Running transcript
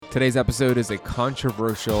Today's episode is a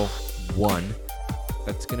controversial one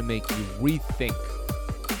that's going to make you rethink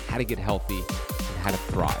how to get healthy and how to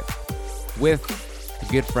thrive with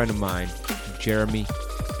a good friend of mine, Jeremy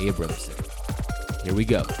Abramson. Here we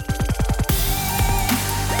go.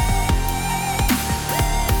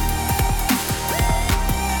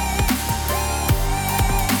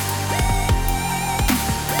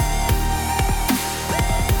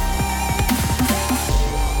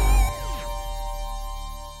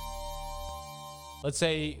 Let's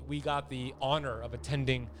say we got the honor of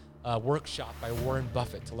attending a workshop by Warren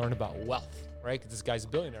Buffett to learn about wealth, right? Because this guy's a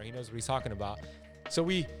billionaire. He knows what he's talking about. So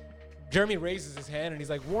Jeremy raises his hand and he's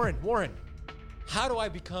like, Warren, how do I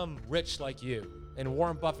become rich like you? And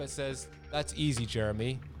Warren Buffett says, that's easy,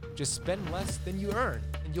 Jeremy. Just spend less than you earn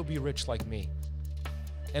and you'll be rich like me.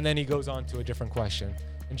 And then he goes on to a different question.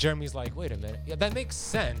 And Jeremy's like, wait a minute. Yeah, that makes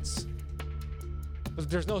sense. But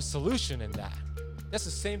there's no solution in that. That's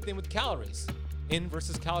the same thing with calories. In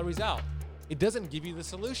versus calories out. It doesn't give you the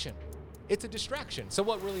solution. It's a distraction. So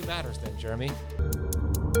what really matters then, Jeremy?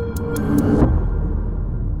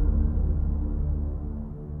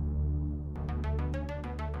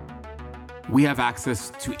 We have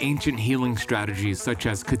access to ancient healing strategies such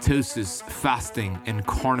as ketosis, fasting, and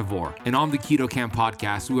carnivore. And on the Keto Camp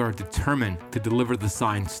podcast, we are determined to deliver the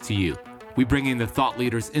science to you. We bring in the thought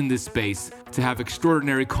leaders in this space to have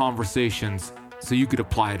extraordinary conversations so you could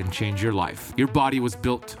apply it and change your life. Your body was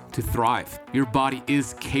built to thrive. Your body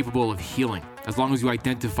is capable of healing as long as you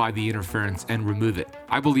identify the interference and remove it.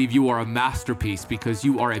 I believe you are a masterpiece because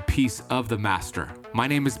you are a piece of the master. My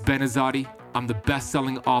name is Ben Azadi. I'm the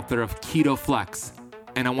best-selling author of Keto Flex,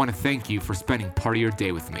 and I want to thank you for spending part of your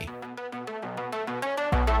day with me.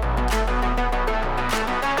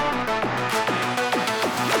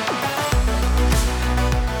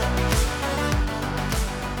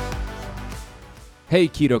 Hey,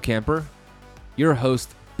 Keto Camper. Your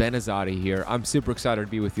host, Ben Azadi here. I'm super excited to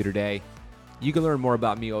be with you today. You can learn more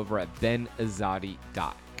about me over at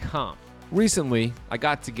benazadi.com. Recently, I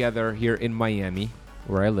got together here in Miami,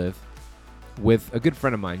 where I live, with a good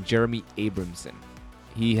friend of mine, Jeremy Abramson.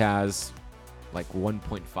 He has like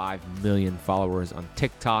 1.5 million followers on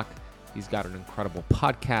TikTok. He's got an incredible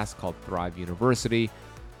podcast called Thrive University.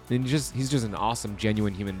 And he's just an awesome,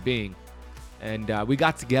 genuine human being. And we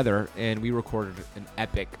got together and we recorded an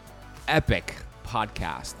epic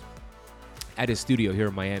podcast at his studio here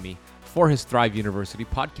in Miami for his Thrive University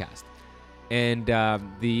podcast. And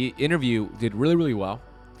the interview did really, really well.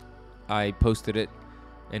 I posted it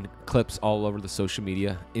and clips all over the social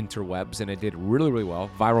media interwebs, and it did really, really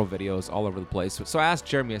well. Viral videos all over the place. So I asked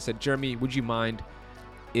Jeremy, I said, Jeremy, would you mind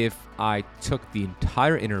if I took the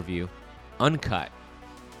entire interview, uncut,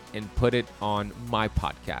 and put it on my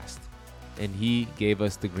podcast? And he gave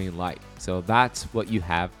us the green light. So that's what you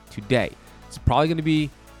have today. It's probably going to be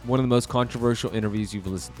one of the most controversial interviews you've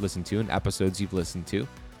listened to and episodes you've listened to.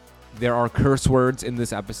 There are curse words in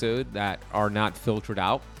this episode that are not filtered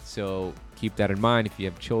out. So keep that in mind if you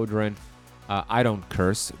have children. I don't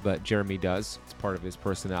curse, but Jeremy does. It's part of his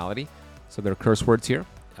personality. So there are curse words here.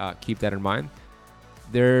 Keep that in mind.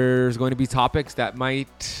 There's going to be topics that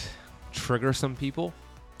might trigger some people.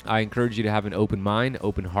 I encourage you to have an open mind,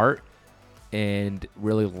 open heart, and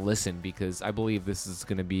really listen, because I believe this is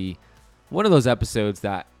going to be one of those episodes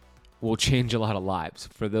that will change a lot of lives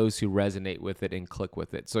for those who resonate with it and click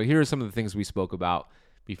with it. So here are some of the things we spoke about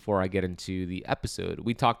before I get into the episode.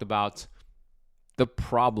 We talked about the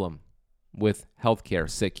problem with healthcare,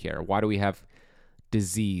 sick care. Why do we have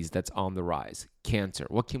disease that's on the rise? Cancer.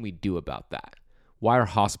 What can we do about that? Why are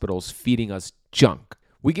hospitals feeding us junk?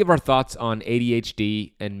 We give our thoughts on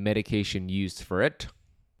ADHD and medication used for it.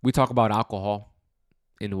 We talk about alcohol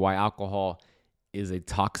and why alcohol is a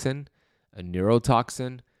toxin, a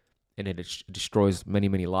neurotoxin, and it destroys many,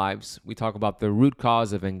 many lives. We talk about the root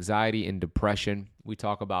cause of anxiety and depression. We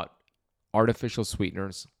talk about artificial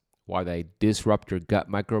sweeteners, why they disrupt your gut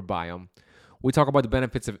microbiome. We talk about the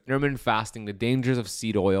benefits of intermittent fasting, the dangers of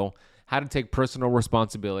seed oil, how to take personal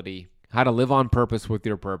responsibility, how to live on purpose with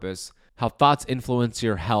your purpose, how thoughts influence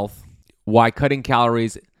your health, why cutting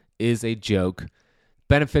calories is a joke,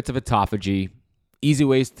 benefits of autophagy, easy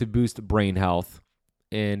ways to boost brain health,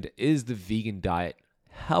 and is the vegan diet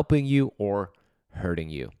helping you or hurting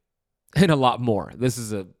you? And a lot more. This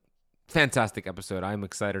is a fantastic episode. I'm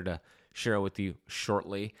excited to share it with you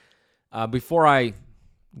shortly. Before I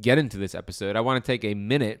get into this episode, I want to take a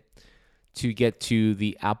minute to get to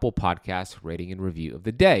the Apple Podcast rating and review of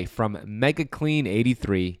the day from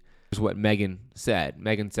MegaClean83. Here's what Megan said.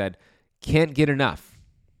 Megan said, "Can't get enough."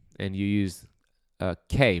 And you use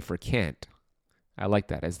K for can't. I like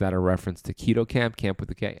that. Is that a reference to Keto Camp? Camp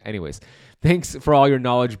with a K? Anyways, thanks for all your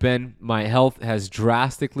knowledge, Ben. My health has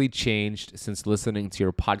drastically changed since listening to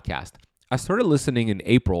your podcast. I started listening in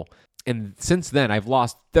April, and since then, I've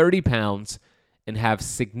lost 30 pounds and have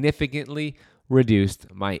significantly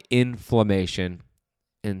reduced my inflammation.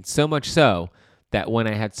 And so much so that when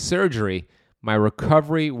I had surgery, my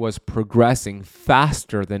recovery was progressing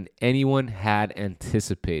faster than anyone had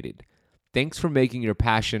anticipated. Thanks for making your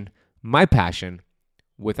passion my passion.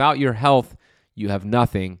 Without your health, you have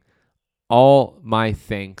nothing. All my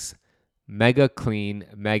thanks. Mega Clean,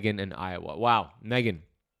 Megan in Iowa. Wow, Megan,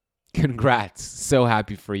 congrats. So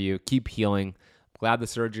happy for you. Keep healing. Glad the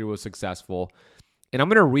surgery was successful. And I'm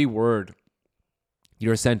going to reword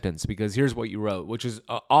your sentence because here's what you wrote, which is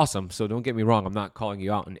awesome. So don't get me wrong. I'm not calling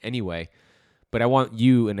you out in any way, but I want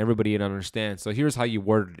you and everybody to understand. So here's how you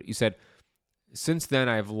worded it. You said, since then,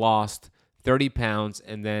 I've lost 30 pounds,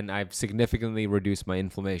 and then I've significantly reduced my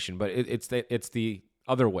inflammation. But it's the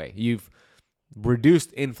other way. You've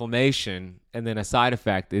reduced inflammation, and then a side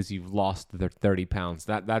effect is you've lost the 30 pounds.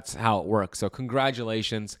 That's how it works. So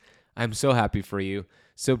congratulations. I'm so happy for you.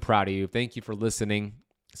 So proud of you. Thank you for listening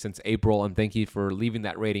since April, and thank you for leaving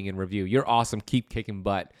that rating and review. You're awesome. Keep kicking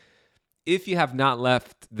butt. If you have not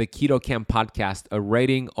left the Keto Camp podcast a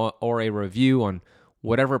rating or a review on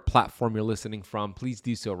whatever platform you're listening from, please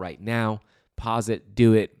do so right now. Pause it,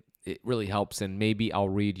 do it. It really helps, and maybe I'll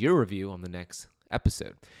read your review on the next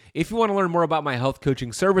episode. If you want to learn more about my health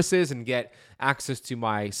coaching services and get access to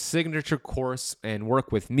my signature course and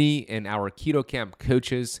work with me and our Keto Camp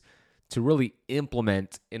coaches to really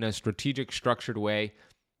implement in a strategic, structured way,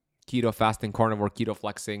 keto fasting, carnivore, keto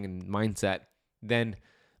flexing, and mindset, then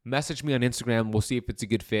message me on Instagram. We'll see if it's a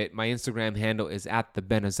good fit. My Instagram handle is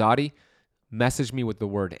 @thebenazadi. Message me with the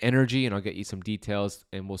word energy, and I'll get you some details,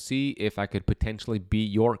 and we'll see if I could potentially be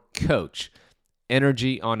your coach.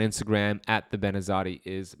 Energy on Instagram @thebenazadi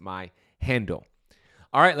is my handle.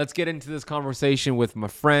 All right, let's get into this conversation with my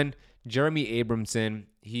friend, Jeremy Abramson.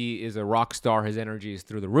 He is a rock star. His energy is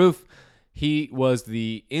through the roof. He was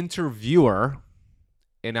the interviewer,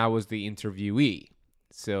 and I was the interviewee.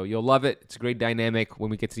 So you'll love it. It's a great dynamic.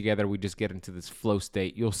 When we get together, we just get into this flow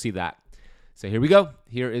state. You'll see that. So here we go.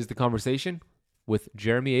 Here is the conversation with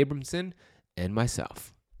Jeremy Abramson and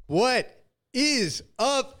myself. What is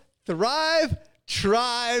up, Thrive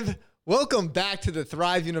Tribe? Welcome back to the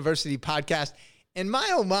Thrive University podcast. And my,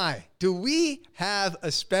 oh my, do we have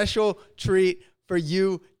a special treat for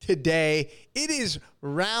you today. It is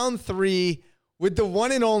round 3 with the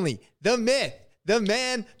one and only, the myth, the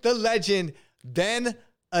man, the legend, Ben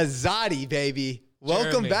Azadi, baby.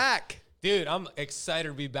 Welcome Jeremy. back. Dude, I'm excited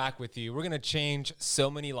to be back with you. We're going to change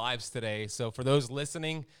so many lives today. So for those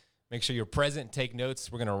listening, make sure you're present, take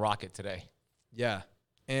notes. We're going to rock it today. Yeah.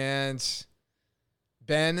 And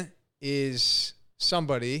Ben is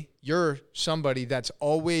you're somebody that's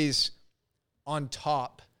always on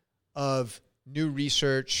top of new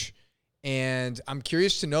research. And I'm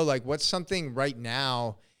curious to know, like, what's something right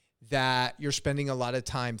now that you're spending a lot of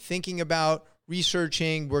time thinking about,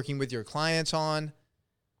 researching, working with your clients on?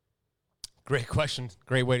 Great question.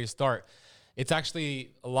 Great way to start. It's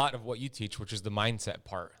actually a lot of what you teach, which is the mindset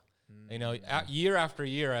part. You know, year after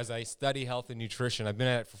year, as I study health and nutrition, I've been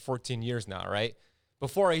at it for 14 years now, right?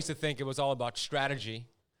 Before, I used to think it was all about strategy.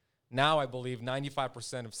 Now I believe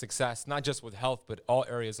 95% of success, not just with health, but all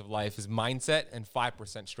areas of life, is mindset and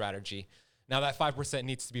 5% strategy. Now that 5%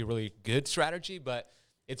 needs to be really good strategy, but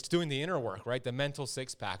it's doing the inner work, right? The mental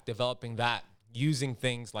six-pack, developing that, using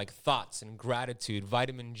things like thoughts and gratitude,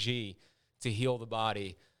 vitamin G to heal the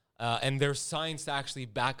body. And there's science to actually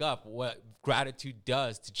back up what gratitude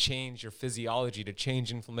does to change your physiology, to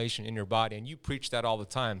change inflammation in your body. And you preach that all the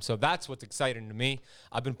time. So that's what's exciting to me.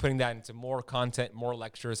 I've been putting that into more content, more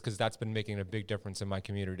lectures, because that's been making a big difference in my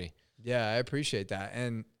community. Yeah, I appreciate that.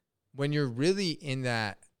 And when you're really in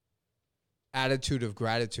that attitude of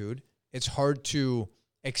gratitude, it's hard to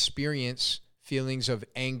experience feelings of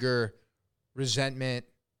anger, resentment,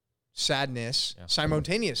 sadness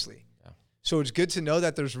simultaneously. So it's good to know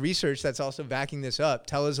that there's research that's also backing this up.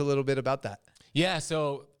 Tell us a little bit about that. Yeah,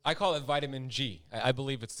 so I call it vitamin G. I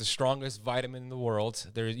believe it's the strongest vitamin in the world.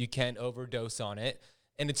 You can't overdose on it,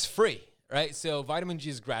 and it's free, right? So vitamin G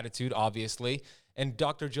is gratitude, obviously. And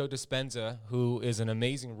Dr. Joe Dispenza, who is an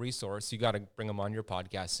amazing resource, you got to bring him on your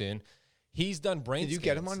podcast soon. He's done brain scans. Did you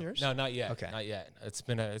get him on yours? No, not yet. Okay. Not yet. It's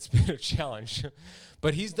been a challenge.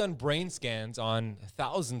 But he's done brain scans on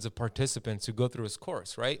thousands of participants who go through his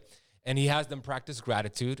course, right? And he has them practice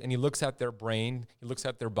gratitude, and he looks at their brain, he looks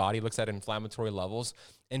at their body, looks at inflammatory levels,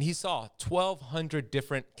 and he saw 1,200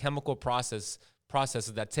 different chemical processes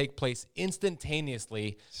processes that take place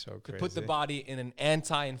instantaneously So to put the body in an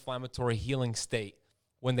anti-inflammatory healing state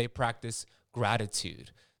when they practice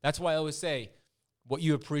gratitude. That's why I always say, what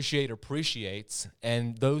you appreciate appreciates,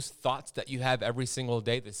 and those thoughts that you have every single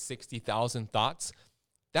day, the 60,000 thoughts,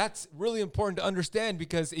 that's really important to understand,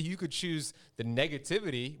 because you could choose the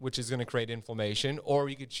negativity, which is going to create inflammation, or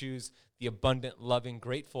you could choose the abundant, loving,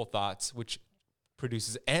 grateful thoughts, which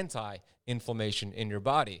produces anti-inflammation in your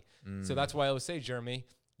body. So that's why I always say, Jeremy,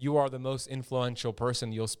 you are the most influential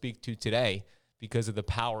person you'll speak to today because of the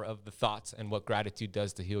power of the thoughts and what gratitude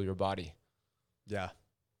does to heal your body. Yeah,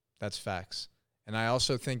 that's facts. And I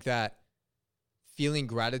also think that feeling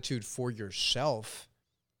gratitude for yourself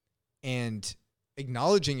and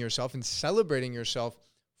acknowledging yourself and celebrating yourself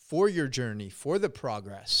for your journey, for the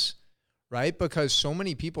progress, right? Because so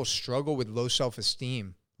many people struggle with low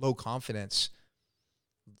self-esteem, low confidence,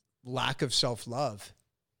 lack of self-love.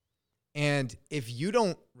 And if you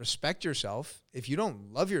don't respect yourself, if you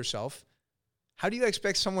don't love yourself, how do you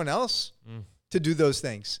expect someone else to do those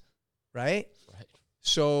things, right? Right.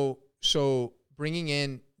 So bringing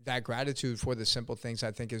in that gratitude for the simple things,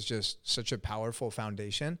 I think, is just such a powerful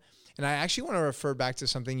foundation. And I actually want to refer back to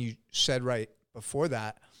something you said right before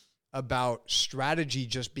that about strategy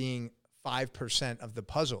just being 5% of the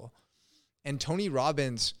puzzle. And Tony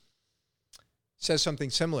Robbins says something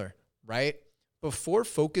similar, right? Before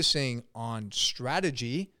focusing on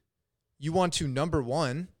strategy, you want to, number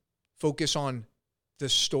one, focus on the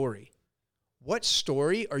story. What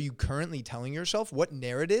story are you currently telling yourself? What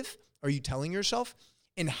narrative are you telling yourself?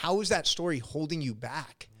 And how is that story holding you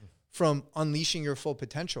back from unleashing your full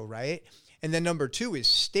potential, right? And then number two is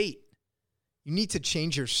state. You need to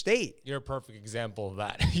change your state. You're a perfect example of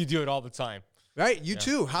that. You do it all the time. Right? You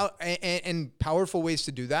too. And powerful ways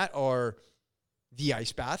to do that are the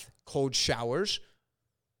ice bath, cold showers,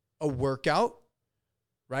 a workout,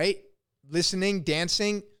 right? Listening,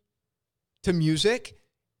 dancing to music,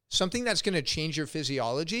 something that's going to change your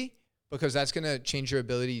physiology, because that's going to change your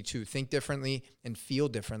ability to think differently and feel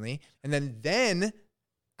differently. And then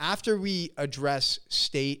after we address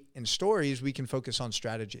state and stories, we can focus on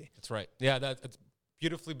strategy. That's right. Yeah, that's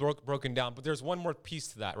beautifully broken down. But there's one more piece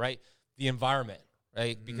to that, right? The environment,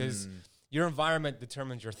 right? Because your environment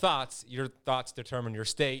determines your thoughts determine your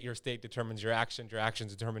state determines your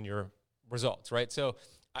actions determine your results, right? So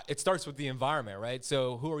it starts with the environment, right?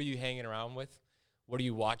 So who are you hanging around with? What are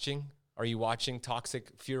you watching? Are you watching toxic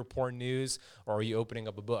fear porn news, or are you opening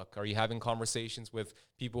up a book? Are you having conversations with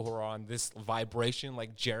people who are on this vibration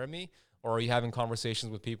like Jeremy, or are you having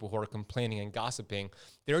conversations with people who are complaining and gossiping?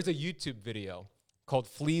 There's a YouTube video called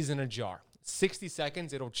Fleas in a Jar. 60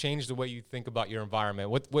 seconds, it'll change the way you think about your environment.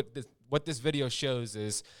 What this video shows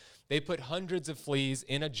is they put hundreds of fleas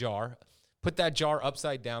in a jar, put that jar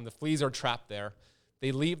upside down, the fleas are trapped there.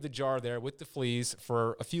 They leave the jar there with the fleas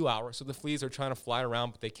for a few hours. So the fleas are trying to fly around,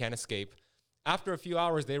 but they can't escape. After a few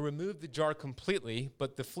hours, they remove the jar completely,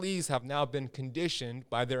 but the fleas have now been conditioned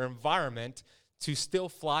by their environment to still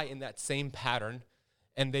fly in that same pattern,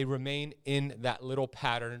 and they remain in that little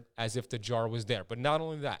pattern as if the jar was there. But not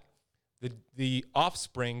only that, the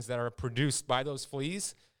offsprings that are produced by those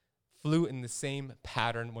fleas flew in the same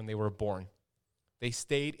pattern when they were born. They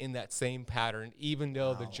stayed in that same pattern, even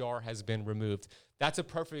though the jar has been removed. That's a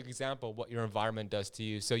perfect example of what your environment does to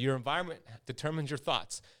you. So your environment determines your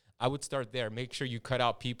thoughts. I would start there. Make sure you cut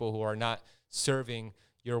out people who are not serving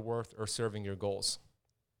your worth or serving your goals.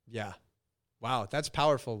 Yeah. Wow, that's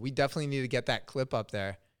powerful. We definitely need to get that clip up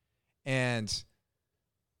there. And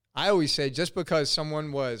I always say, just because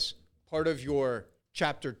someone was part of your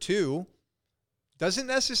chapter 2 doesn't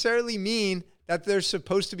necessarily mean that they're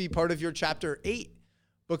supposed to be part of your chapter 8.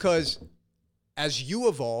 Because as you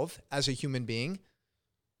evolve as a human being,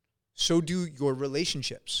 so do your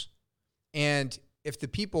relationships. And if the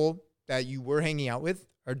people that you were hanging out with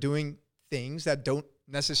are doing things that don't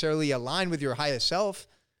necessarily align with your highest self,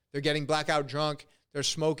 they're getting blackout drunk, they're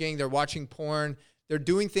smoking, they're watching porn, they're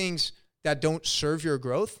doing things that don't serve your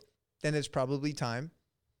growth, then it's probably time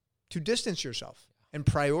to distance yourself and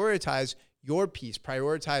prioritize your peace,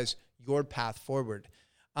 prioritize your path forward.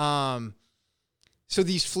 So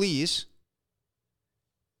these fleas,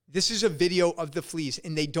 this is a video of the fleas,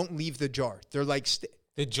 and they don't leave the jar. They're like...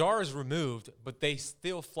 The jar is removed, but they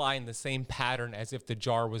still fly in the same pattern as if the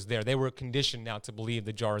jar was there. They were conditioned now to believe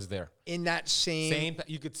the jar is there. In that same...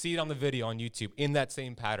 You could see it on the video on YouTube, in that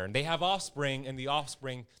same pattern. They have offspring, and the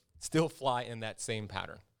offspring still fly in that same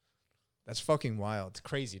pattern. That's fucking wild. It's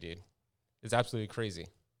crazy, dude. It's absolutely crazy.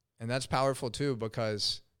 And that's powerful, too,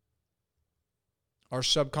 because our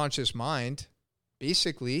subconscious mind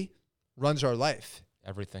basically runs our life.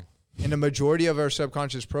 Everything. And a majority of our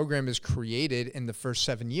subconscious program is created in the first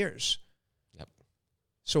 7 years. Yep.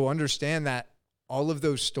 So understand that all of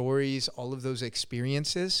those stories, all of those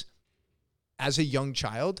experiences as a young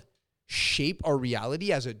child shape our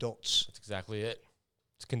reality as adults. That's exactly it.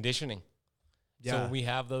 It's conditioning. Yeah. So when we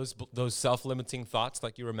have those self-limiting thoughts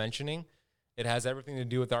like you were mentioning, it has everything to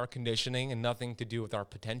do with our conditioning and nothing to do with our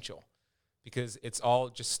potential, because it's all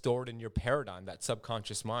just stored in your paradigm, that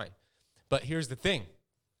subconscious mind. But here's the thing.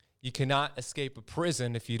 You cannot escape a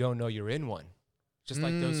prison if you don't know you're in one, just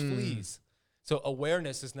like those fleas. So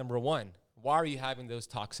awareness is number one. Why are you having those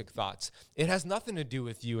toxic thoughts? It has nothing to do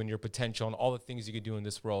with you and your potential and all the things you could do in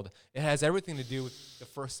this world. It has everything to do with the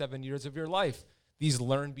first 7 years of your life, these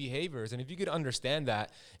learned behaviors. And if you could understand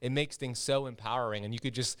that, it makes things so empowering, and you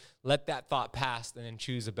could just let that thought pass and then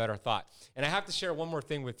choose a better thought. And I have to share one more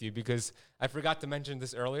thing with you, because I forgot to mention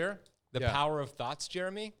this earlier, the power of thoughts,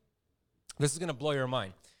 Jeremy. This is going to blow your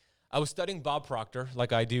mind. I was studying Bob Proctor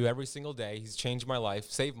like I do every single day. He's changed my life,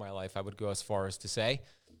 saved my life, I would go as far as to say.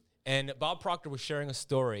 And Bob Proctor was sharing a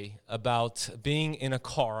story about being in a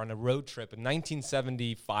car on a road trip in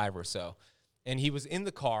 1975 or so. And he was in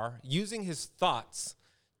the car using his thoughts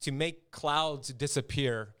to make clouds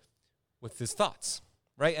disappear with his thoughts,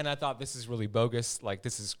 right? And I thought, this is really bogus. Like,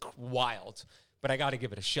 this is wild, but I got to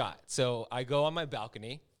give it a shot. So I go on my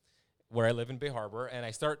balcony where I live in Bay Harbor, and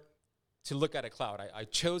I start to look at a cloud. I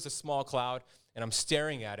chose a small cloud, and I'm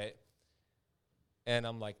staring at it. And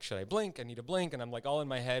I'm like, should I blink? I need to blink. And I'm like all in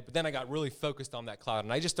my head. But then I got really focused on that cloud.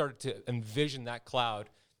 And I just started to envision that cloud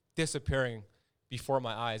disappearing before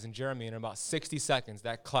my eyes. And Jeremy, in about 60 seconds,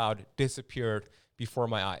 that cloud disappeared before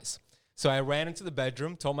my eyes. So I ran into the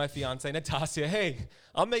bedroom, told my fiance, Natasha, hey,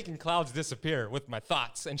 I'm making clouds disappear with my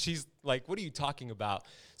thoughts. And she's like, what are you talking about?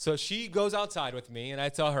 So she goes outside with me, and I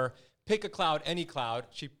tell her, pick a cloud, any cloud.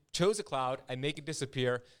 She chose a cloud, I make it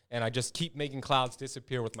disappear, and I just keep making clouds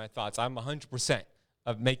disappear with my thoughts. I'm 100%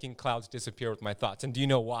 of making clouds disappear with my thoughts. And do you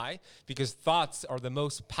know why? Because thoughts are the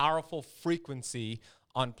most powerful frequency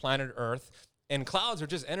on planet Earth, and clouds are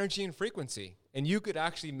just energy and frequency, and you could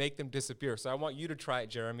actually make them disappear. So I want you to try it,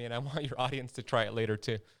 Jeremy, and I want your audience to try it later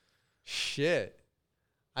too. Shit.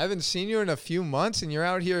 I haven't seen you in a few months, and you're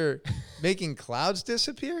out here making clouds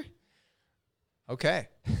disappear? Okay.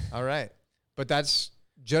 All right. But that's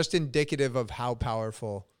just indicative of how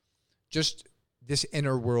powerful just this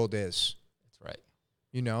inner world is. That's right.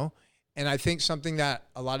 You know? And I think something that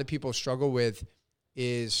a lot of people struggle with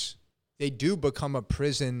is they do become a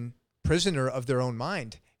prisoner of their own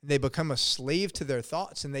mind. They become a slave to their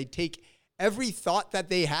thoughts, and they take every thought that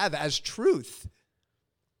they have as truth.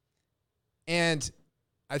 And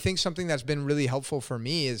I think something that's been really helpful for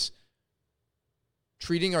me is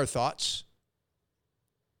treating our thoughts,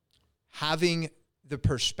 having the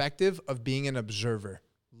perspective of being an observer,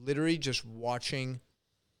 literally just watching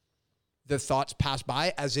the thoughts pass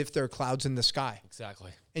by as if they're clouds in the sky.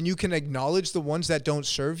 Exactly. And you can acknowledge the ones that don't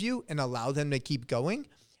serve you and allow them to keep going.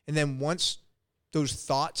 And then once those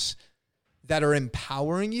thoughts that are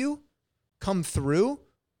empowering you come through,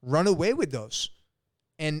 run away with those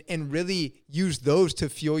and really use those to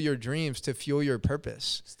fuel your dreams, to fuel your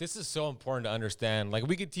purpose. This is so important to understand. Like,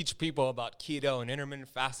 we could teach people about keto and intermittent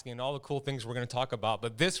fasting and all the cool things we're going to talk about,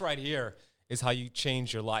 but this right here is how you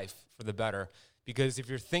change your life for the better. Because if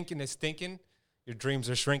your thinking is thinking, your dreams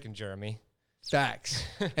are shrinking, Jeremy. Facts.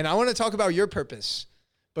 And I want to talk about your purpose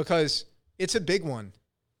because it's a big one.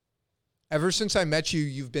 Ever since I met you,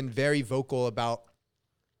 you've been very vocal about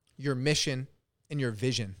your mission and your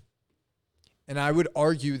vision. And I would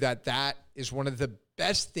argue that that is one of the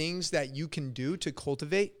best things that you can do to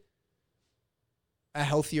cultivate a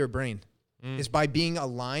healthier brain is by being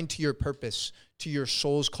aligned to your purpose, to your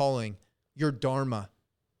soul's calling, your dharma,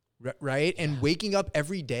 right? And waking up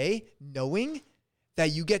every day knowing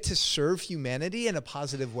that you get to serve humanity in a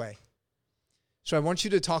positive way. So I want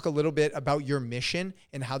you to talk a little bit about your mission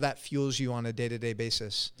and how that fuels you on a day-to-day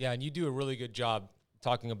basis. Yeah, and you do a really good job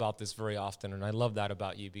talking about this very often, and I love that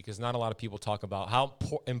about you because not a lot of people talk about how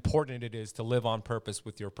important it is to live on purpose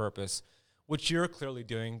with your purpose, which you're clearly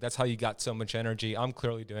doing. That's how you got so much energy. I'm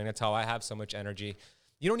clearly doing. That's how I have so much energy.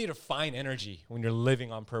 You don't need to find energy when you're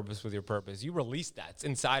living on purpose with your purpose. You release that. It's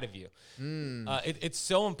inside of you. It's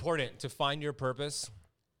so important to find your purpose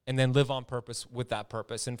and then live on purpose with that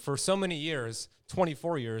purpose. And for so many years,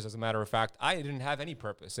 24 years, as a matter of fact, I didn't have any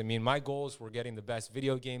purpose. I mean, my goals were getting the best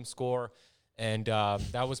video game score, and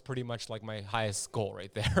that was pretty much like my highest goal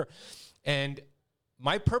right there. And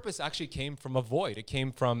my purpose actually came from a void. It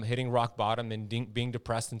came from hitting rock bottom and being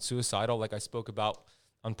depressed and suicidal, like I spoke about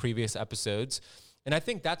on previous episodes. And I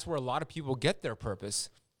think that's where a lot of people get their purpose.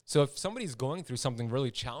 So if somebody's going through something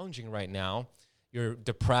really challenging right now, you're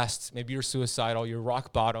depressed, maybe you're suicidal, you're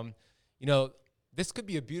rock bottom, this could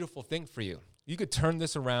be a beautiful thing for you. You could turn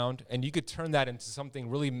this around and you could turn that into something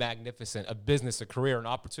really magnificent, a business, a career, an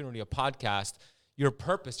opportunity, a podcast, your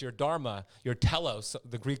purpose, your dharma, your telos.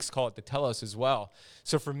 The Greeks call it the telos as well.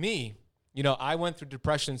 So for me, I went through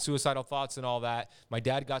depression, suicidal thoughts and all that. My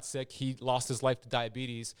dad got sick. He lost his life to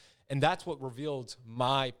diabetes. And that's what revealed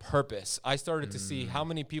my purpose. I started to see how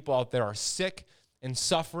many people out there are sick and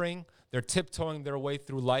suffering. They're tiptoeing their way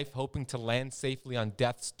through life, hoping to land safely on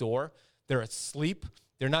death's door. They're asleep.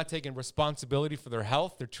 They're not taking responsibility for their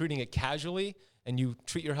health. They're treating it casually. And you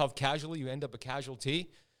treat your health casually, you end up a casualty.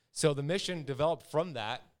 So the mission developed from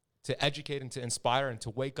that to educate and to inspire and to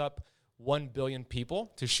wake up 1 billion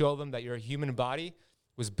people, to show them that your human body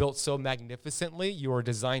was built so magnificently. You are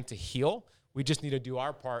designed to heal. We just need to do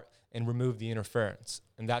our part and remove the interference.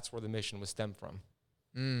 And that's where the mission was stemmed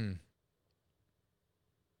from.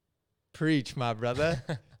 Preach, my brother.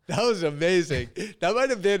 That was amazing. That might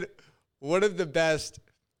have been one of the best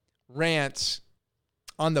rants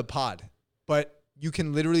on the pod, but you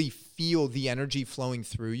can literally feel the energy flowing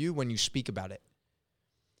through you when you speak about it.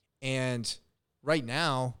 And right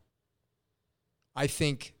now, I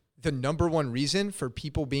think the number one reason for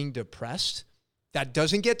people being depressed that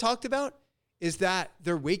doesn't get talked about is that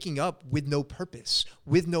they're waking up with no purpose,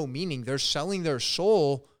 with no meaning. They're selling their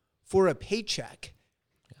soul for a paycheck.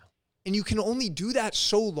 Yeah. And you can only do that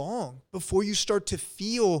so long before you start to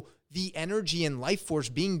feel the energy and life force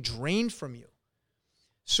being drained from you.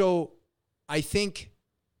 So I think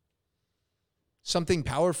something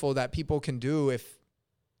powerful that people can do if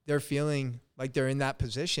they're feeling like they're in that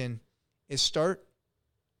position is start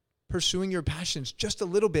pursuing your passions just a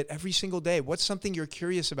little bit every single day. What's something you're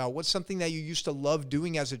curious about? What's something that you used to love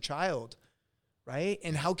doing as a child, right?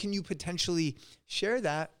 And how can you potentially share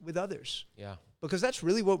that with others? Yeah. Because that's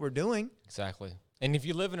really what we're doing. Exactly. And if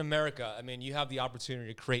you live in America, you have the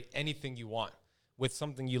opportunity to create anything you want with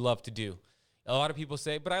something you love to do. A lot of people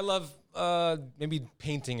say, but I love maybe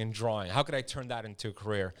painting and drawing. How could I turn that into a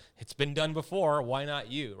career? It's been done before. Why not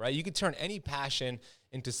you, right? You could turn any passion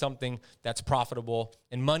into something that's profitable,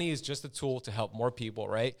 and money is just a tool to help more people,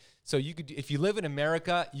 right? So you could, if you live in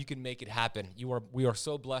America, you can make it happen. We are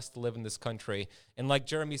so blessed to live in this country. And like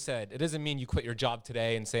Jeremy said, it doesn't mean you quit your job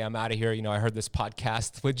today and say, I'm out of here. I heard this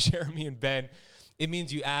podcast with Jeremy and Ben. It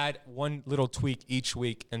means you add one little tweak each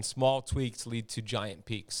week, and small tweaks lead to giant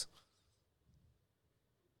peaks.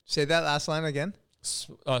 Say that last line again.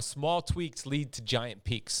 Small tweaks lead to giant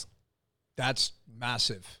peaks. That's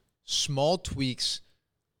massive. Small tweaks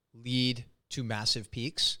lead to massive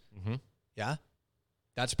peaks. Mm-hmm. Yeah.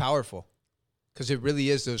 That's powerful because it really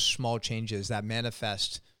is those small changes that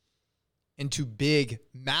manifest into big,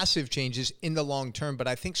 massive changes in the long term. But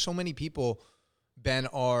I think so many people, Ben,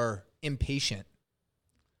 are impatient.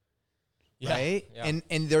 Yeah, right? Yeah.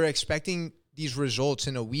 And they're expecting these results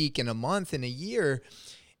in a week, in a month, in a year.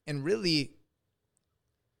 And really,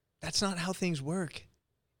 that's not how things work.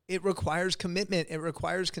 It requires commitment. It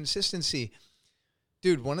requires consistency.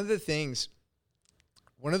 Dude, one of the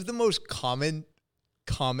most common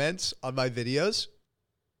comments on my videos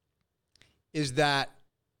is that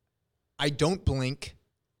I don't blink.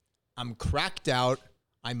 I'm cracked out.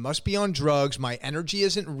 I must be on drugs. My energy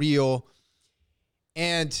isn't real.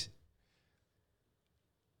 And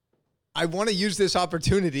I want to use this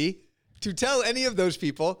opportunity to tell any of those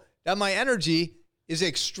people that my energy is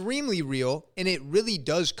extremely real, and it really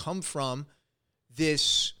does come from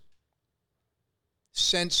this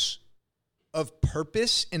sense of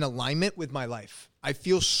purpose and alignment with my life. I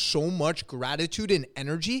feel so much gratitude and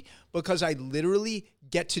energy because I literally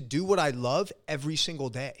get to do what I love every single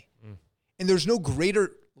day. And there's no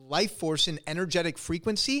greater life force and energetic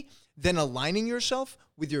frequency than aligning yourself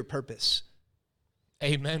with your purpose.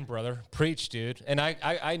 Amen, brother. Preach, dude. And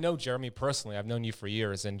I know Jeremy personally. I've known you for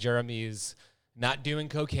years, and Jeremy is not doing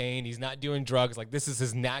cocaine. He's not doing drugs. Like, this is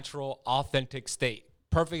his natural, authentic state.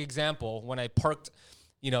 Perfect example, when I parked,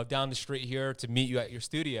 down the street here to meet you at your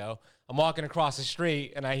studio, I'm walking across the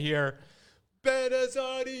street and I hear, Ben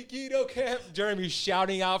Azadi, Keto Camp. Jeremy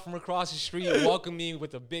shouting out from across the street, welcoming me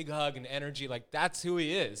with a big hug and energy. Like, that's who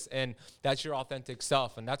he is. And that's your authentic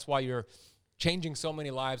self. And that's why you're changing so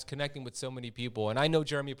many lives, connecting with so many people. And I know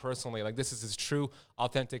Jeremy personally, like, this is his true,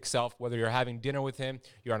 authentic self. Whether you're having dinner with him,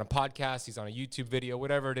 you're on a podcast, he's on a YouTube video,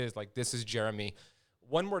 whatever it is, like, this is Jeremy.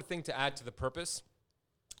 One more thing to add to the purpose.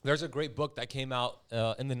 There's a great book that came out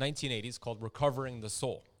in the 1980s called Recovering the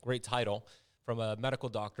Soul. Great title, from a medical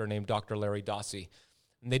doctor named Dr. Larry Dossey.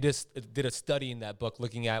 And they just did a study in that book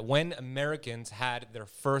looking at when Americans had their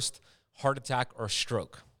first heart attack or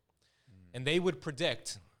stroke, And they would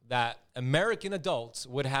predict that American adults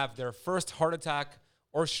would have their first heart attack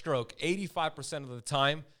or stroke 85% of the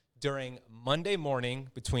time during Monday morning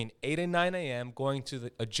between 8 and 9 a.m. going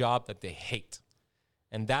to a job that they hate.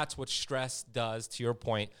 And that's what stress does, to your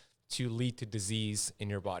point, to lead to disease in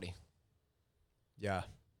your body. Yeah.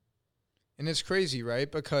 And it's crazy,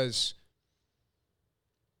 right? Because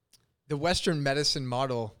the Western medicine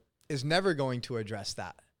model is never going to address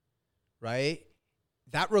that, right?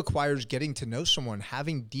 That requires getting to know someone,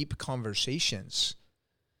 having deep conversations,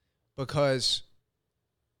 because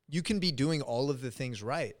you can be doing all of the things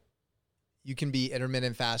right. You can be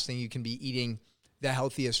intermittent fasting. You can be eating the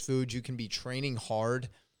healthiest foods. You can be training hard.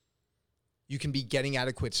 You can be getting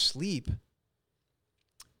adequate sleep.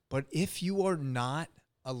 But if you are not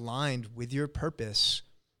aligned with your purpose,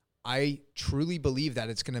 I truly believe that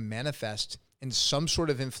it's going to manifest in some sort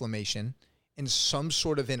of inflammation, in some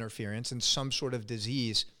sort of interference, in some sort of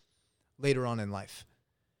disease later on in life.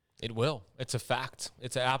 It will. It's a fact.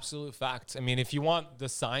 It's an absolute fact. I mean, if you want the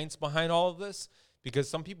science behind all of this, because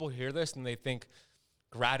some people hear this and they think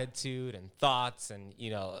gratitude and thoughts and,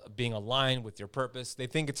 you know, being aligned with your purpose, they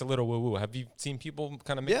think it's a little woo-woo. Have you seen people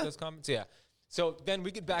kind of make those comments? Yeah. So then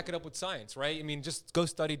we could back it up with science, right? I mean, just go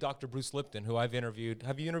study Dr. Bruce Lipton, who I've interviewed.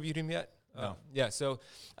 Have you interviewed him yet? No. Yeah. So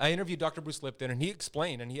I interviewed Dr. Bruce Lipton, and he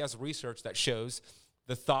explained, and he has research that shows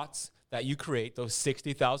the thoughts that you create, those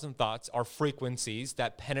 60,000 thoughts, are frequencies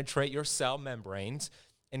that penetrate your cell membranes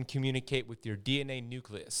and communicate with your DNA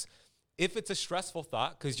nucleus. If it's a stressful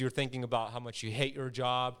thought, because you're thinking about how much you hate your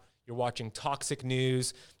job, you're watching toxic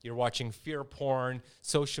news, you're watching fear porn,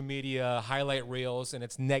 social media, highlight reels, and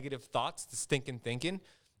it's negative thoughts, the stinking thinking,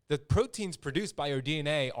 the proteins produced by your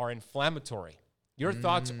DNA are inflammatory. Your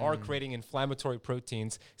thoughts are creating inflammatory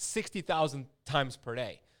proteins 60,000 times per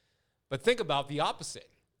day. But think about the opposite.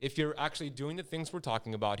 If you're actually doing the things we're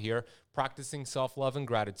talking about here, practicing self-love and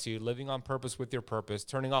gratitude, living on purpose with your purpose,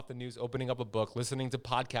 turning off the news, opening up a book, listening to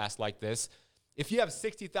podcasts like this, if you have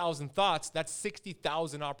 60,000 thoughts, that's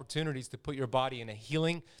 60,000 opportunities to put your body in a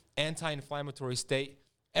healing, anti-inflammatory state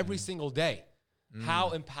every single day. How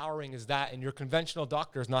empowering is that? And your conventional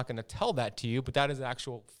doctor is not going to tell that to you, but that is an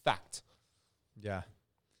actual fact. Yeah.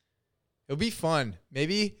 It'll be fun.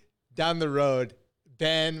 Maybe down the road,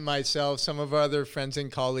 Ben, myself, some of our other friends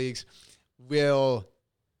and colleagues will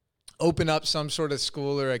open up some sort of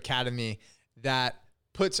school or academy that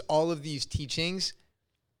puts all of these teachings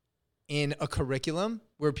in a curriculum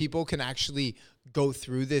where people can actually go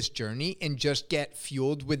through this journey and just get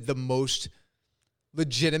fueled with the most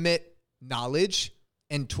legitimate knowledge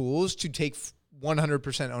and tools to take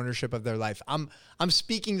 100% ownership of their life. I'm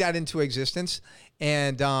speaking that into existence.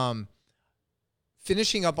 And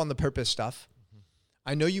finishing up on the purpose stuff,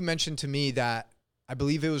 I know you mentioned to me that I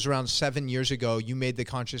believe it was around 7 years ago, you made the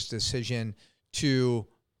conscious decision to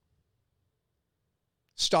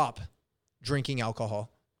stop drinking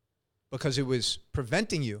alcohol because it was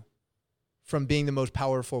preventing you from being the most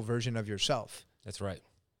powerful version of yourself. That's right.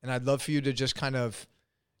 And I'd love for you to just kind of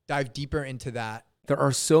dive deeper into that. There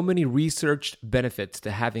are so many researched benefits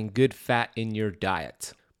to having good fat in your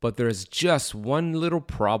diet, but there is just one little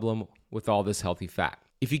problem with all this healthy fat.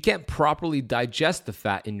 If you can't properly digest the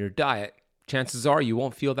fat in your diet, chances are you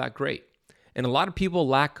won't feel that great. And a lot of people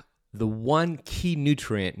lack the one key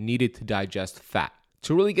nutrient needed to digest fat.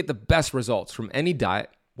 To really get the best results from any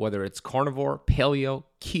diet, whether it's carnivore, paleo,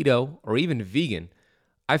 keto, or even vegan,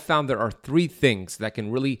 I found there are 3 things that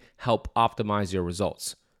can really help optimize your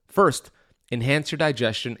results. First, enhance your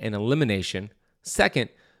digestion and elimination. Second,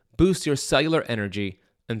 boost your cellular energy.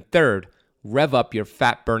 And third, rev up your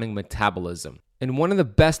fat-burning metabolism. And one of the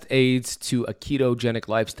best aids to a ketogenic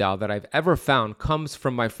lifestyle that I've ever found comes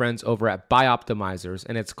from my friends over at Bioptimizers,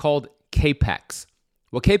 and it's called KPEX.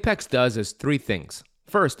 What KPEX does is 3 things.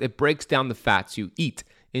 First, it breaks down the fats you eat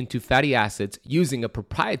into fatty acids using a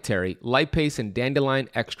proprietary lipase and dandelion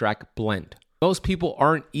extract blend. Most people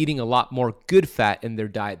aren't eating a lot more good fat in their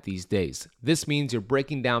diet these days. This means you're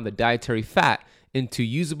breaking down the dietary fat into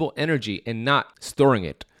usable energy and not storing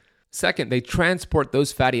it. Second, they transport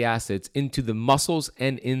those fatty acids into the muscles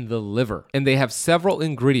and in the liver. And they have several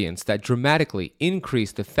ingredients that dramatically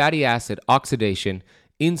increase the fatty acid oxidation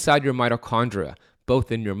inside your mitochondria, both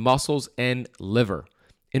in your muscles and liver.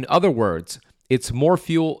 In other words, it's more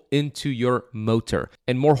fuel into your motor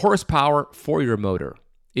and more horsepower for your motor.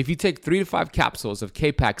 If you take 3 to 5 capsules of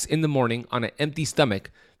K-Pax in the morning on an empty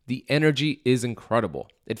stomach, the energy is incredible.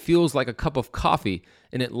 It feels like a cup of coffee,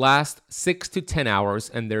 and it lasts 6 to 10 hours,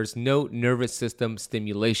 and there's no nervous system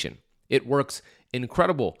stimulation. It works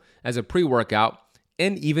incredible as a pre-workout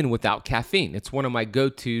and even without caffeine. It's one of my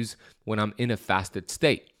go-tos when I'm in a fasted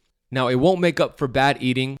state. Now, it won't make up for bad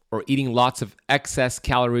eating or eating lots of excess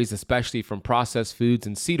calories, especially from processed foods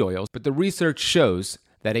and seed oils, but the research shows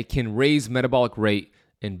that it can raise metabolic rate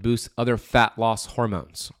and boost other fat loss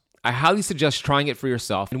hormones. I highly suggest trying it for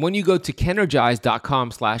yourself. And when you go to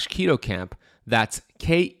kenergize.com/ketocamp, that's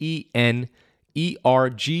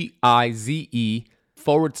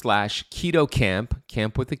KENERGIZE/ketocamp,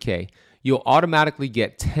 camp with a K, you'll automatically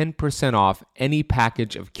get 10% off any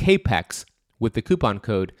package of K-PEX with the coupon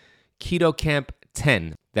code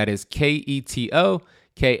KETOCAMP10. That is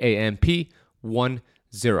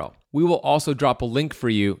KETOKAMP10. We will also drop a link for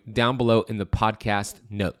you down below in the podcast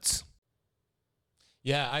notes.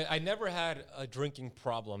 Yeah, I never had a drinking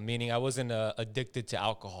problem, meaning I wasn't addicted to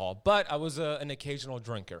alcohol, but I was an occasional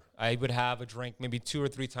drinker. I would have a drink maybe 2 or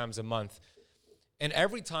 3 times a month. And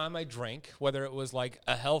every time I drank, whether it was like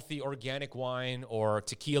a healthy organic wine or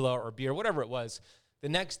tequila or beer, whatever it was, the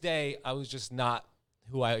next day I was just not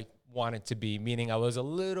who I wanted to be, meaning I was a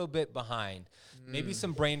little bit behind. Maybe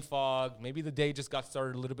some brain fog, maybe the day just got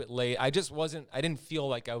started a little bit late. I didn't feel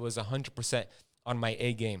like I was 100% on my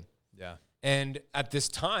A game. Yeah. And at this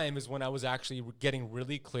time is when I was actually getting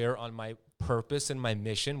really clear on my purpose and my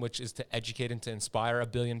mission, which is to educate and to inspire 1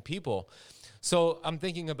 billion people. So I'm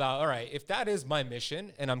thinking about, all right, if that is my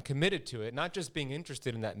mission and I'm committed to it, not just being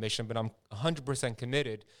interested in that mission, but I'm 100%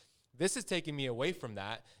 committed, this is taking me away from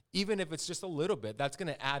that. Even if it's just a little bit, that's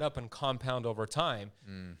going to add up and compound over time.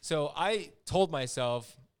 So I told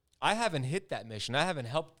myself, I haven't hit that mission. I haven't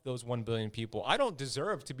helped those 1 billion people. I don't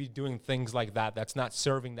deserve to be doing things like that. That's not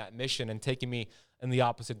serving that mission and taking me in the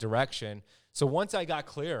opposite direction. So once I got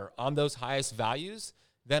clear on those highest values,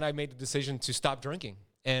 then I made the decision to stop drinking.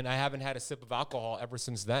 And I haven't had a sip of alcohol ever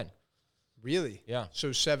since then. Really? Yeah.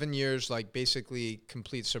 So 7 years, like basically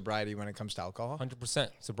complete sobriety when it comes to alcohol?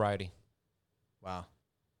 100% sobriety. Wow.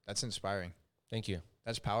 That's inspiring. Thank you.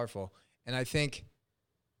 That's powerful. And I think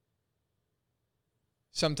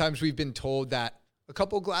sometimes we've been told that a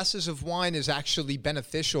couple glasses of wine is actually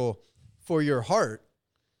beneficial for your heart,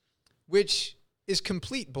 which is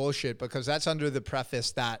complete bullshit because that's under the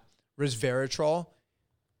preface that resveratrol,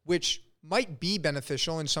 which might be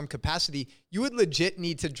beneficial in some capacity, you would legit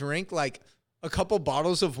need to drink like a couple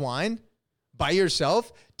bottles of wine by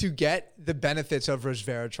yourself to get the benefits of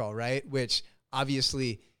resveratrol, right? Which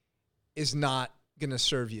obviously is not going to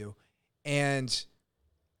serve you. And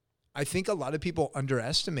I think a lot of people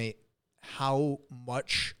underestimate how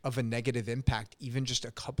much of a negative impact even just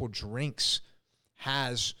a couple drinks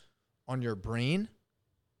has on your brain,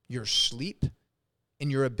 your sleep,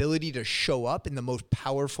 and your ability to show up in the most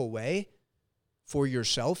powerful way for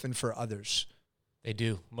yourself and for others. They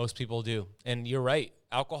do. Most people do. And you're right.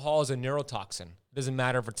 Alcohol is a neurotoxin. It doesn't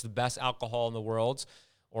matter if it's the best alcohol in the world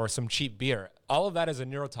or some cheap beer. All of that is a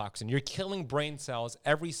neurotoxin. You're killing brain cells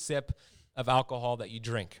every sip of alcohol that you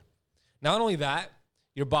drink. Not only that,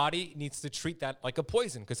 your body needs to treat that like a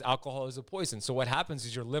poison because alcohol is a poison. So what happens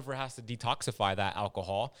is your liver has to detoxify that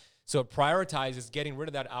alcohol. So it prioritizes getting rid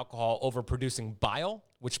of that alcohol over producing bile,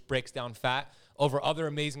 which breaks down fat, over other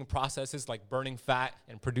amazing processes like burning fat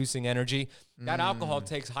and producing energy. That alcohol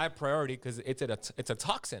takes high priority because it's a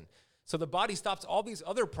toxin. So the body stops all these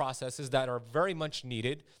other processes that are very much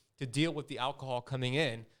needed to deal with the alcohol coming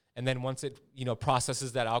in. And then once it,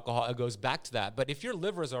 processes that alcohol, it goes back to that. But if your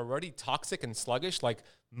liver is already toxic and sluggish, like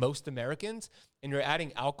most Americans, and you're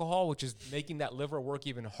adding alcohol, which is making that liver work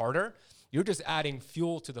even harder, you're just adding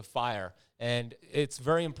fuel to the fire. And it's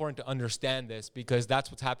very important to understand this because that's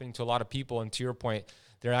what's happening to a lot of people. And to your point,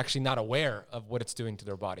 they're actually not aware of what it's doing to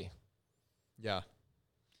their body. Yeah.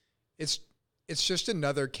 It's just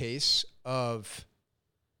another case of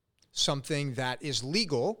something that is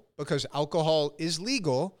legal because alcohol is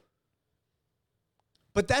legal,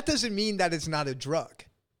 but that doesn't mean that it's not a drug.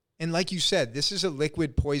 And like you said, this is a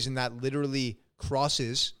liquid poison that literally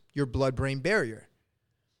crosses your blood-brain barrier.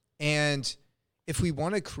 And if we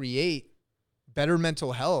want to create better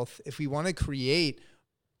mental health, if we want to create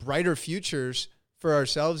brighter futures for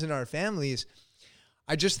ourselves and our families,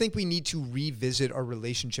 I just think we need to revisit our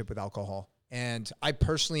relationship with alcohol. And I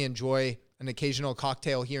personally enjoy an occasional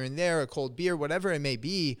cocktail here and there, a cold beer, whatever it may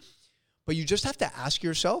be. But you just have to ask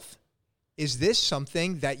yourself, is this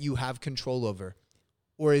something that you have control over?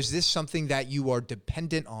 Or is this something that you are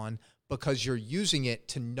dependent on because you're using it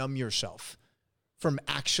to numb yourself from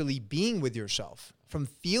actually being with yourself, from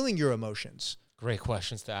feeling your emotions? Great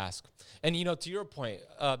questions to ask. And, to your point,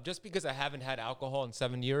 just because I haven't had alcohol in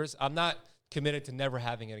 7 years, I'm not committed to never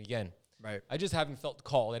having it again. Right. I just haven't felt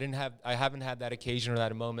called. I haven't had that occasion or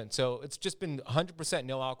that moment. So it's just been 100%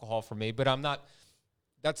 no alcohol for me, but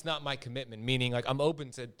that's not my commitment, meaning like I'm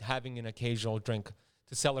open to having an occasional drink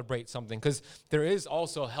to celebrate something, because there is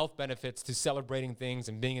also health benefits to celebrating things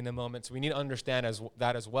and being in the moment. So we need to understand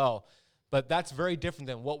that as well. But that's very different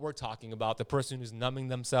than what we're talking about, the person who's numbing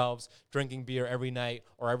themselves, drinking beer every night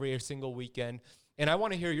or every single weekend. And I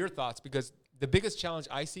want to hear your thoughts, because the biggest challenge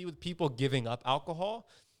I see with people giving up alcohol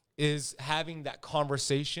is having that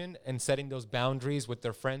conversation and setting those boundaries with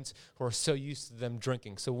their friends who are so used to them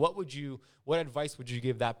drinking. So what advice would you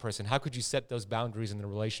give that person? How could you set those boundaries in the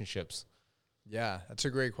relationships? Yeah, that's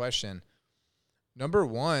a great question. Number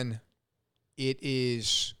one, it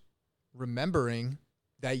is remembering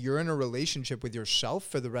that you're in a relationship with yourself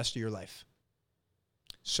for the rest of your life.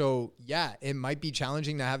 So yeah, it might be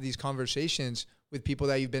challenging to have these conversations with people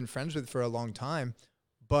that you've been friends with for a long time,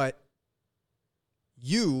 but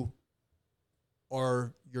you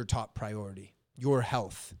are your top priority. Your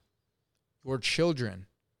health, your children,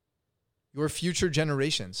 your future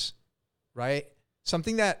generations, right?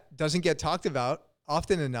 Something that doesn't get talked about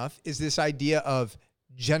often enough is this idea of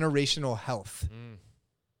generational health,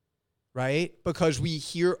 right? Because we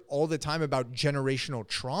hear all the time about generational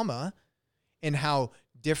trauma and how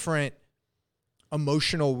different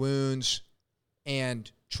emotional wounds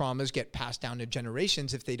and traumas get passed down to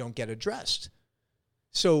generations if they don't get addressed.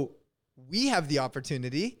 So we have the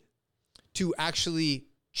opportunity to actually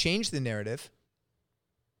change the narrative,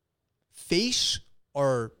 face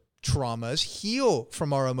our traumas, heal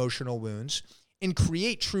from our emotional wounds, and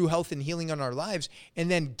create true health and healing on our lives,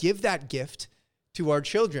 and then give that gift to our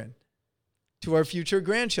children, to our future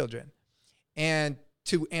grandchildren. And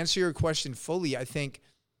to answer your question fully, I think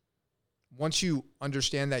once you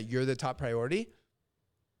understand that you're the top priority,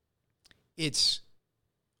 it's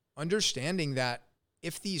understanding that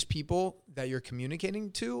if these people that you're communicating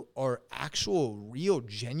to are actual, real,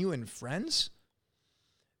 genuine friends,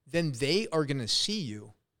 then they are going to see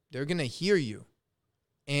you. They're going to hear you.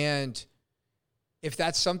 And if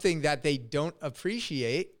that's something that they don't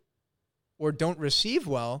appreciate or don't receive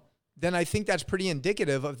well, then I think that's pretty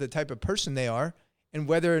indicative of the type of person they are and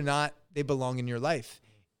whether or not they belong in your life.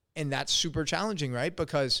 And that's super challenging, right?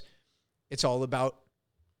 Because it's all about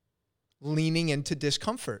leaning into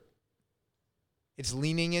discomfort. It's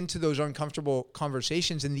leaning into those uncomfortable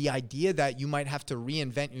conversations and the idea that you might have to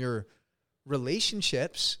reinvent your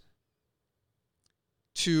relationships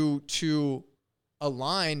to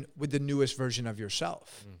align with the newest version of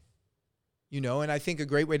yourself. You know, and I think a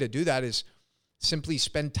great way to do that is simply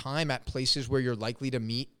spend time at places where you're likely to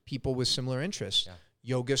meet people with similar interests. Yeah.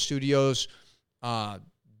 Yoga studios,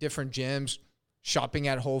 different gyms, shopping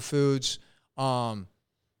at Whole Foods, going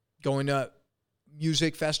to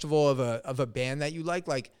music festival of a band that you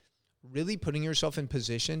like really putting yourself in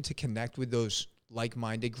position to connect with those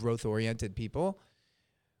like-minded, growth-oriented people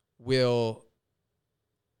will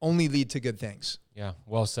only lead to good things. Yeah,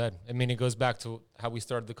 well said. I mean, it goes back to how we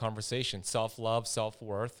started the conversation: self-love,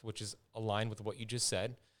 self-worth, which is aligned with what you just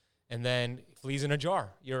said. And then fleas in a jar,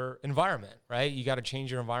 your environment, right? You got to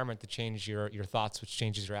change your environment to change your thoughts, which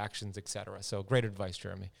changes your actions, et cetera. So great advice,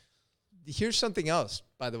 Jeremy. Here's something else,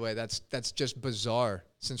 by the way, that's just bizarre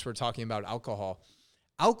since we're talking about alcohol.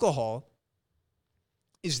 Alcohol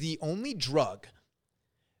is the only drug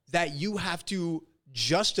that you have to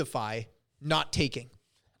justify not taking,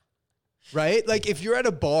 right? Like if you're at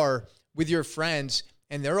a bar with your friends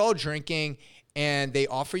and they're all drinking and they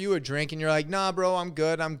offer you a drink and you're like, nah, bro, I'm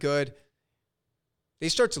good. They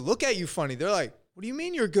start to look at you funny. They're like, what do you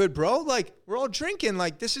mean you're good, bro? Like, we're all drinking.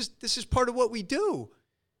 Like, this is part of what we do.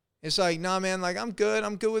 It's like, nah, man, like, I'm good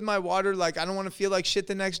with my water. Like, I don't want to feel like shit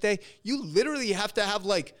the next day. You literally have to have,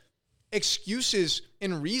 like, excuses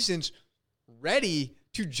and reasons ready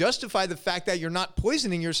to justify the fact that you're not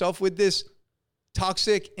poisoning yourself with this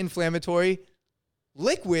toxic, inflammatory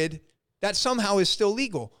liquid that somehow is still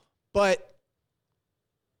legal. But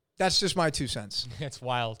that's just my 2 cents. It's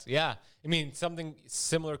wild. Yeah. I mean, something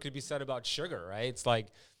similar could be said about sugar, right? It's like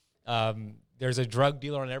there's a drug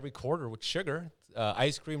dealer on every corner with sugar.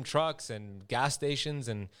 Ice cream trucks and gas stations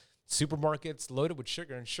and supermarkets loaded with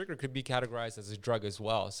sugar, and sugar could be categorized as a drug as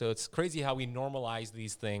well. So it's crazy how we normalize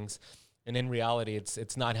these things, and in reality,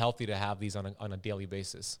 it's not healthy to have these on a daily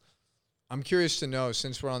basis. I'm curious to know,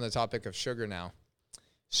 since we're on the topic of sugar now,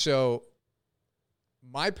 so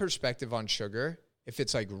my perspective on sugar, if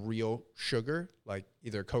it's like real sugar, like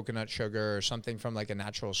either coconut sugar or something from like a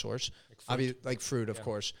natural source, like fruit, of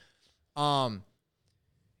course.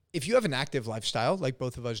 If you have an active lifestyle, like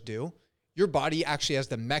both of us do, your body actually has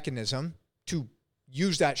the mechanism to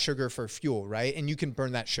use that sugar for fuel, right? And you can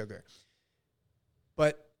burn that sugar.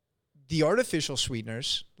 But the artificial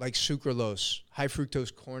sweeteners, like sucralose, high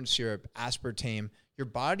fructose corn syrup, aspartame, your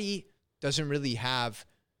body doesn't really have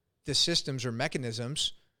the systems or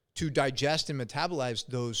mechanisms to digest and metabolize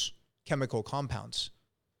those chemical compounds.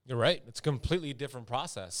 You're right. It's a completely different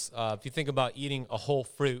process. If you think about eating a whole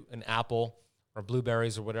fruit, an apple or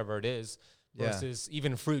blueberries or whatever it is, versus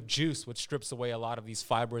even fruit juice, which strips away a lot of these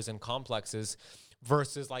fibers and complexes,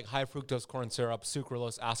 versus like high fructose corn syrup,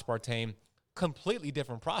 sucralose, aspartame, completely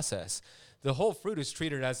different process. The whole fruit is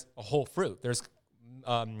treated as a whole fruit. There's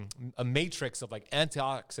a matrix of like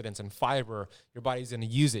antioxidants and fiber. Your body's going to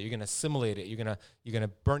use it. You're going to assimilate it. You're going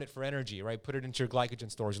to burn it for energy, right? Put it into your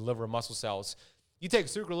glycogen stores, your liver, muscle cells. You take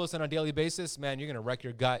sucralose on a daily basis, man, you're going to wreck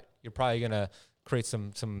your gut. You're probably going to create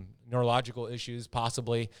some neurological issues,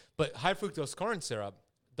 possibly. But high fructose corn syrup,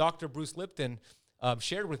 Dr. Bruce Lipton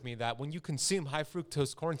shared with me that when you consume high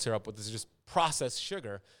fructose corn syrup, which is just processed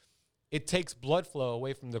sugar, it takes blood flow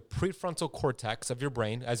away from the prefrontal cortex of your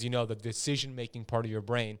brain, as you know, the decision-making part of your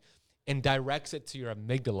brain, and directs it to your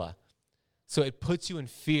amygdala. So it puts you in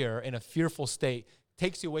fear, in a fearful state,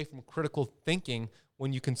 takes you away from critical thinking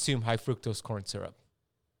when you consume high fructose corn syrup.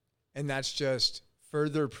 And that's just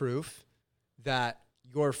further proof that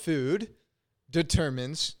your food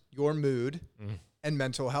determines your mood and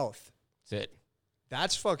mental health. That's it.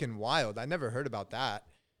 That's fucking wild. I never heard about that.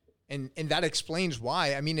 And that explains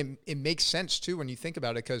why. I mean, it makes sense, too, when you think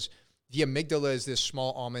about it, because the amygdala is this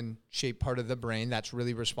small almond-shaped part of the brain that's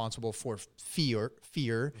really responsible for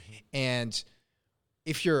fear. And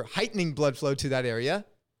if you're heightening blood flow to that area,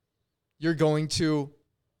 you're going to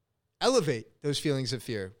elevate those feelings of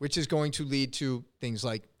fear, which is going to lead to things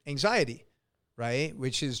like anxiety, right?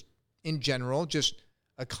 Which is, in general, just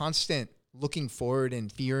a constant looking forward and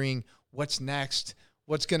fearing what's next,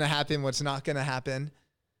 what's going to happen, what's not going to happen.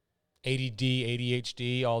 ADD,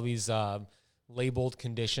 ADHD, all these labeled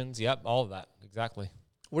conditions. Yep, all of that. Exactly.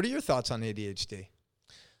 What are your thoughts on ADHD?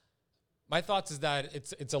 My thoughts is that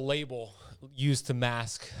it's a label used to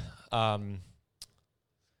mask.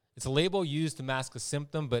 It's a label used to mask a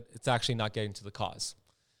symptom, but it's actually not getting to the cause,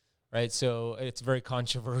 right? So it's very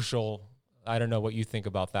controversial. I don't know what you think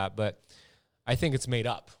about that, but I think it's made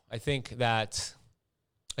up. I think that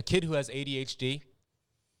a kid who has ADHD,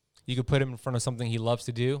 you could put him in front of something he loves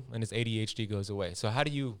to do, and his ADHD goes away. So how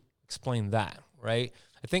do you explain that, right?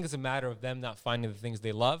 I think it's a matter of them not finding the things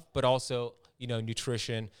they love, but also,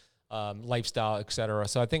 nutrition, lifestyle, et cetera.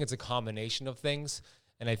 So I think it's a combination of things,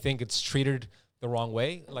 and I think it's treated the wrong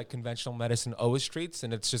way, like conventional medicine always treats,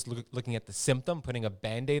 and it's just looking at the symptom, putting a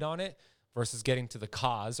Band-Aid on it, versus getting to the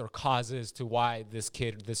cause or causes to why this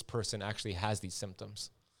person actually has these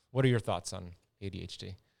symptoms. What are your thoughts on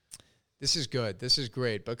ADHD? This is good. This is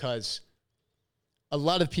great because a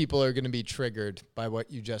lot of people are going to be triggered by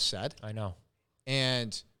what you just said. I know.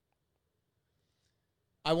 And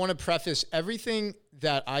I want to preface everything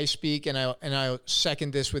that I speak, and I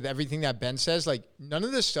second this with everything that Ben says. Like, none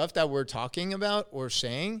of the stuff that we're talking about or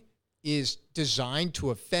saying is designed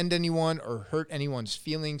to offend anyone or hurt anyone's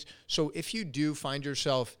feelings. So if you do find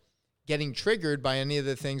yourself getting triggered by any of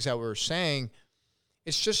the things that we're saying,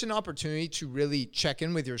 it's just an opportunity to really check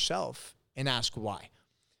in with yourself and ask why.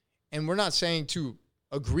 And we're not saying to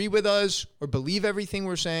agree with us or believe everything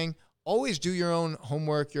we're saying. Always do your own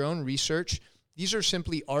homework, your own research. These are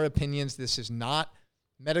simply our opinions. This is not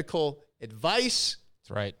medical advice. That's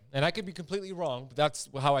right. And I could be completely wrong, but that's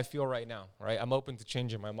how I feel right now, right? I'm open to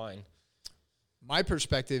changing my mind. My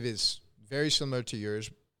perspective is very similar to yours.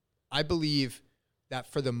 I believe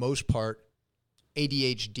that for the most part,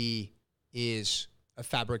 ADHD is a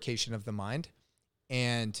fabrication of the mind,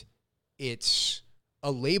 and it's a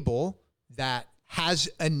label that has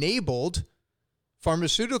enabled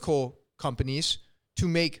pharmaceutical companies to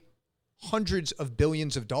make hundreds of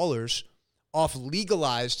billions of dollars off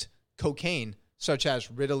legalized cocaine, such as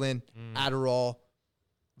Ritalin, Adderall,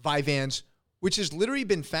 Vyvanse, which has literally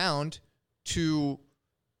been found to,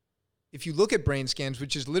 if you look at brain scans,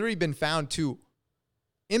 which has literally been found to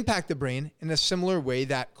impact the brain in a similar way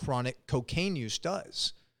that chronic cocaine use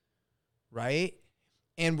does, right?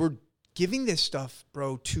 And we're giving this stuff,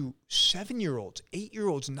 bro, to 7-year-olds,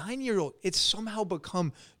 8-year-olds, 9-year-olds. It's somehow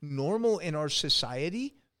become normal in our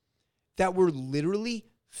society that we're literally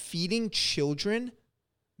feeding children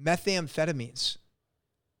methamphetamines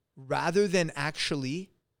rather than actually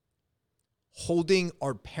holding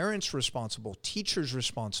our parents responsible, teachers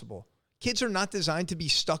responsible. Kids are not designed to be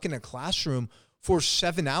stuck in a classroom for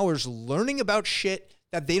 7 hours learning about shit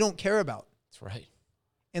that they don't care about. That's right.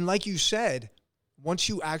 And like you said, once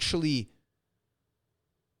you actually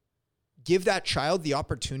give that child the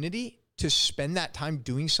opportunity to spend that time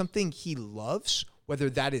doing something he loves, whether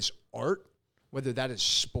that is art, whether that is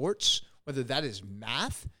sports, whether that is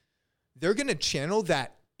math, they're going to channel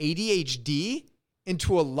that ADHD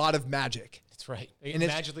into a lot of magic. That's right. And It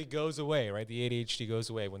magically goes away, right? The ADHD goes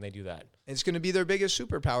away when they do that. It's going to be their biggest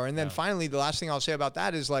superpower. And then finally, the last thing I'll say about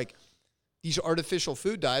that is like these artificial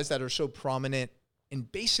food dyes that are so prominent in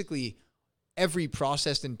basically every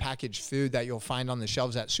processed and packaged food that you'll find on the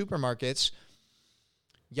shelves at supermarkets.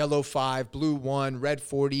 Yellow 5, blue 1, red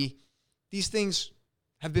 40. These things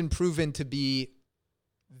have been proven to be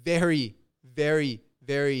very, very,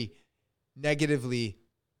 very negatively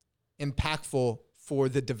impactful for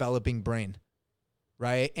the developing brain,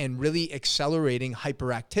 right? And really accelerating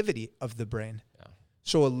hyperactivity of the brain. Yeah.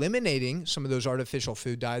 So eliminating some of those artificial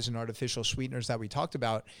food dyes and artificial sweeteners that we talked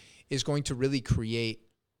about is going to really create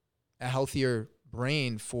a healthier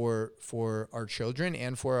brain for our children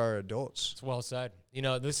and for our adults. It's well said. You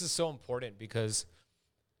know, this is so important because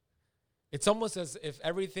it's almost as if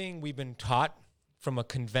everything we've been taught from a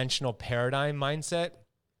conventional paradigm mindset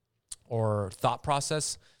or thought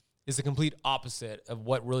process is the complete opposite of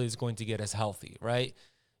what really is going to get us healthy, right?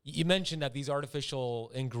 You mentioned that these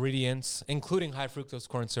artificial ingredients, including high fructose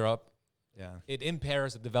corn syrup, it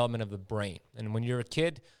impairs the development of the brain. And when you're a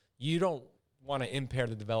kid, you don't want to impair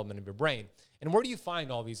the development of your brain. And where do you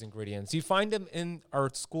find all these ingredients? You find them in our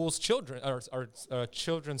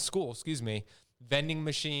children's school, vending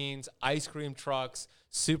machines, ice cream trucks,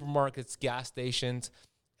 supermarkets, gas stations,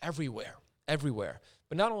 everywhere.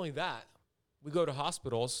 But not only that, we go to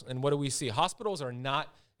hospitals, and what do we see? Hospitals are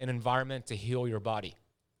not an environment to heal your body.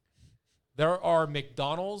 There are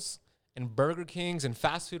McDonald's and Burger Kings and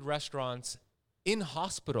fast food restaurants in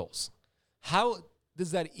hospitals. How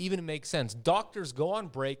does that even make sense? Doctors go on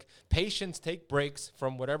break, patients take breaks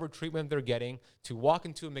from whatever treatment they're getting to walk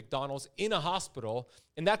into a McDonald's in a hospital,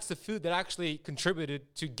 and that's the food that actually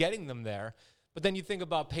contributed to getting them there. But then you think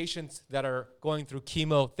about patients that are going through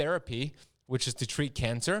chemotherapy, which is to treat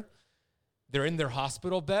cancer. They're in their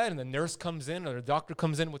hospital bed, and the nurse comes in or the doctor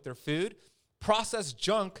comes in with their food, processed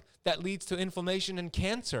junk that leads to inflammation and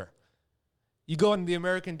cancer. You go on the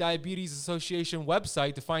American Diabetes Association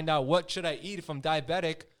website to find out what should I eat if I'm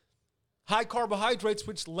diabetic. High carbohydrates,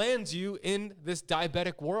 which lands you in this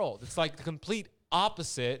diabetic world. It's like the complete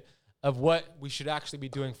opposite of what we should actually be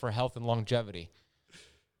doing for health and longevity.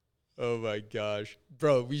 Oh my gosh.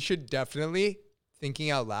 Bro, we should definitely,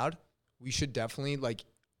 thinking out loud, we should definitely, like,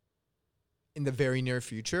 in the very near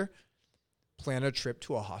future, plan a trip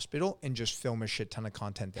to a hospital and just film a shit ton of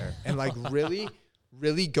content there. And, like,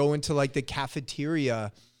 really go into, like, the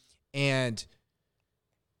cafeteria and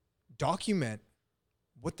document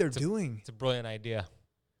what they're doing. It's a brilliant idea.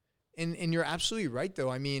 And you're absolutely right, though.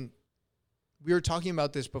 I mean, we were talking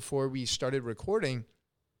about this before we started recording.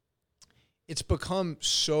 It's become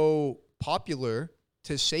so popular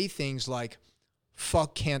to say things like,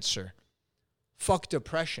 fuck cancer, fuck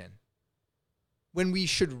depression, when we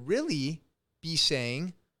should really be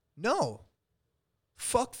saying, no,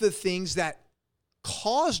 fuck the things that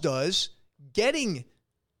caused us getting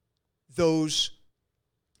those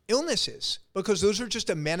illnesses, because those are just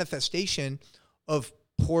a manifestation of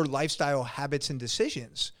poor lifestyle habits and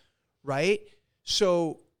decisions, right?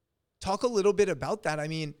 So talk a little bit about that. I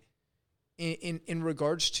mean, in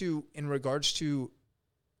regards to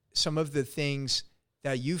some of the things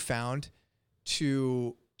that you found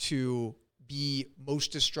to be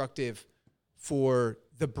most destructive for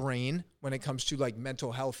the brain when it comes to, like,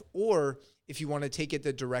 mental health, or if you want to take it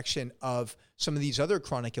the direction of some of these other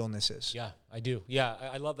chronic illnesses. Yeah, I do. Yeah,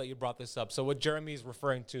 I love that you brought this up. So what Jeremy's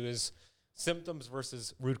referring to is symptoms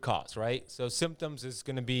versus root cause, right? So symptoms is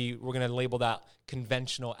going to be, we're going to label that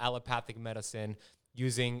conventional allopathic medicine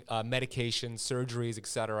using medications, surgeries,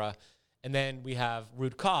 etc. And then we have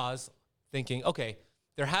root cause, thinking, okay,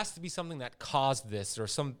 there has to be something that caused this,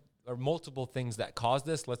 or multiple things that caused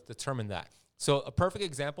this. Let's determine that. So a perfect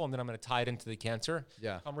example, and then I'm going to tie it into the cancer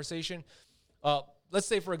conversation. Let's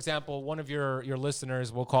say, for example, one of your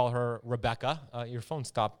listeners, we'll call her Rebecca. Your phone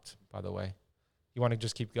stopped, by the way. You want to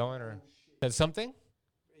just keep going, or said something?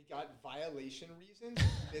 It got violation reasons,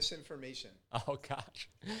 misinformation. Oh gosh.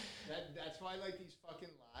 That's why, like, these fucking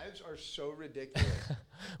lives are so ridiculous.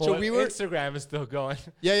 Well, so Instagram is still going.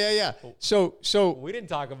 Yeah. So we didn't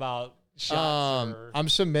talk about shots. I'm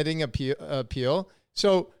submitting appeal.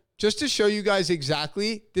 So just to show you guys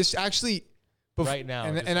exactly, this actually right now,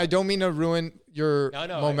 and I don't mean to ruin your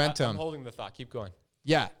momentum. I'm holding the thought. Keep going.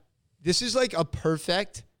 Yeah, this is like a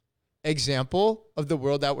perfect example of the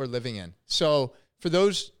world that we're living in. So for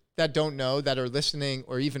those that don't know, that are listening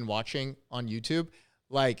or even watching on YouTube,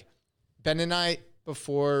 like, Ben and I,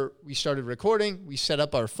 before we started recording, we set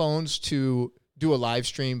up our phones to do a live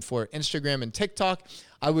stream for Instagram and TikTok.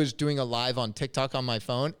 I was doing a live on TikTok on my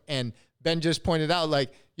phone, and Ben just pointed out,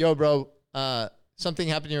 like, yo, bro, something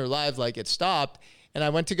happened in your life, like it stopped, and I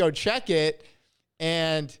went to go check it,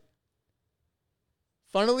 and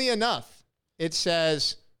funnily enough, it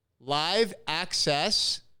says live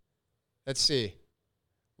access. Let's see.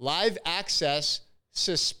 Live access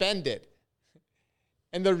suspended.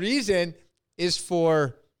 And the reason is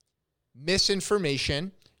for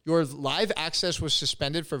misinformation. Your live access was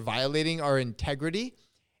suspended for violating our integrity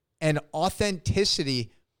and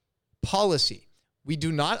authenticity policy. We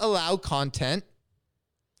do not allow content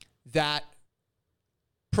that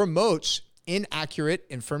promotes inaccurate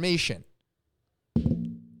information.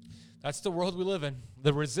 That's the world we live in.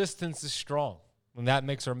 The resistance is strong, and that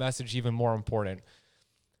makes our message even more important.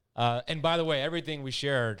 And by the way, everything we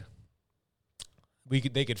shared,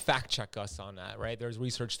 they could fact check us on that, right? There's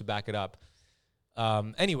research to back it up.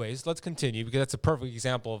 Anyways, let's continue, because that's a perfect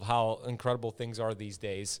example of how incredible things are these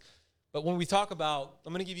days. But when we talk about,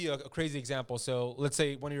 I'm going to give you a crazy example. So let's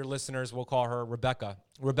say one of your listeners, we'll call her Rebecca.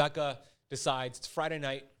 Rebecca decides it's Friday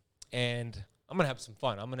night, and I'm going to have some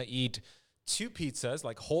fun. I'm going to eat 2 pizzas,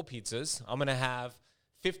 like whole pizzas. I'm going to have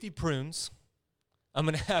 50 prunes. I'm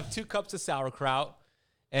going to have 2 cups of sauerkraut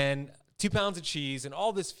and 2 pounds of cheese and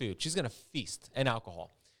all this food. She's going to feast, and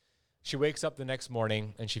alcohol. She wakes up the next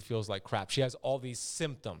morning, and she feels like crap. She has all these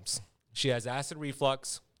symptoms. She has acid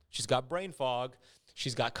reflux. She's got brain fog.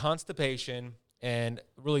 She's got constipation and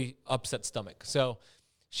really upset stomach. So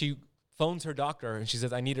she phones her doctor, and she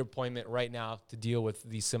says, I need an appointment right now to deal with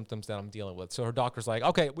these symptoms that I'm dealing with. So her doctor's like,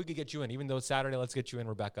 okay, we could get you in. Even though it's Saturday, let's get you in,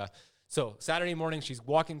 Rebecca. So Saturday morning, she's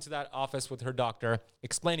walking to that office with her doctor,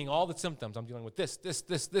 explaining all the symptoms. I'm dealing with this.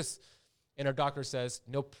 And her doctor says,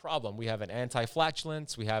 no problem. We have an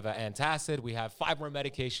anti-flatulence. We have an antacid. We have 5 more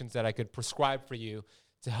medications that I could prescribe for you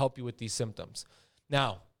to help you with these symptoms.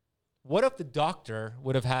 Now, what if the doctor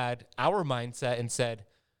would have had our mindset and said,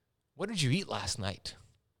 what did you eat last night?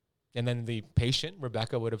 And then the patient,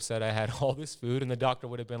 Rebecca, would have said, I had all this food. And the doctor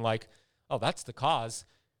would have been like, oh, that's the cause.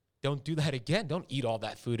 Don't do that again. Don't eat all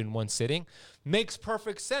that food in one sitting. Makes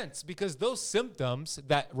perfect sense, because those symptoms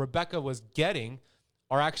that Rebecca was getting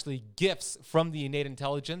are actually gifts from the innate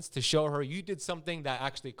intelligence to show her you did something that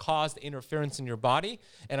actually caused interference in your body.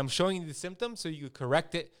 And I'm showing you the symptoms so you could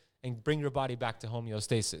correct it and bring your body back to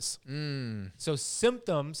homeostasis. So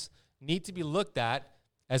symptoms need to be looked at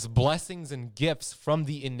as blessings and gifts from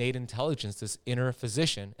the innate intelligence, this inner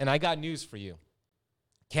physician. And I got news for you.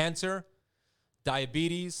 Cancer,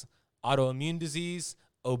 diabetes, autoimmune disease,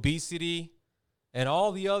 obesity, and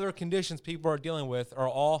all the other conditions people are dealing with are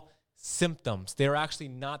all symptoms. They're actually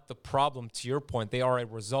not the problem, to your point. They are a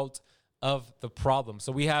result of the problem.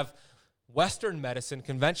 So we have Western medicine,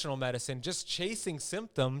 conventional medicine, just chasing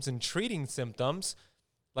symptoms and treating symptoms,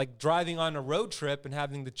 like driving on a road trip and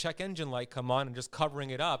having the check engine light come on and just covering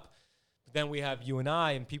it up. But then we have you and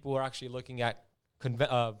I, and people who are actually looking at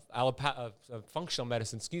functional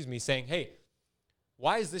medicine, saying, hey,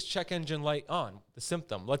 why is this check engine light on? The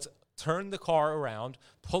symptom. Let's turn the car around,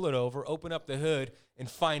 pull it over, open up the hood, and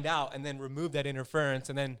find out, and then remove that interference.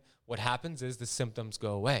 And then what happens is the symptoms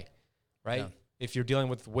go away, right? Yeah. If you're dealing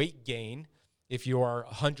with weight gain, if you are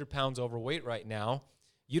 100 pounds overweight right now,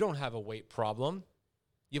 you don't have a weight problem.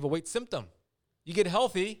 You have a weight symptom. You get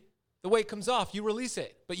healthy, the weight comes off, you release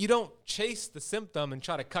it. But you don't chase the symptom and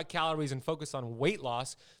try to cut calories and focus on weight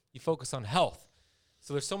loss. You focus on health.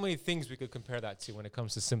 So there's so many things we could compare that to when it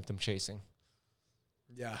comes to symptom chasing.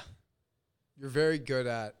 Yeah. You're very good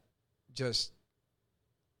at just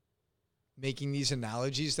making these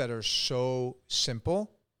analogies that are so simple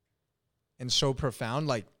and so profound.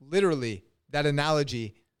 Like literally that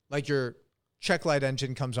analogy, like your check light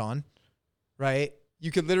engine comes on, right? You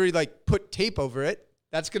could literally like put tape over it.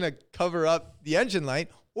 That's going to cover up the engine light.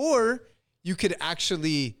 Or you could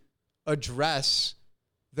actually address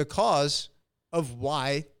the cause of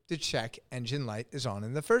why the check engine light is on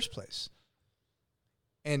in the first place.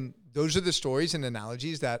 And those are the stories and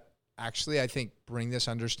analogies that actually, I think, bring this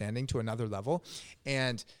understanding to another level.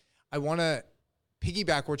 And I want to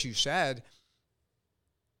piggyback what you said.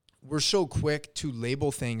 We're so quick to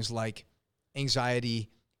label things like anxiety,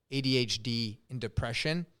 ADHD, and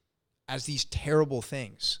depression as these terrible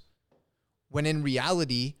things, when in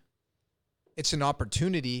reality, it's an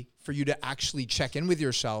opportunity for you to actually check in with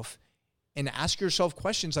yourself and ask yourself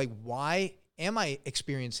questions like, why am I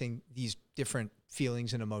experiencing these different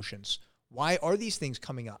feelings and emotions? Why are these things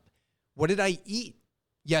coming up? What did I eat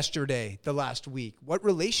yesterday, the last week? What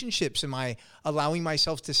relationships am I allowing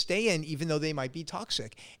myself to stay in, even though they might be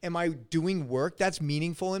toxic? Am I doing work that's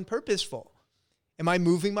meaningful and purposeful? Am I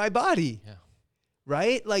moving my body? Yeah.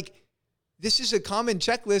 Right? Like, this is a common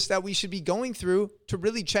checklist that we should be going through to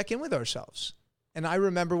really check in with ourselves. And I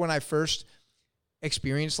remember when I first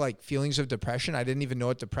experienced like feelings of depression. I didn't even know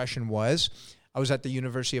what depression was. I was at the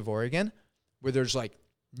University of Oregon where there's like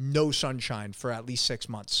no sunshine for at least 6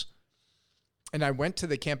 months. And I went to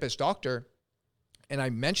the campus doctor and I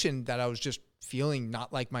mentioned that I was just feeling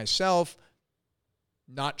not like myself,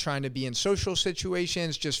 not trying to be in social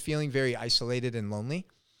situations, just feeling very isolated and lonely.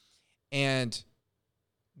 And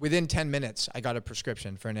within 10 minutes, I got a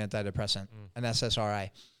prescription for an antidepressant, an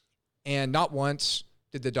SSRI. And not once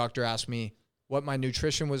did the doctor ask me what my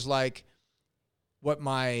nutrition was like, what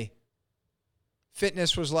my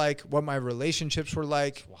fitness was like, what my relationships were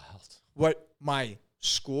like, what my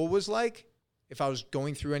school was like, if I was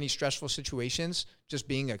going through any stressful situations, just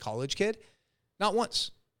being a college kid. Not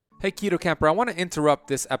once. Hey, Keto Camper, I want to interrupt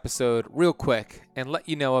this episode real quick and let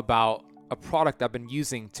you know about a product I've been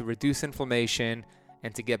using to reduce inflammation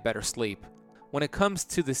and to get better sleep. When it comes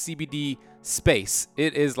to the CBD space,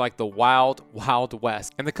 it is like the wild, wild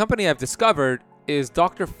west. And the company I've discovered is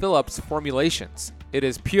Dr. Phillips Formulations. It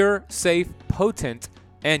is pure, safe, potent,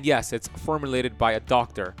 and yes, it's formulated by a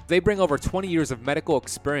doctor. They bring over 20 years of medical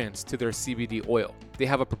experience to their CBD oil. They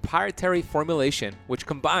have a proprietary formulation which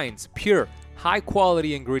combines pure,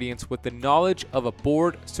 high-quality ingredients with the knowledge of a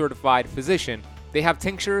board-certified physician. They have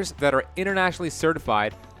tinctures that are internationally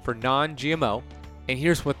certified for non-GMO. And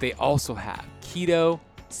here's what they also have: keto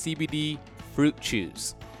CBD fruit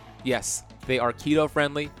chews. Yes, they are keto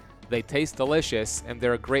friendly, they taste delicious, and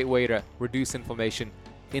they're a great way to reduce inflammation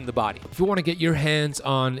in the body. If you want to get your hands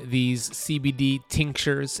on these CBD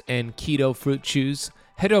tinctures and keto fruit chews,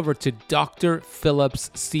 head over to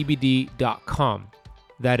drphillipscbd.com.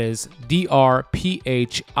 That is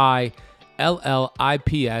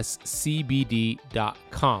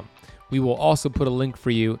drphillipscbd.com. We will also put a link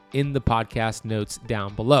for you in the podcast notes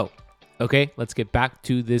down below. Okay, let's get back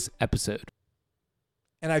to this episode.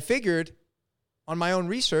 And I figured on my own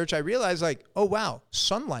research, I realized like, oh, wow,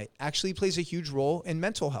 sunlight actually plays a huge role in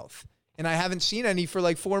mental health. And I haven't seen any for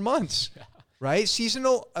like 4 months, right?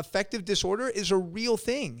 Seasonal affective disorder is a real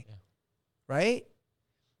thing, right?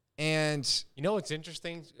 And you know what's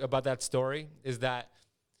interesting about that story is that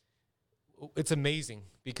it's amazing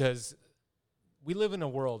because we live in a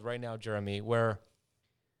world right now, Jeremy, where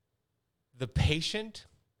the patient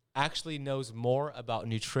actually knows more about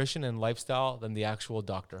nutrition and lifestyle than the actual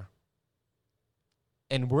doctor.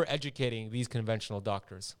 And we're educating these conventional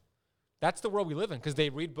doctors. That's the world we live in because they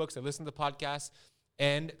read books, they listen to podcasts,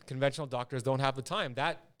 and conventional doctors don't have the time.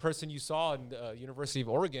 That person you saw in the University of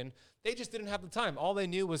Oregon, they just didn't have the time. All they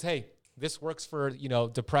knew was, hey, this works for,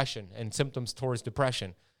 depression and symptoms towards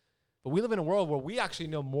depression. But we live in a world where we actually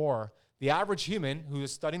know more. The average human who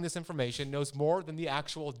is studying this information knows more than the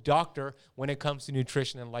actual doctor when it comes to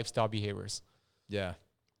nutrition and lifestyle behaviors. yeah,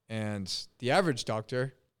 and the average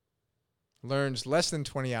doctor learns less than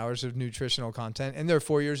 20 hours of nutritional content in their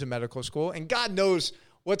 4 years of medical school. And God knows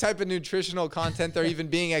what type of nutritional content they're even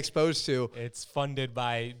being exposed to. It's funded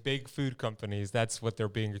by big food companies. That's what they're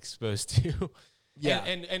being exposed to. Yeah.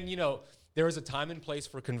 And there is a time and place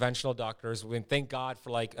for conventional doctors. Thank God for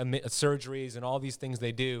like surgeries and all these things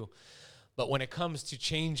they do. But when it comes to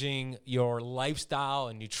changing your lifestyle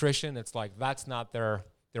and nutrition, it's like that's not their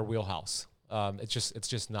wheelhouse. It's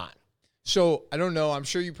just not. So I don't know. I'm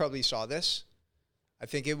sure you probably saw this. I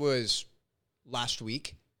think it was last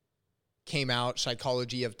week. Came out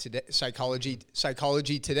Psychology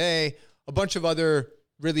Today. A bunch of other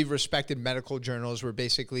really respected medical journals were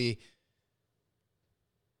basically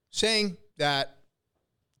saying that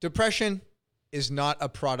depression is not a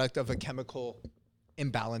product of a chemical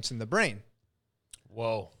imbalance in the brain.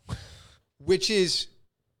 Whoa. Which is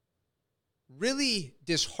really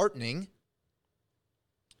disheartening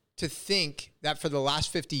to think that for the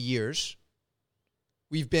last 50 years,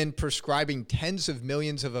 we've been prescribing tens of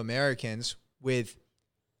millions of Americans with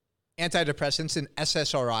antidepressants and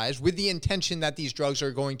SSRIs with the intention that these drugs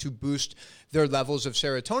are going to boost their levels of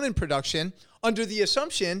serotonin production under the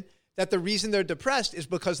assumption that the reason they're depressed is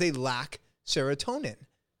because they lack serotonin,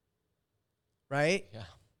 right? Yeah.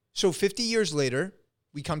 So 50 years later,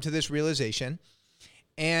 we come to this realization,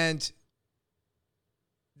 and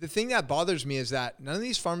the thing that bothers me is that none of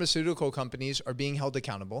these pharmaceutical companies are being held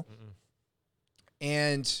accountable. Mm-mm.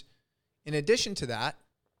 And in addition to that,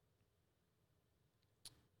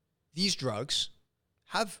 these drugs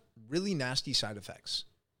have really nasty side effects: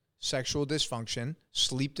 sexual dysfunction,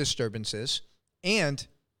 sleep disturbances, and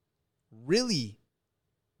really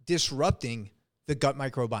disrupting the gut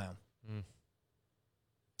microbiome.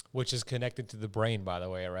 Which is connected to the brain, by the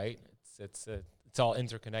way, right? It's all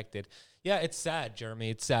interconnected. Yeah, it's sad, Jeremy.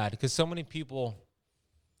 It's sad because so many people,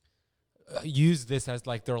 use this as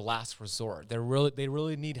like their last resort. They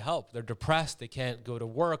really need help. They're depressed. They can't go to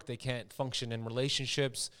work. They can't function in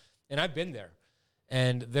relationships. And I've been there.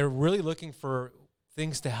 And they're really looking for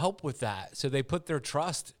things to help with that. So they put their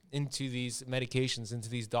trust into these medications, into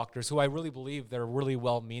these doctors who I really believe they're really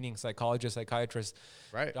well-meaning psychologists, psychiatrists,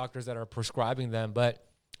 doctors that are prescribing them. But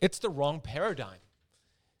it's the wrong paradigm.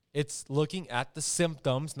 It's looking at the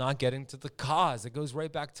symptoms, not getting to the cause. It goes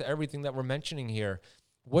right back to everything that we're mentioning here.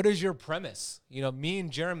 What is your premise? You know, me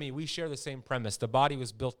and Jeremy, we share the same premise. The body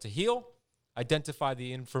was built to heal, identify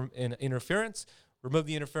the interference, remove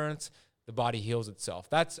the interference, the body heals itself.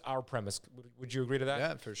 That's our premise. Would you agree to that?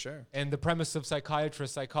 Yeah, for sure. And the premise of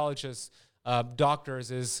psychiatrists, psychologists,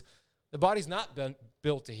 doctors is the body's not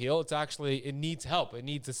built to heal. It's actually, it needs help. It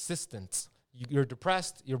needs assistance. You're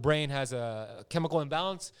depressed. Your brain has a chemical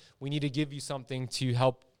imbalance. We need to give you something to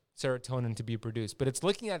help serotonin to be produced. But it's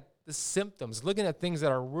looking at the symptoms, looking at things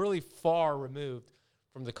that are really far removed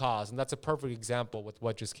from the cause. And that's a perfect example with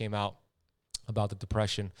what just came out about the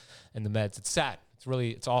depression and the meds. It's sad.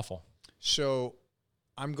 It's awful. So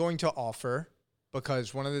I'm going to offer,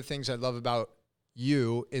 because one of the things I love about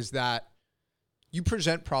you is that you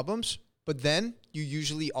present problems, but then you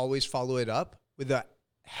usually always follow it up with a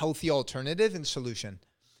healthy alternative and solution.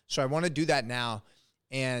 So I want to do that now.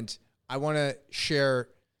 And I want to share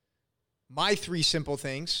my 3 simple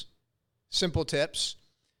things, simple tips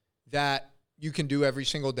that you can do every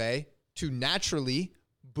single day to naturally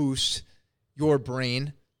boost your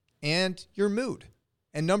brain and your mood.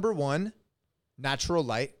 And number 1, natural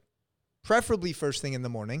light, preferably first thing in the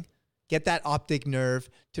morning. Get that optic nerve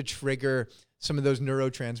to trigger some of those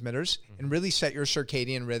neurotransmitters and really set your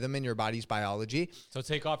circadian rhythm in your body's biology. So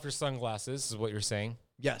take off your sunglasses is what you're saying.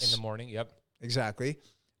 Yes. In the morning. Yep. Exactly.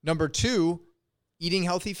 Number 2, eating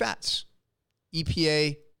healthy fats.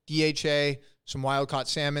 EPA, DHA, some wild-caught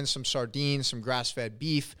salmon, some sardines, some grass-fed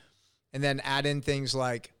beef, and then add in things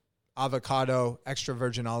like avocado, extra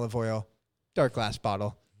virgin olive oil, dark glass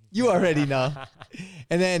bottle. You already know.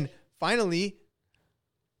 And then finally,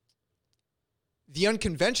 the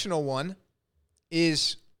unconventional one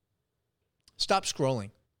is stop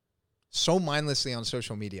scrolling so mindlessly on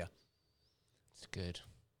social media. It's good.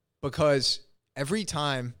 Because every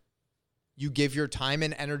time you give your time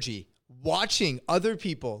and energy watching other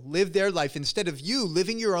people live their life instead of you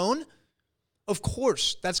living your own, of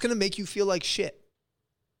course, that's going to make you feel like shit.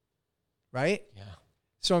 Right? Yeah.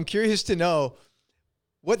 So I'm curious to know,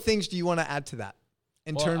 what things do you want to add to that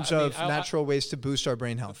in terms of natural ways to boost our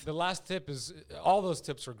brain health? The last tip is, all those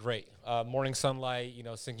tips are great. Morning sunlight,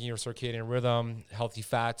 syncing your circadian rhythm, healthy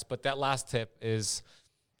fats. But that last tip is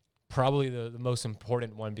probably the most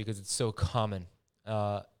important one because it's so common,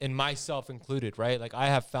 and myself included, right? Like I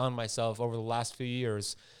have found myself over the last few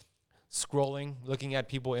years scrolling, looking at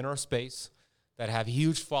people in our space that have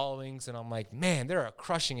huge followings. And I'm like, man, they're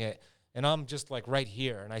crushing it. And I'm just like right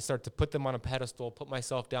here. And I start to put them on a pedestal, put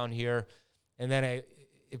myself down here. And then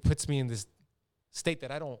it puts me in this state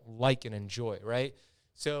that I don't like and enjoy, right?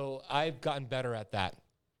 So I've gotten better at that.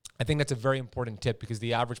 I think that's a very important tip because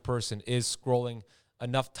the average person is scrolling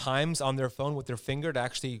enough times on their phone with their finger to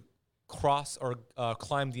actually cross or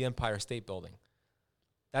climb the Empire State Building.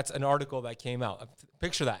 That's an article that came out.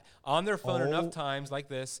 Picture that. On their phone enough times like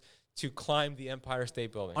this to climb the Empire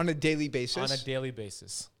State Building. On a daily basis? On a daily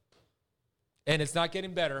basis. And it's not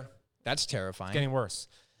getting better. That's terrifying. It's getting worse.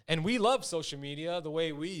 And we love social media the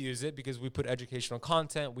way we use it because we put educational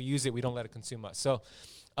content. We use it. We don't let it consume us. So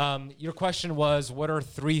your question was, what are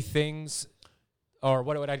 3 things, or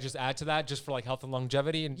what would I just add to that just for like health and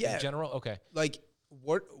longevity in general? Okay. Like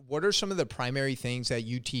what are some of the primary things that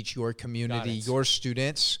you teach your community, your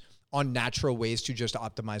students on natural ways to just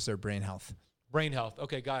optimize their brain health? Brain health.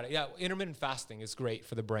 Okay, got it. Yeah, intermittent fasting is great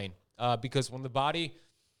for the brain because when the body...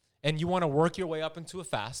 And you want to work your way up into a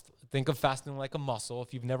fast. Think of fasting like a muscle.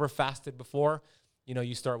 If you've never fasted before,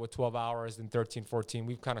 you start with 12 hours, then 13, 14.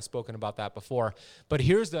 We've kind of spoken about that before. But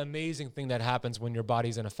here's the amazing thing that happens when your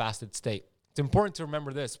body's in a fasted state. It's important to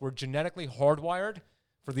remember this. We're genetically hardwired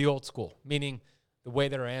for the old school, meaning the way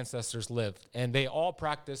that our ancestors lived. And they all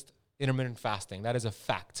practiced intermittent fasting. That is a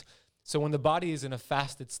fact. So when the body is in a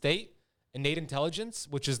fasted state, innate intelligence,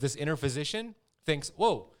 which is this inner physician, thinks,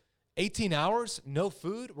 whoa, 18 hours, no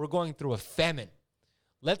food, we're going through a famine.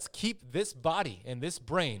 Let's keep this body and this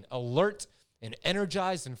brain alert and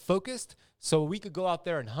energized and focused so we could go out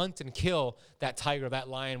there and hunt and kill that tiger, that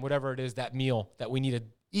lion, whatever it is, that meal that we need to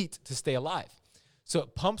eat to stay alive. So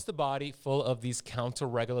it pumps the body full of these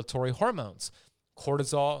counter-regulatory hormones,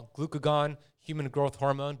 cortisol, glucagon, human growth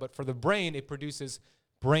hormone. But for the brain, it produces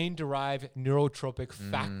brain-derived neurotropic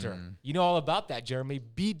factor. You know all about that, Jeremy.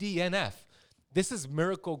 BDNF. This is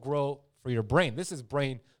miracle grow for your brain. This is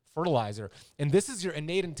brain fertilizer. And this is your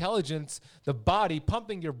innate intelligence, the body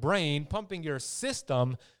pumping your brain, pumping your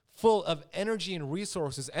system full of energy and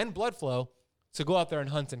resources and blood flow to go out there and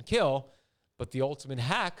hunt and kill. But the ultimate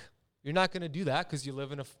hack, you're not going to do that because you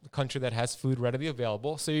live in a country that has food readily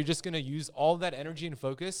available. So you're just going to use all that energy and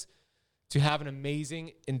focus to have an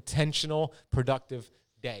amazing, intentional, productive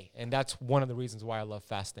day. And that's one of the reasons why I love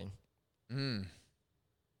fasting. Can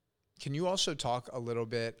you also talk a little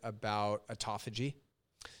bit about autophagy?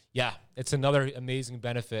 Yeah, it's another amazing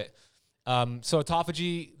benefit. So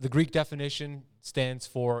autophagy, the Greek definition stands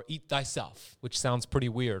for eat thyself, which sounds pretty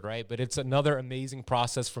weird, right? But it's another amazing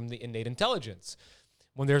process from the innate intelligence.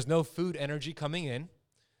 When there's no food energy coming in,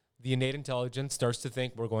 the innate intelligence starts to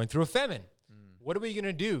think we're going through a famine. What are we going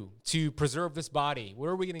to do to preserve this body?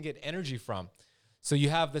 Where are we going to get energy from? So you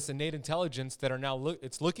have this innate intelligence that are now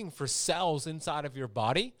it's looking for cells inside of your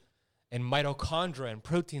body and mitochondria and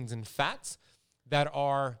proteins and fats that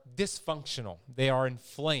are dysfunctional. They are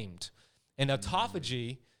inflamed. And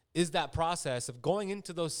autophagy is that process of going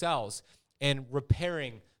into those cells and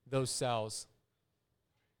repairing those cells.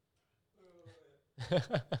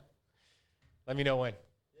 Let me know when.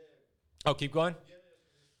 Oh, keep going?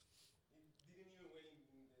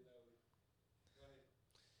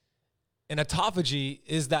 And autophagy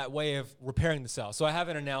is that way of repairing the cell. So I have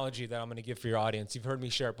an analogy that I'm going to give for your audience. You've heard me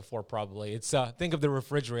share it before probably. It's think of the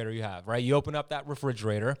refrigerator you have, right? You open up that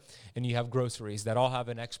refrigerator and you have groceries that all have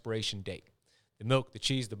an expiration date. The milk, the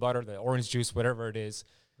cheese, the butter, the orange juice, whatever it is.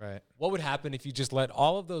 Right. What would happen if you just let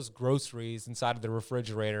all of those groceries inside of the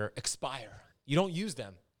refrigerator expire? You don't use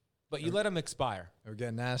them, but you let them expire. They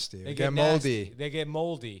get nasty. They get nasty. moldy. They get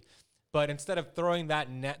moldy. But instead of throwing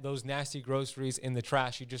those nasty groceries in the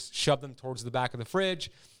trash, you just shove them towards the back of the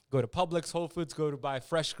fridge, go to Publix, Whole Foods, go to buy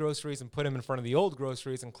fresh groceries and put them in front of the old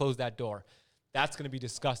groceries and close that door. That's going to be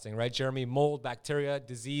disgusting, right, Jeremy? Mold, bacteria,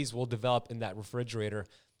 disease will develop in that refrigerator.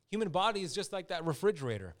 Human body is just like that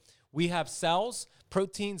refrigerator. We have cells,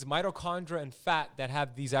 proteins, mitochondria, and fat that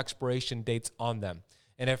have these expiration dates on them.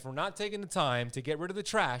 And if we're not taking the time to get rid of the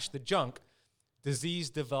trash, the junk, disease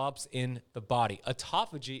develops in the body.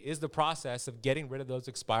 Autophagy is the process of getting rid of those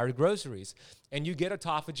expired groceries. And you get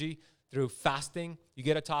autophagy through fasting. You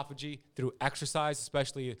get autophagy through exercise,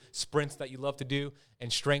 especially sprints that you love to do,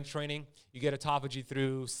 and strength training. You get autophagy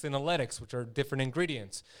through senolytics, which are different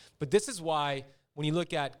ingredients. But this is why when you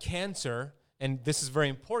look at cancer, and this is very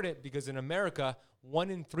important because in America, 1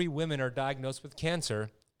 in 3 women are diagnosed with cancer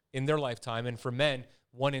in their lifetime. And for men,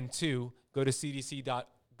 1 in 2. Go to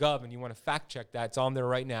cdc.gov and you want to fact check that. It's on there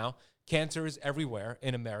right now. Cancer is everywhere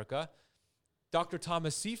in America. Dr.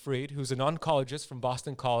 Thomas Seyfried, who's an oncologist from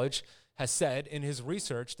Boston College, has said in his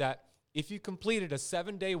research that if you completed a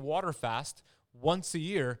 7-day water fast once a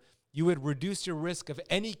year, you would reduce your risk of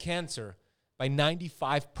any cancer by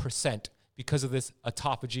 95% because of this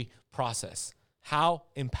autophagy process. How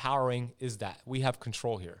empowering is that? We have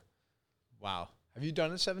control here. Wow. Have you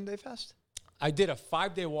done a 7-day fast? I did a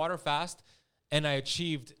 5-day water fast, and I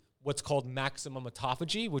achieved what's called maximum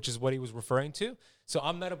autophagy, which is what he was referring to. So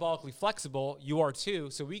I'm metabolically flexible. You are too.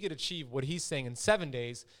 So we could achieve what he's saying in 7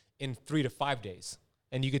 days in 3 to 5 days.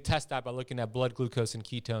 And you could test that by looking at blood glucose and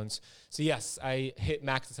ketones. So yes, I hit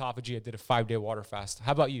max autophagy. I did a 5-day water fast.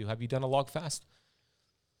 How about you? Have you done a log fast?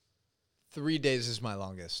 3 days is my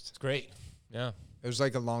longest. It's great. Yeah. It was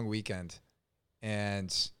like a long weekend,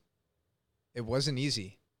 and it wasn't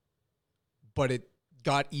easy, but it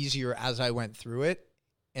got easier as I went through it,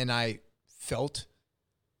 and I felt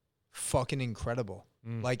fucking incredible.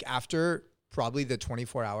 Like after probably the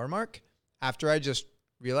 24-hour mark, after I just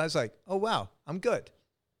realized like, oh, wow, I'm good.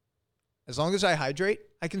 As long as I hydrate,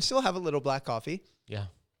 I can still have a little black coffee. Yeah.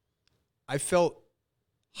 I felt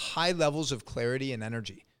high levels of clarity and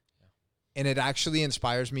energy. And it actually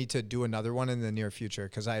inspires me to do another one in the near future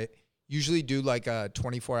because I usually do like a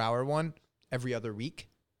 24-hour one every other week.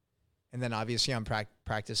 And then obviously I'm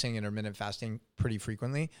practicing intermittent fasting pretty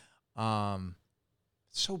frequently. It's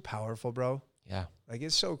so powerful, bro. Yeah. Like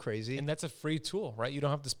it's so crazy. And that's a free tool, right? You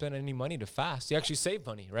don't have to spend any money to fast. You actually save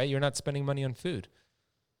money, right? You're not spending money on food.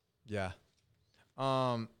 Yeah.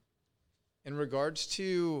 In regards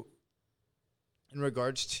to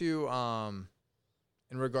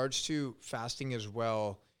fasting as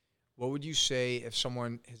well, what would you say if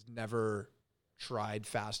someone has never tried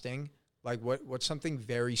fasting? Like what's something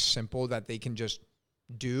very simple that they can just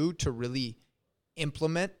do to really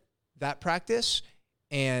implement that practice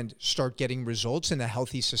and start getting results in a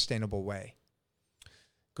healthy, sustainable way?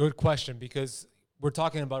 Good question, because we're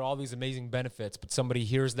talking about all these amazing benefits, but somebody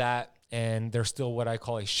hears that and they're still what I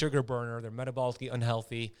call a sugar burner. They're metabolically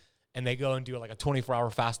unhealthy, and they go and do like a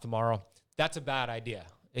 24-hour fast tomorrow. That's a bad idea.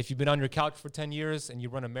 If you've been on your couch for 10 years and you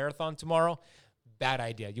run a marathon tomorrow, bad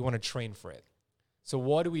idea. You want to train for it. So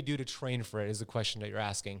what do we do to train for it is the question that you're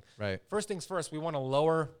asking. Right. First things first, we want to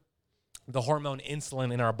lower the hormone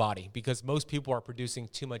insulin in our body because most people are producing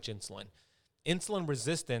too much insulin. Insulin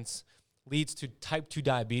resistance leads to type 2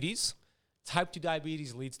 diabetes. Type 2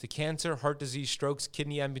 diabetes leads to cancer, heart disease, strokes,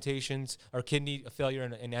 kidney amputations, or kidney failure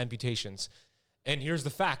and amputations. And here's the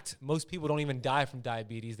fact. Most people don't even die from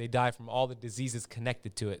diabetes. They die from all the diseases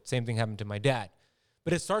connected to it. Same thing happened to my dad.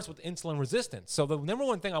 But it starts with insulin resistance. So the number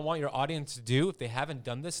one thing I want your audience to do, if they haven't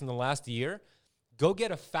done this in the last year, go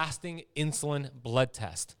get a fasting insulin blood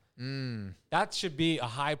test. That should be a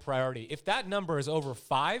high priority. If that number is over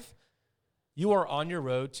 5, you are on your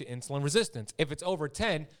road to insulin resistance. If it's over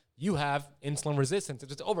 10, you have insulin resistance.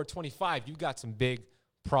 If it's over 25, you've got some big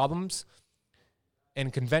problems.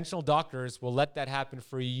 And conventional doctors will let that happen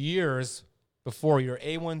for years before your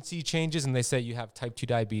A1C changes and they say you have type 2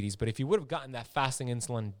 diabetes. But if you would have gotten that fasting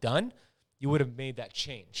insulin done, you would have made that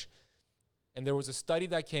change. And there was a study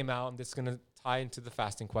that came out, and this is going to tie into the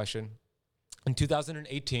fasting question, in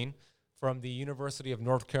 2018 from the University of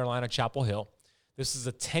North Carolina, Chapel Hill. This is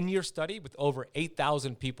a 10-year study with over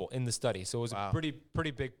 8,000 people in the study. So it was a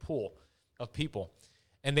pretty big pool of people.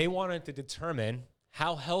 And they wanted to determine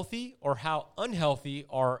how healthy or how unhealthy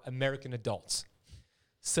are American adults.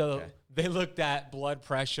 So they looked at blood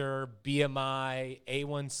pressure, BMI,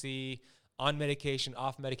 A1C, on medication,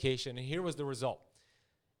 off medication, and here was the result.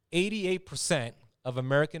 88% of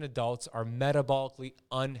American adults are metabolically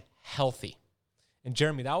unhealthy. And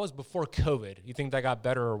Jeremy, that was before COVID. You think that got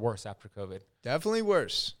better or worse after COVID? Definitely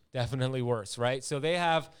worse. Definitely worse, right? So they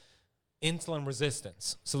have insulin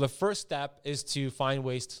resistance. So the first step is to find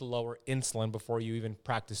ways to lower insulin before you even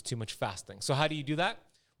practice too much fasting. So how do you do that?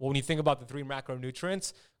 Well, when you think about the 3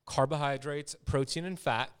 macronutrients, carbohydrates, protein, and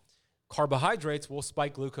fat, carbohydrates will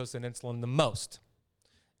spike glucose and insulin the most.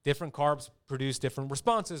 Different carbs produce different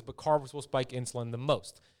responses, but carbs will spike insulin the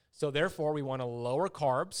most. So therefore, we want to lower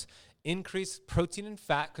carbs, increase protein and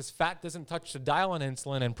fat, because fat doesn't touch the dial on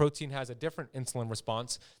insulin, and protein has a different insulin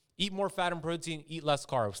response. Eat more fat and protein, eat less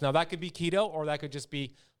carbs. Now, that could be keto, or that could just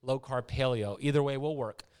be low-carb paleo. Either way will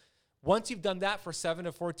work. Once you've done that for 7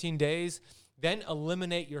 to 14 days, then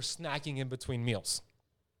eliminate your snacking in between meals.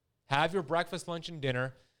 Have your breakfast, lunch, and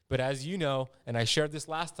dinner. But as you know, and I shared this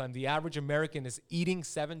last time, the average American is eating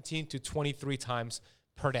 17 to 23 times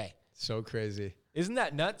per day. So crazy. Isn't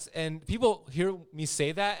that nuts? And people hear me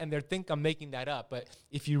say that and they think I'm making that up. But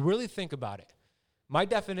if you really think about it, my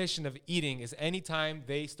definition of eating is anytime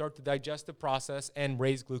they start the digestive process and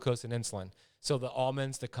raise glucose and insulin. So the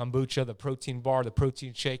almonds, the kombucha, the protein bar, the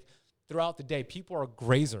protein shake, throughout the day, people are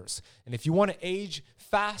grazers. And if you want to age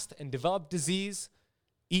fast and develop disease,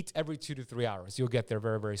 eat every 2 to 3 hours. You'll get there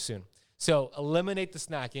very, very soon. So eliminate the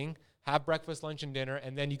snacking, have breakfast, lunch, and dinner,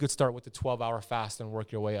 and then you could start with the 12-hour fast and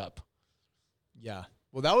work your way up. Yeah.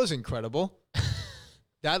 Well, that was incredible.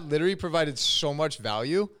 That literally provided so much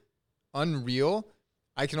value. Unreal.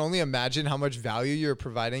 I can only imagine how much value you're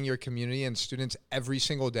providing your community and students every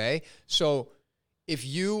single day. So if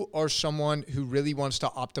you are someone who really wants to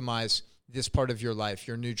optimize this part of your life,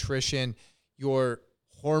 your nutrition, your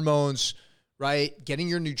hormones, right? Getting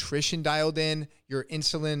your nutrition dialed in, your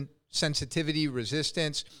insulin sensitivity,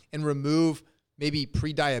 resistance, and remove maybe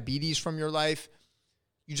pre-diabetes from your life.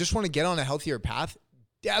 You just want to get on a healthier path,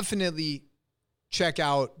 definitely check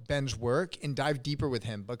out Ben's work and dive deeper with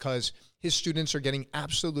him because his students are getting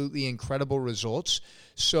absolutely incredible results.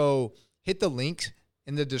 So hit the link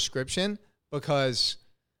in the description because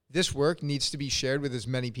this work needs to be shared with as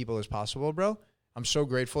many people as possible, bro. I'm so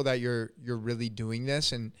grateful that you're really doing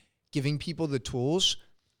this and giving people the tools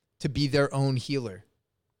to be their own healer,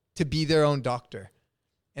 to be their own doctor.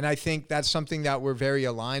 And I think that's something that we're very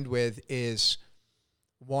aligned with is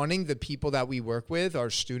wanting the people that we work with, our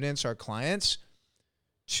students, our clients,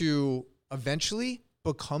 to eventually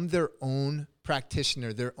become their own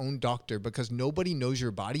practitioner, their own doctor, because nobody knows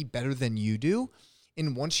your body better than you do.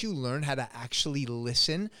 And once you learn how to actually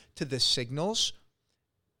listen to the signals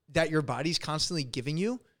that your body's constantly giving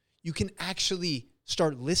you, you can actually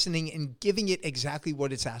start listening and giving it exactly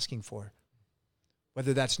what it's asking for,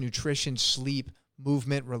 whether that's nutrition, sleep,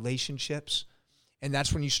 movement, relationships. And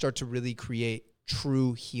that's when you start to really create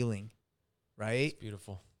true healing, right? It's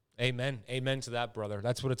beautiful. Amen. Amen to that, brother.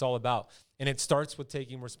 That's what it's all about. And it starts with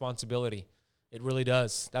taking responsibility. It really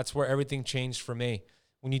does. That's where everything changed for me.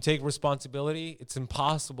 When you take responsibility, it's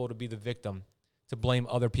impossible to be the victim. to blame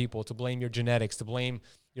other people, to blame your genetics, to blame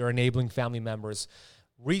your enabling family members.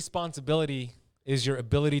 Responsibility is your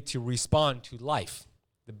ability to respond to life.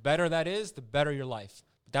 The better that is, the better your life.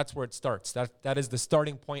 That's where it starts. That is the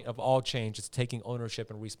starting point of all change. It's taking ownership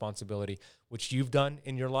and responsibility, which you've done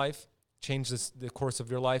in your life, changed the course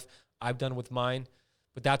of your life. I've done with mine,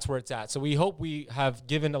 but that's where it's at. So we hope we have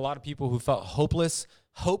given a lot of people who felt hopeless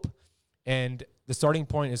hope, and the starting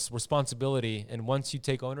point is responsibility. And once you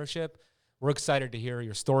take ownership, we're excited to hear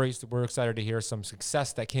your stories. We're excited to hear some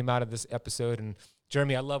success that came out of this episode. And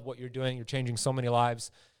Jeremy, I love what you're doing. You're changing so many lives.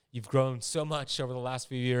 You've grown so much over the last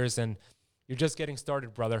few years, and you're just getting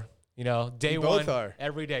started, brother. You know, day one,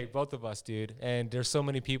 every day, both of us, dude. And there's so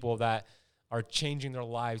many people that are changing their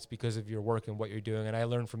lives because of your work and what you're doing. And I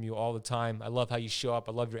learn from you all the time. I love how you show up.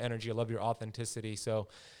 I love your energy. I love your authenticity. So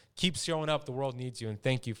keep showing up. The world needs you. And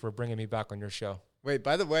thank you for bringing me back on your show. Wait,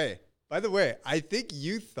 by the way, I think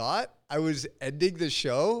you thought I was ending the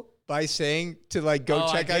show by saying to like go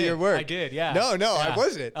check out your work. I did, yeah. No, yeah. I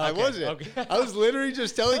wasn't. Okay, I wasn't. okay. I was literally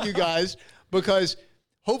just telling you guys because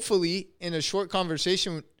hopefully in a short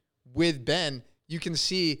conversation with Ben, you can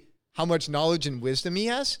see how much knowledge and wisdom he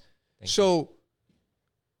has. So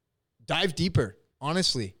dive deeper,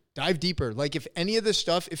 honestly. Dive deeper. Like if any of the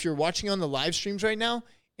stuff, if you're watching on the live streams right now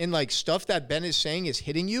and like stuff that Ben is saying is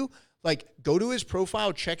hitting you, like go to his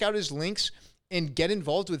profile, check out his links and get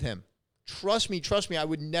involved with him. Trust me. I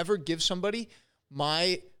would never give somebody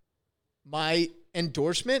my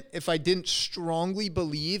endorsement if I didn't strongly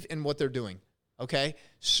believe in what they're doing. Okay?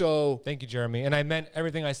 So thank you, Jeremy. And I meant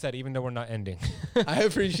everything I said, even though we're not ending. I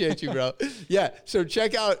appreciate you, bro. Yeah. So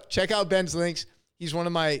check out Ben's links. He's one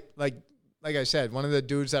of my, like I said, one of the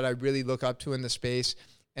dudes that I really look up to in the space.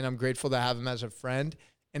 And I'm grateful to have him as a friend.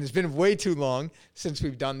 And it's been way too long since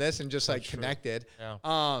we've done this and just like connected.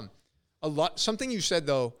 Yeah. Something you said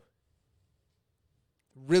though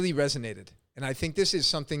really resonated. And I think this is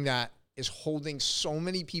something that is holding so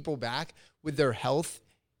many people back with their health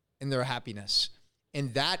and their happiness.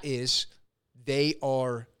 And that is they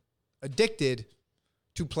are addicted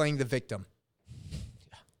to playing the victim.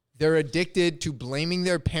 They're addicted to blaming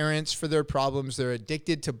their parents for their problems. They're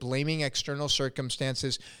addicted to blaming external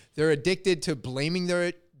circumstances. They're addicted to blaming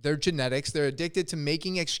their genetics. They're addicted to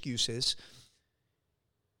making excuses.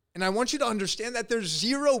 And I want you to understand that there's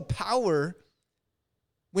zero power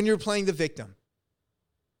when you're playing the victim.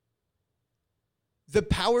 The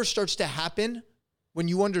power starts to happen when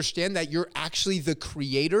you understand that you're actually the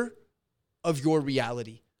creator of your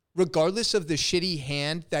reality. Regardless of the shitty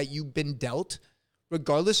hand that you've been dealt,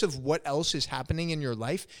 regardless of what else is happening in your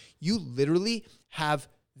life, you literally have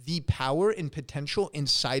the power and potential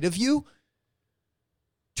inside of you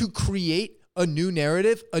to create a new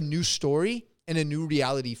narrative, a new story, and a new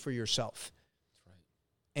reality for yourself. That's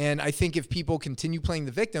right. And I think if people continue playing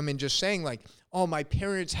the victim and just saying like, oh, my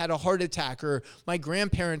parents had a heart attack or my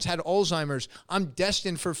grandparents had Alzheimer's, I'm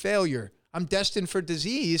destined for failure, I'm destined for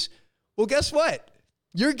disease, well, guess what?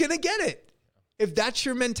 You're going to get it. If that's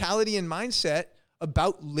your mentality and mindset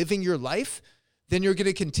about living your life, then you're going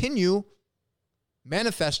to continue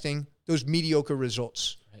manifesting those mediocre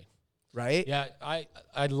results. Right? Yeah,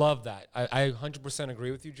 I love that. I 100%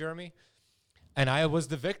 agree with you, Jeremy. And I was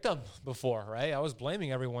the victim before, right? I was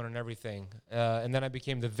blaming everyone and everything. And then I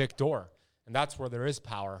became the victor. And that's where there is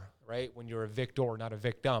power, right? When you're a victor, not a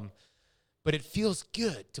victim. But it feels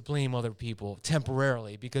good to blame other people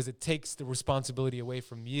temporarily because it takes the responsibility away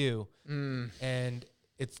from you. And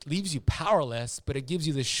it leaves you powerless, but it gives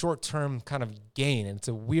you this short-term kind of gain. And it's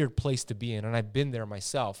a weird place to be in. And I've been there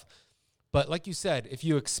myself. But like you said, if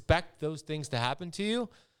you expect those things to happen to you,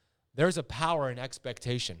 there's a power in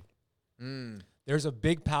expectation. There's a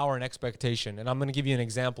big power in expectation. And I'm going to give you an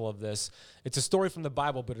example of this. It's a story from the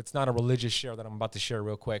Bible, but it's not a religious share that I'm about to share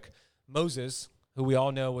real quick. Moses, who we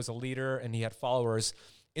all know was a leader and he had followers.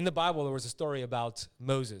 In the Bible, there was a story about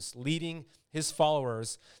Moses leading his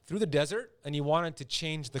followers through the desert, and he wanted to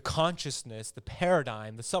change the consciousness, the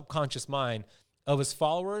paradigm, the subconscious mind of his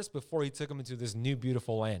followers before he took them into this new,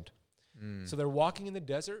 beautiful land. So they're walking in the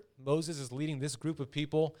desert. Moses is leading this group of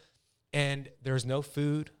people, and there's no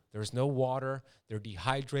food, there's no water, they're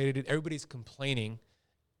dehydrated, everybody's complaining,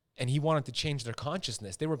 and he wanted to change their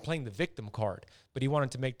consciousness. They were playing the victim card, but he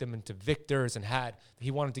wanted to make them into victors and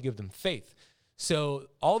he wanted to give them faith. So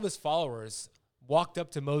all of his followers walked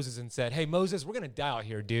up to Moses and said, hey, Moses, we're going to die out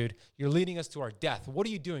here, dude. You're leading us to our death. What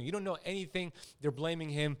are you doing? You don't know anything. They're blaming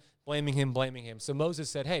him. So Moses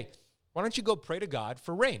said, hey, why don't you go pray to God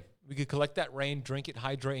for rain? We could collect that rain, drink it,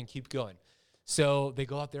 hydrate, and keep going. So they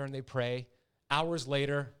go out there and they pray. Hours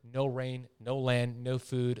later, no rain, no land, no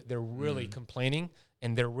food. They're really complaining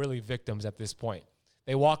and they're really victims at this point.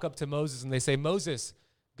 They walk up to Moses and they say, Moses,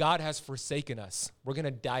 God has forsaken us. We're going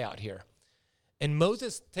to die out here. And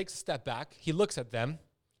Moses takes a step back. He looks at them.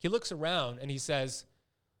 He looks around and he says,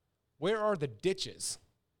 where are the ditches?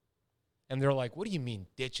 And they're like, what do you mean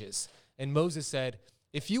ditches? And Moses said,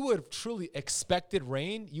 if you would have truly expected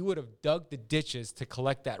rain, you would have dug the ditches to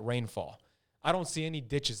collect that rainfall. I don't see any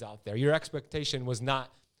ditches out there. Your expectation was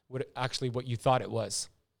not what you thought it was.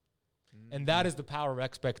 And that is the power of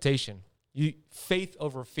expectation. Faith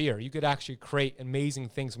over fear. You could actually create amazing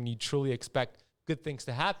things when you truly expect good things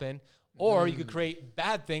to happen, or you could create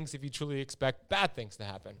bad things if you truly expect bad things to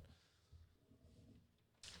happen.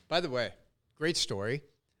 By the way, great story.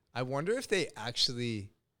 I wonder if they actually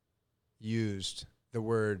used the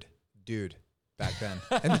word dude back then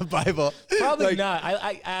in the Bible. Probably like, not.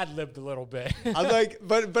 I ad-libbed a little bit. I'm like,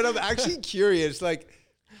 but I'm actually curious, like,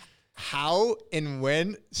 how and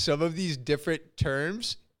when some of these different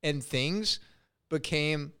terms and things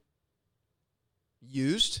became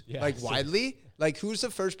used, widely. Like, who's the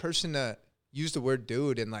first person to use the word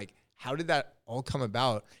dude, and like, how did that all come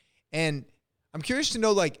about? And I'm curious to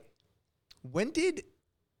know, like, when did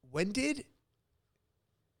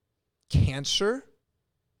cancer?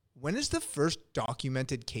 When is the first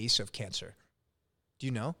documented case of cancer? Do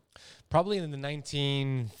you know? Probably in the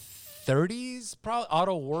 1930s. Probably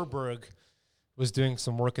Otto Warburg was doing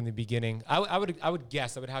some work in the beginning. I would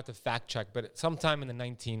guess. I would have to fact check, but sometime in the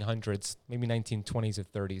 1900s, maybe 1920s or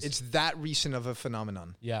 30s. It's that recent of a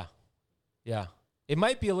phenomenon. Yeah. It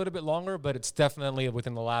might be a little bit longer, but it's definitely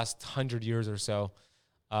within the last 100 years or so.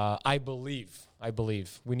 I believe.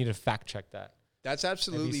 We need to fact check that. That's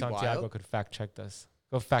absolutely maybe Santiago wild. could fact check this.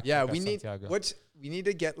 Go fact check that, Santiago. We need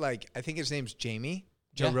to get, like, I think his name's Jamie,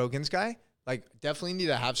 Joe Rogan's guy. Like, definitely need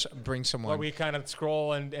to bring someone. Where we kind of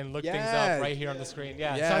scroll and look things up right here on the screen.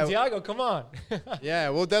 Yeah. Santiago, come on. Yeah,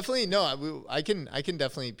 well, definitely. No, I can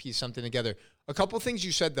definitely piece something together. A couple things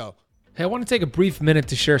you said, though. Hey, I want to take a brief minute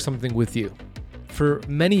to share something with you. For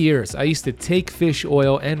many years, I used to take fish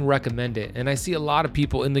oil and recommend it, and I see a lot of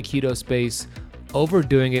people in the keto space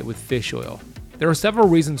overdoing it with fish oil. There are several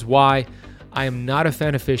reasons why I am not a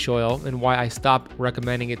fan of fish oil and why I stopped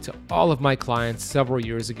recommending it to all of my clients several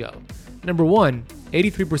years ago. Number one,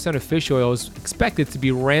 83% of fish oil is expected to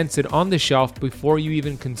be rancid on the shelf before you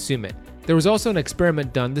even consume it. There was also an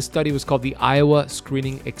experiment done. This study was called the Iowa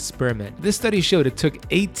Screening Experiment. This study showed it took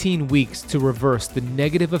 18 weeks to reverse the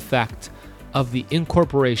negative effect of the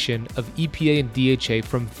incorporation of EPA and DHA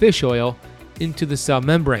from fish oil into the cell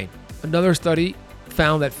membrane. Another study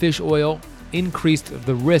found that fish oil increased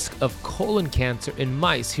the risk of colon cancer in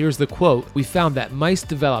mice. Here's the quote: "We found that mice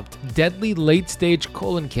developed deadly late-stage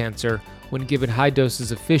colon cancer when given high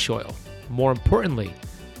doses of fish oil. More importantly,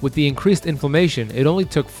 with the increased inflammation, it only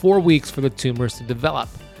took 4 weeks for the tumors to develop."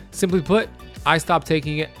 Simply put, I stopped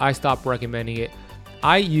taking it. I stopped recommending it.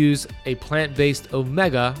 I use a plant-based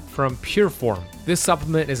omega from Pureform. This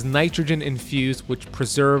supplement is nitrogen infused, which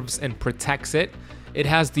preserves and protects it. It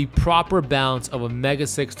has the proper balance of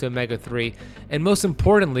omega-6 to omega-3, and most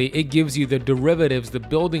importantly, it gives you the derivatives, the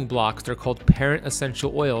building blocks. They're called parent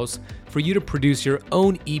essential oils for you to produce your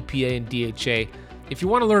own EPA and DHA. If you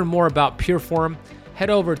want to learn more about Pureform, head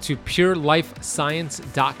over to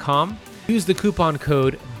purelifescience.com. Use the coupon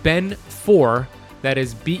code BEN4, that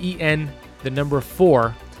is BEN, the number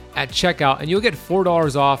 4, at checkout, and you'll get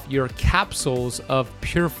 $4 off your capsules of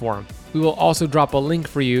Pureform. We will also drop a link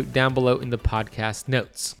for you down below in the podcast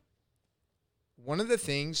notes. One of the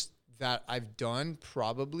things that I've done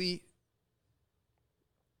probably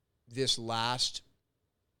this last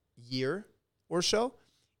year or so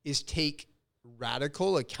is take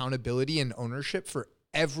radical accountability and ownership for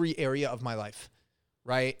every area of my life,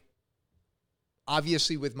 right?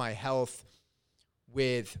 Obviously with my health,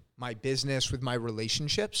 with my business, with my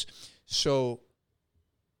relationships. So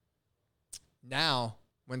now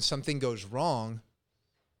when something goes wrong,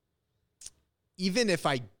 even if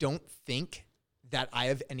I don't think that I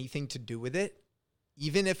have anything to do with it,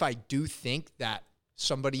 even if I do think that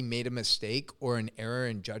somebody made a mistake or an error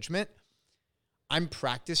in judgment, I'm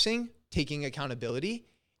practicing taking accountability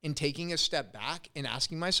and taking a step back and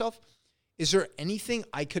asking myself, is there anything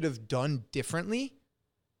I could have done differently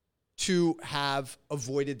to have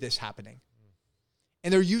avoided this happening?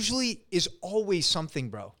 And there usually is always something,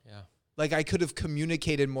 bro. Yeah. Like I could have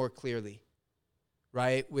communicated more clearly,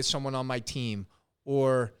 right, with someone on my team,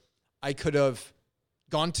 or I could have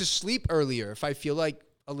gone to sleep earlier if I feel like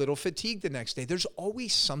a little fatigued the next day. There's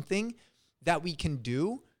always something that we can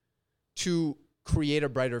do to create a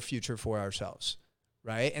brighter future for ourselves,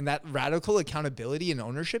 right? And that radical accountability and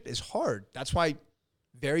ownership is hard. That's why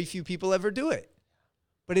very few people ever do it.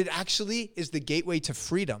 but it actually is the gateway to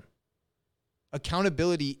freedom.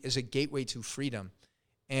 Accountability is a gateway to freedom.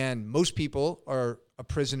 And most people are a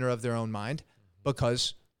prisoner of their own mind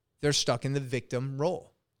because they're stuck in the victim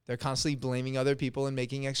role. They're constantly blaming other people and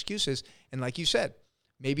making excuses. And like you said,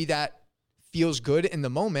 maybe that feels good in the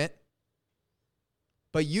moment,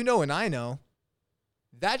 but you know and I know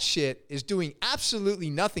that shit is doing absolutely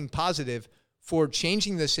nothing positive for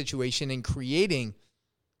changing the situation and creating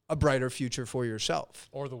a brighter future for yourself.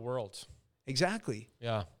 Or the world. Exactly.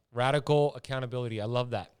 Yeah. Radical accountability. I love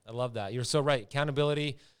that. I love that. You're so right.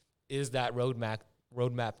 Accountability is that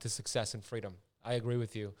roadmap to success and freedom. I agree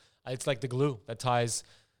with you. It's like the glue that ties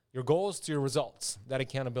your goals to your results. That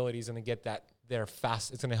accountability is going to get that there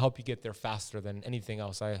fast. It's going to help you get there faster than anything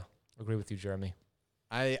else. I agree with you, Jeremy.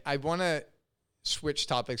 I want to switch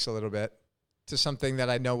topics a little bit to something that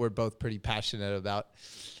I know we're both pretty passionate about.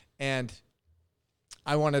 And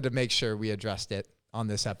I wanted to make sure we addressed it on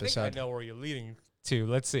this episode. I think I know where you're leading to.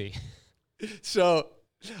 Let's see. So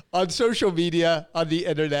on social media, on the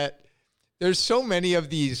internet, there's so many of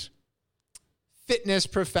these fitness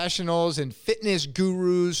professionals and fitness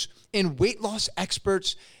gurus and weight loss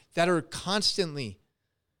experts that are constantly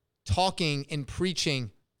talking and preaching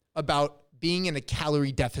about being in a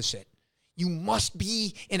calorie deficit. You must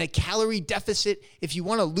be in a calorie deficit if you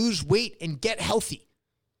want to lose weight and get healthy.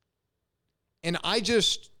 And I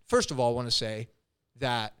just, first of all, want to say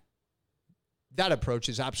that that approach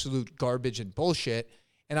is absolute garbage and bullshit.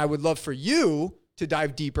 And I would love for you to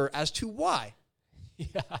dive deeper as to why.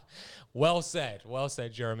 Yeah. Well said,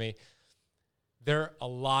 Jeremy. There are a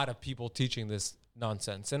lot of people teaching this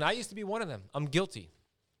nonsense. And I used to be one of them. I'm guilty.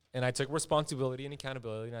 And I took responsibility and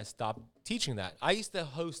accountability, and I stopped teaching that. I used to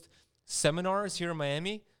host seminars here in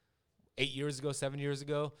Miami 8 years ago, 7 years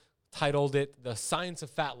ago, titled it The Science of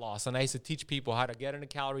Fat Loss. And I used to teach people how to get in a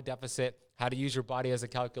calorie deficit, how to use your body as a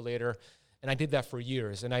calculator. And I did that for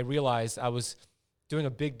years. And I realized I was doing a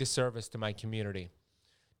big disservice to my community.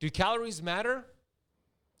 Do calories matter?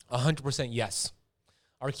 100% yes.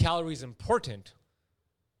 Are calories important?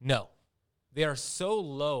 No. They are so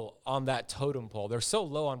low on that totem pole. They're so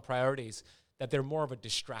low on priorities that they're more of a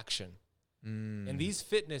distraction. And these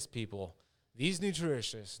fitness people, these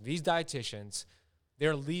nutritionists, these dietitians,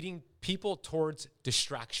 they're leading people towards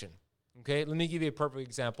distraction. Okay, let me give you a perfect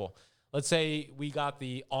example. Let's say we got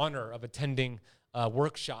the honor of attending a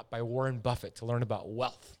workshop by Warren Buffett to learn about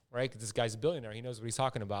wealth, right? Because this guy's a billionaire. He knows what he's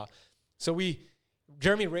talking about. So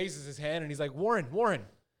Jeremy raises his hand and he's like, Warren,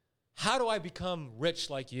 how do I become rich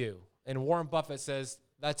like you? And Warren Buffett says,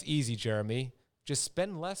 that's easy, Jeremy. Just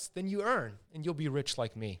spend less than you earn and you'll be rich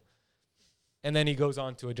like me. And then he goes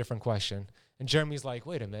on to a different question. And Jeremy's like,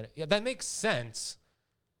 wait a minute. Yeah, that makes sense.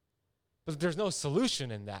 But there's no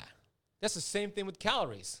solution in that. That's the same thing with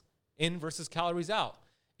calories. In versus calories out.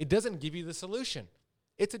 It doesn't give you the solution.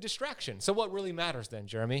 It's a distraction. So what really matters then,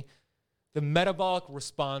 Jeremy? The metabolic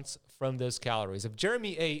response from those calories. If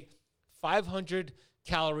Jeremy ate 500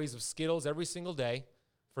 calories of Skittles every single day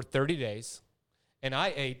for 30 days, and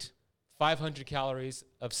I ate 500 calories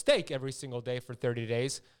of steak every single day for 30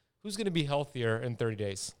 days, who's going to be healthier in 30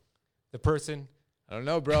 days? The person? I don't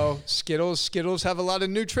know, bro. Skittles have a lot of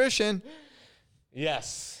nutrition.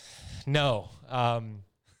 Yes. No.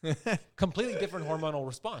 Completely different hormonal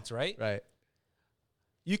response, right? Right.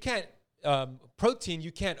 You can't, protein,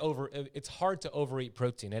 it's hard to overeat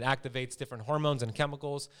protein. It activates different hormones and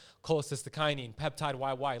chemicals, cholecystokinin, peptide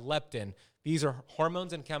YY, leptin. These are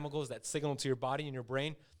hormones and chemicals that signal to your body and your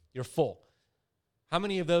brain, you're full. How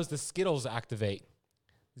many of those does Skittles activate?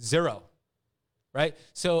 0, right?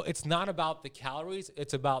 So it's not about the calories.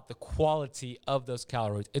 It's about the quality of those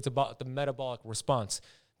calories. It's about the metabolic response.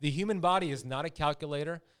 The human body is not a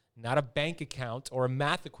calculator, not a bank account or a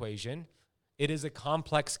math equation. It is a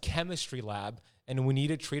complex chemistry lab, and we need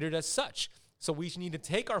to treat it as such. So we need to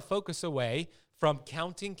take our focus away from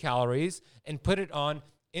counting calories and put it on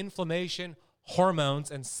inflammation, hormones,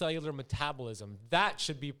 and cellular metabolism. That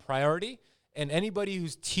should be priority. And anybody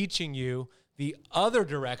who's teaching you the other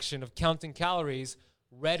direction of counting calories,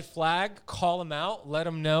 red flag, call them out, let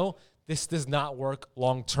them know this does not work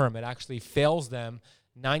long term. It actually fails them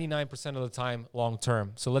 99% of the time long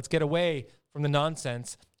term. So let's get away from the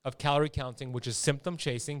nonsense of calorie counting, which is symptom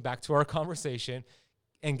chasing, back to our conversation,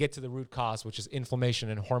 and get to the root cause, which is inflammation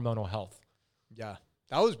and hormonal health. Yeah,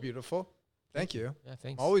 that was beautiful. Thank you. Yeah,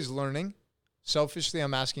 thanks. Always learning. Selfishly,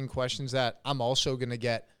 I'm asking questions that I'm also going to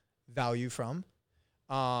get value from.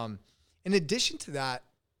 In addition to that,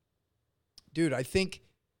 dude, I think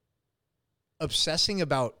obsessing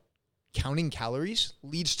about counting calories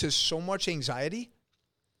leads to so much anxiety.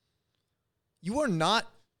 You are not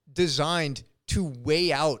designed to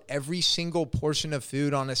weigh out every single portion of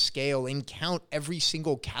food on a scale and count every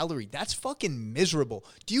single calorie. That's fucking miserable.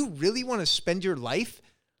 Do you really want to spend your life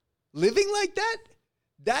living like that?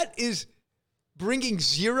 That is bringing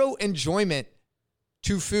zero enjoyment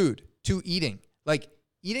to food, to eating. Like,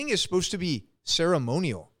 eating is supposed to be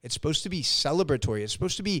ceremonial. It's supposed to be celebratory. It's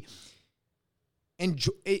supposed to be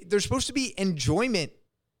there's supposed to be enjoyment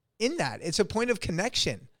in that. It's a point of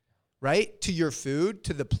connection, right? To your food,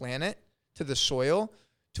 to the planet, to the soil,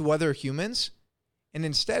 to other humans. And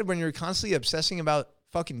instead, when you're constantly obsessing about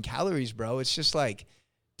fucking calories, bro, it's just like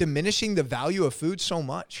diminishing the value of food so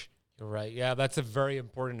much. You're right. Yeah, that's a very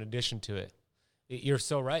important addition to it. You're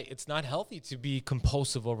so right. It's not healthy to be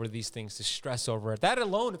compulsive over these things, to stress over it. That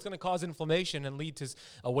alone, it's going to cause inflammation and lead to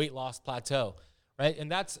a weight loss plateau, right?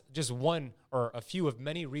 And that's just one or a few of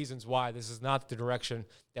many reasons why this is not the direction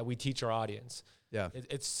that we teach our audience. Yeah.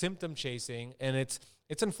 It's symptom chasing, and it's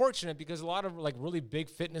unfortunate because a lot of like really big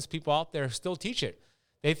fitness people out there still teach it.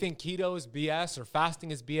 They think keto is BS or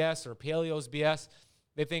fasting is BS or paleo is BS.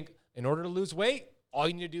 They think in order to lose weight, all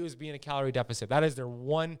you need to do is be in a calorie deficit. That is their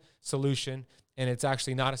one solution, and it's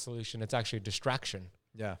actually not a solution. It's actually a distraction.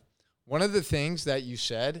 Yeah. One of the things that you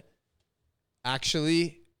said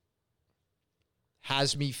actually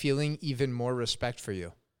has me feeling even more respect for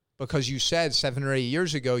you, because you said 7 or 8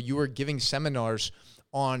 years ago you were giving seminars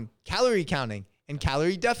on calorie counting and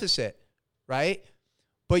calorie deficit, right?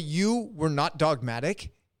 But you were not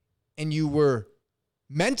dogmatic, and you were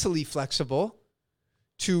mentally flexible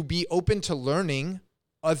to be open to learning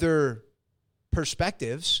other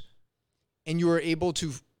perspectives, and you were able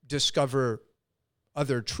to discover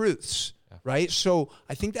other truths, right? So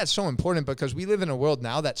I think that's so important, because we live in a world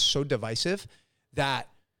now that's so divisive that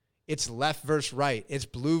it's left versus right. It's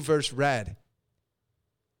blue versus red.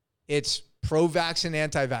 It's pro-vax and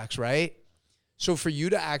anti-vax, right? So for you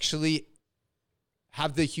to actually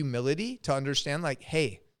have the humility to understand, like,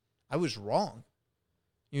 hey, I was wrong,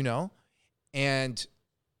 you know? And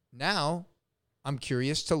now I'm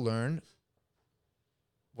curious to learn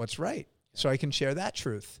what's right so I can share that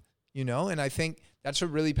truth, you know? And I think that's a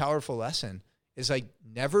really powerful lesson, is like,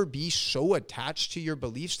 never be so attached to your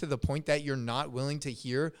beliefs to the point that you're not willing to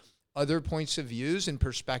hear other points of views and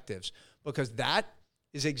perspectives, because that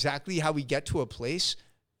is exactly how we get to a place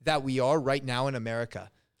that we are right now in America,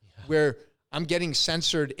 where I'm getting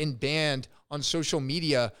censored and banned on social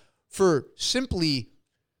media for simply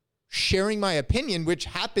sharing my opinion, which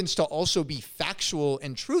happens to also be factual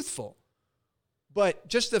and truthful. But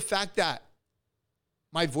just the fact that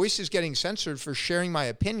my voice is getting censored for sharing my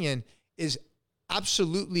opinion is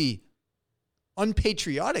absolutely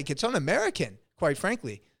unpatriotic. It's un-American, quite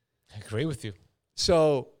frankly. I agree with you.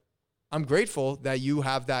 So I'm grateful that you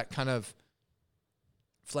have that kind of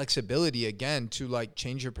flexibility, again, to like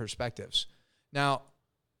change your perspectives. Now,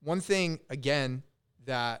 one thing, again,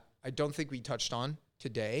 that I don't think we touched on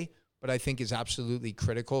today, but I think is absolutely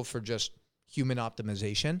critical for just human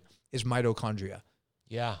optimization, is mitochondria.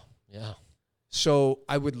 Yeah. So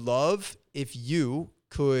I would love if you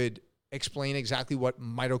could explain exactly what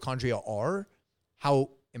mitochondria are,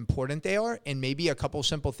 how important they are, and maybe a couple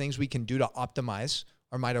simple things we can do to optimize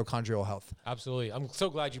our mitochondrial health. Absolutely. I'm so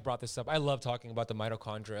glad you brought this up. I love talking about the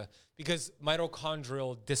mitochondria, because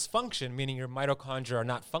mitochondrial dysfunction, meaning your mitochondria are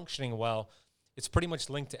not functioning well, it's pretty much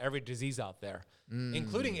linked to every disease out there,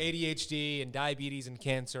 including ADHD and diabetes and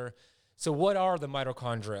cancer. So what are the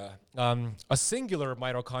mitochondria? A singular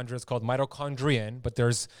mitochondria is called mitochondrion, but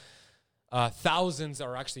there's thousands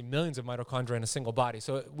or actually millions of mitochondria in a single body.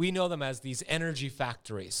 So we know them as these energy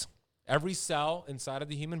factories. Every cell inside of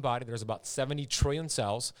the human body, there's about 70 trillion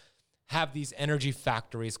cells, have these energy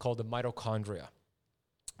factories called the mitochondria.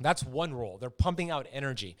 That's one role. They're pumping out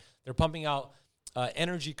energy. They're pumping out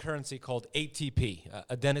energy currency called ATP,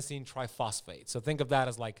 adenosine triphosphate. So think of that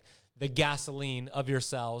as like the gasoline of your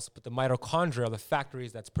cells, but the mitochondria are the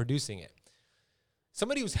factories that's producing it.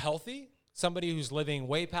 Somebody who's healthy, somebody who's living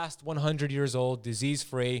way past 100 years old,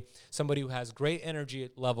 disease-free, somebody who has great energy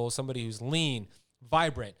levels, somebody who's lean,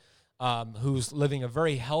 vibrant, who's living a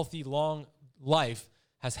very healthy, long life,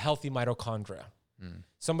 has healthy mitochondria.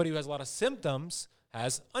 Somebody who has a lot of symptoms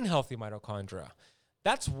has unhealthy mitochondria.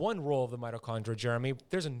 That's one role of the mitochondria, Jeremy.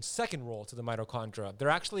 There's a second role to the mitochondria. They're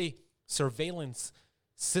actually surveillance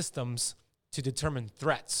systems to determine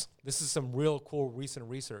threats. This is some real cool recent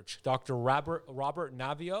research. Dr. Robert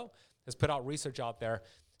Navio has put out research out there.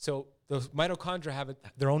 So the mitochondria have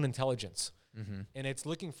their own intelligence, and it's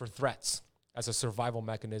looking for threats as a survival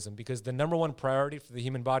mechanism, because the number one priority for the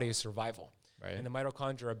human body is survival. Right. And the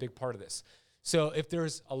mitochondria are a big part of this. So if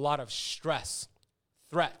there's a lot of stress,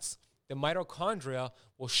 threats, the mitochondria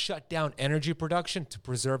will shut down energy production to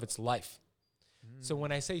preserve its life. So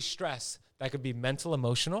when I say stress, that could be mental,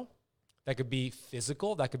 emotional, that could be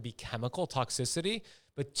physical, that could be chemical toxicity,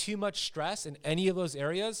 but too much stress in any of those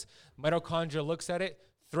areas, mitochondria looks at it,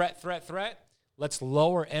 threat, threat, threat, let's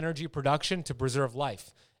lower energy production to preserve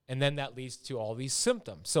life. And then that leads to all these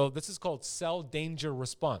symptoms. So this is called cell danger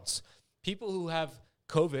response. People who have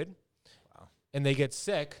COVID and they get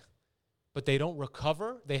sick, but they don't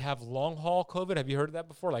recover, they have long haul COVID. Have you heard of that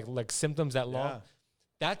before? Like symptoms that long?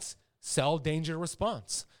 That's cell danger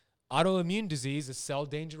response. Autoimmune disease is cell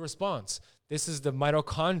danger response. This is the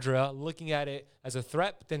mitochondria looking at it as a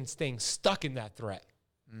threat, but then staying stuck in that threat.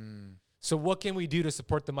 So what can we do to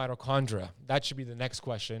support the mitochondria? That should be the next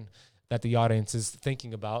question that the audience is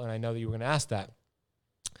thinking about, and I know that you were going to ask that.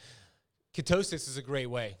 Ketosis is a great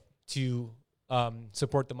way to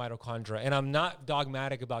support the mitochondria, and I'm not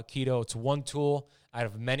dogmatic about keto. It's one tool out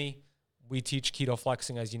of many. We teach keto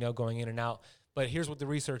flexing, as you know, going in and out, but here's what the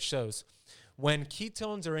research shows. When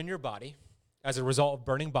ketones are in your body as a result of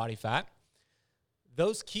burning body fat,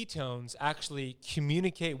 those ketones actually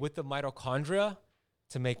communicate with the mitochondria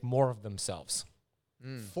to make more of themselves.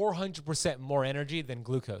 400% more energy than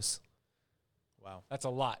glucose. Wow. That's a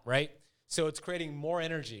lot, right? So it's creating more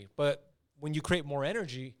energy. But when you create more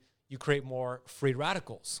energy, you create more free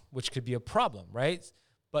radicals, which could be a problem, right?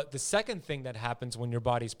 But the second thing that happens when your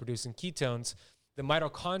body's producing ketones, the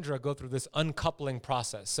mitochondria go through this uncoupling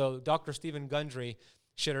process. So Dr. Stephen Gundry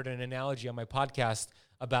shared an analogy on my podcast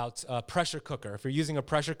about a pressure cooker. If you're using a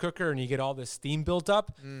pressure cooker and you get all this steam built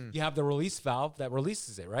up, you have the release valve that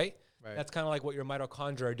releases it, right? That's kind of like what your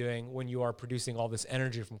mitochondria are doing when you are producing all this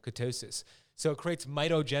energy from ketosis. So it creates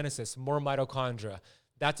mitogenesis, more mitochondria.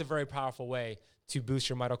 That's a very powerful way to boost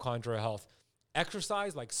your mitochondrial health.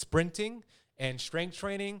 Exercise like sprinting and strength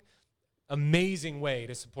training, amazing way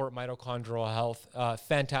to support mitochondrial health.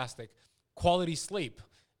 Fantastic. Quality sleep,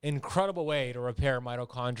 incredible way to repair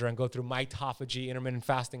mitochondria and go through mitophagy, intermittent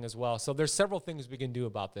fasting as well. So there's several things we can do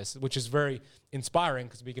about this, which is very inspiring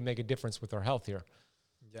because we can make a difference with our health here.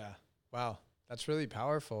 Yeah. Wow. That's really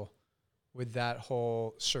powerful with that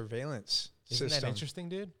whole surveillance system. Isn't that interesting,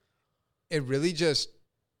 dude? It really just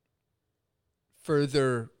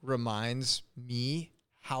further reminds me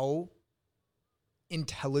how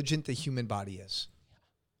intelligent the human body is.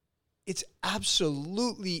 It's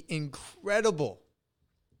absolutely incredible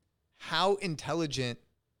how intelligent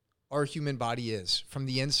our human body is from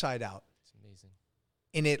the inside out. It's amazing.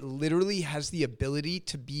 And it literally has the ability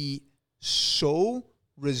to be so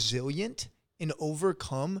resilient and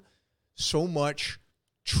overcome so much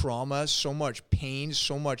trauma, so much pain,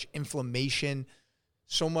 so much inflammation,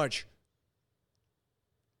 so much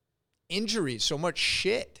injury, so much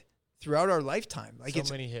shit throughout our lifetime. Like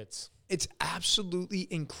so many hits. It's absolutely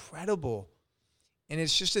incredible. And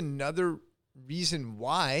it's just another reason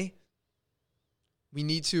why we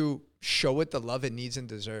need to show it the love it needs and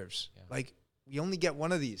deserves. Yeah. Like, we only get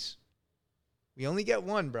one of these. We only get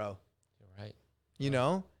one, bro. You're right. You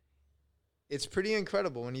know? It's pretty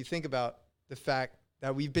incredible when you think about the fact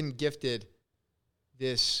that we've been gifted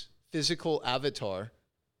this physical avatar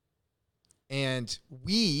and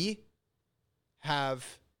we have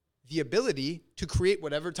the ability to create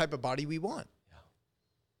whatever type of body we want. Yeah.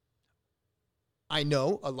 I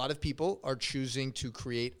know a lot of people are choosing to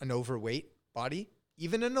create an overweight body,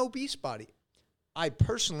 even an obese body. I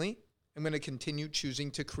personally am going to continue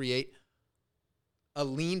choosing to create a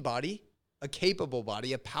lean body, a capable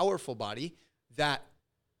body, a powerful body that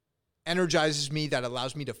energizes me, that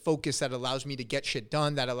allows me to focus, that allows me to get shit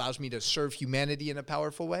done, that allows me to serve humanity in a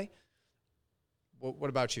powerful way. What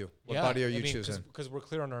about you? What body are you choosing? Because we're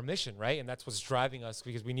clear on our mission, right? And that's what's driving us,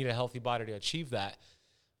 because we need a healthy body to achieve that.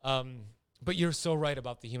 But you're so right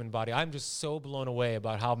about the human body. I'm just so blown away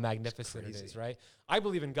about how magnificent it is, right? I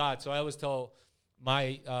believe in God, so I always tell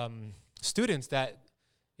my students that,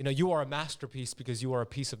 you know, you are a masterpiece because you are a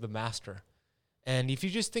piece of the master. And if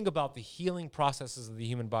you just think about the healing processes of the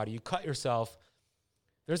human body, you cut yourself,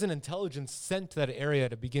 there's an intelligence sent to that area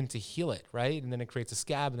to begin to heal it, right? And then it creates a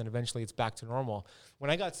scab, and then eventually it's back to normal. When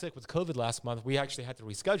I got sick with COVID last month, we actually had to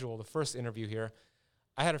reschedule the first interview here.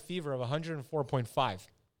 I had a fever of 104.5.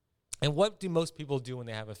 And what do most people do when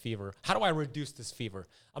they have a fever? How do I reduce this fever?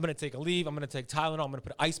 I'm going to take a leave. I'm going to take Tylenol. I'm going to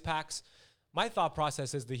put ice packs. My thought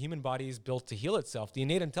process is the human body is built to heal itself. The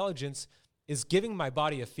innate intelligence is giving my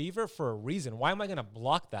body a fever for a reason. Why am I going to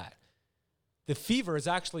block that? The fever is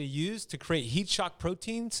actually used to create heat shock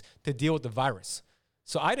proteins to deal with the virus.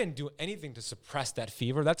 So I didn't do anything to suppress that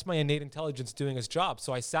fever. That's my innate intelligence doing its job.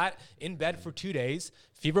 So I sat in bed for 2 days.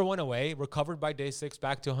 Fever went away, recovered by day 6,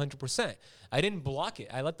 back to 100%. I didn't block it.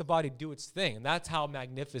 I let the body do its thing. And that's how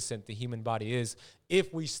magnificent the human body is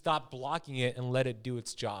if we stop blocking it and let it do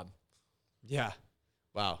its job. Yeah.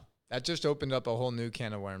 Wow. That just opened up a whole new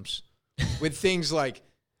can of worms with things like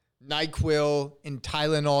NyQuil and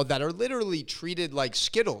Tylenol that are literally treated like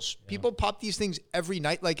Skittles. Yeah. People pop these things every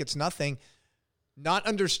night like it's nothing, not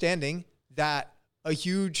understanding that a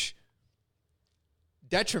huge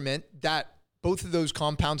detriment that both of those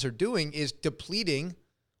compounds are doing is depleting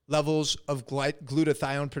levels of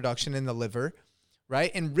glutathione production in the liver,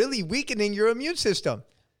 right? And really weakening your immune system.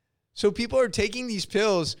 So people are taking these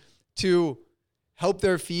pills to help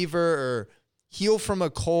their fever or heal from a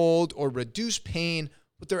cold or reduce pain.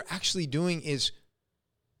 What they're actually doing is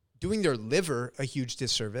doing their liver a huge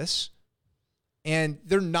disservice, and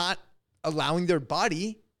they're not allowing their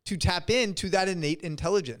body to tap into that innate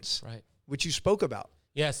intelligence, right, which you spoke about.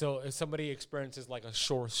 Yeah, so if somebody experiences like a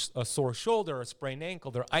sore shoulder, a sprained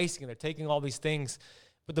ankle, they're icing, they're taking all these things,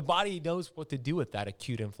 but the body knows what to do with that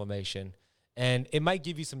acute inflammation. And it might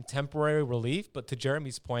give you some temporary relief, but to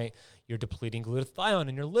Jeremy's point, you're depleting glutathione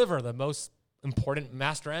in your liver, the most important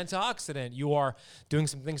master antioxidant. You are doing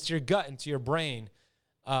some things to your gut and to your brain.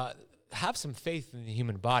 Have some faith in the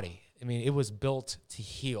human body. I mean, it was built to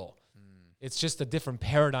heal. It's just a different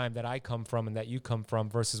paradigm that I come from and that you come from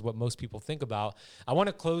versus what most people think about. I want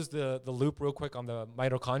to close the loop real quick on the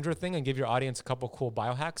mitochondria thing and give your audience a couple cool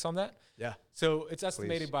biohacks on that. Yeah. So it's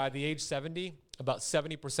estimated by the age 70, about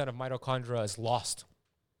 70% of mitochondria is lost.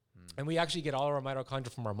 And we actually get all of our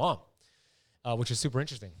mitochondria from our mom, which is super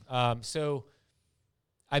interesting. So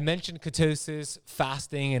I mentioned ketosis,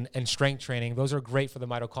 fasting, and strength training. Those are great for the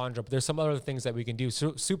mitochondria, but there's some other things that we can do.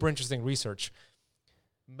 So, super interesting research.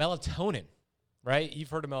 Melatonin, right? You've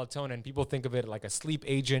heard of melatonin. People think of it like a sleep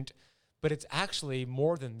agent, but it's actually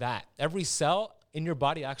more than that. Every cell in your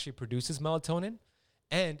body actually produces melatonin,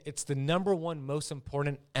 and it's the number one most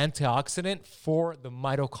important antioxidant for the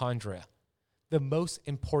mitochondria, the most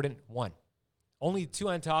important one. Only 2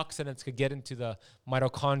 antioxidants could get into the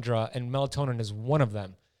mitochondria, and melatonin is one of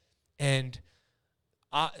them. And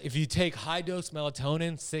if you take high-dose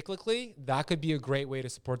melatonin cyclically, that could be a great way to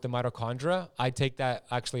support the mitochondria. I take that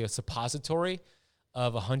actually a suppository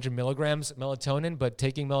of 100 milligrams melatonin, but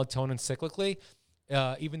taking melatonin cyclically,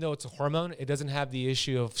 even though it's a hormone, it doesn't have the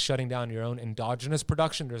issue of shutting down your own endogenous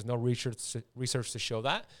production. There's no research to show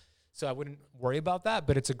that. So I wouldn't worry about that,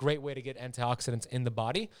 but it's a great way to get antioxidants in the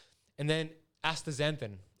body. And then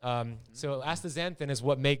astaxanthin. So astaxanthin is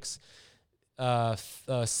what makes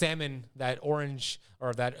salmon that orange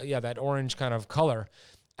or that orange kind of color.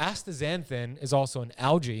 Astaxanthin is also an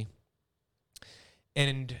algae,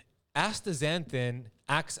 and astaxanthin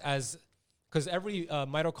acts as, because every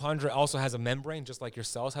mitochondria also has a membrane, just like your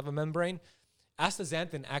cells have a membrane.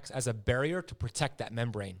 Astaxanthin acts as a barrier to protect that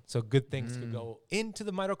membrane. So good things could go into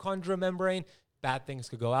the mitochondria membrane, bad things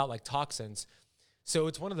could go out like toxins. So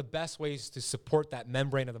it's one of the best ways to support that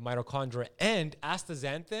membrane of the mitochondria. And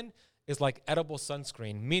astaxanthin is like edible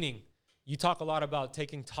sunscreen, meaning you talk a lot about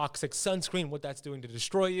taking toxic sunscreen, what that's doing to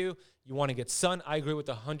destroy you. You want to get sun. I agree with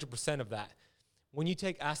 100% of that. When you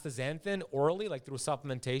take astaxanthin orally, like through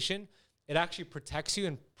supplementation, it actually protects you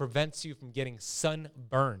and prevents you from getting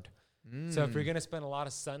sunburned. So if you're going to spend a lot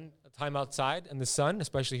of time outside in the sun,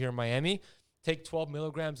 especially here in Miami, take 12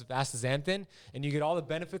 milligrams of astaxanthin, and you get all the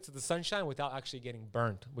benefits of the sunshine without actually getting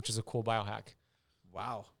burned, which is a cool biohack.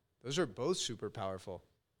 Wow. Those are both super powerful.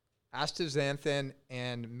 Astaxanthin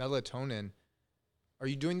and melatonin. Are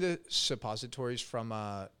you doing the suppositories from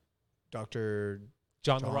Dr.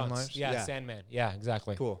 John Lawrence? Yeah, Sandman. Yeah,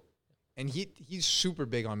 exactly. Cool. And he's super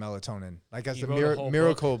big on melatonin, like as He the wrote a whole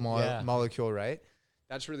miracle book. molecule, right?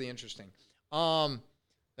 That's really interesting. Let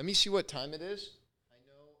me see what time it is. I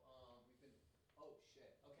know oh, shit.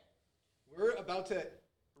 Okay. We're about to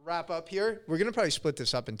wrap up here. We're going to probably split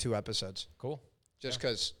this up in 2 episodes. Cool. Just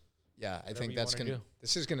because, I think that's going to,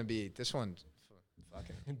 this one's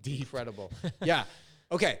fucking Deep. incredible. Yeah.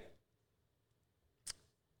 Okay.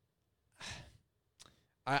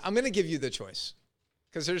 I'm going to give you the choice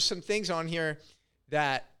because there's some things on here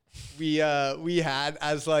that we had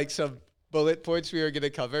as like some bullet points we were going to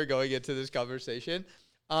cover going into this conversation.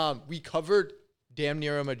 We covered damn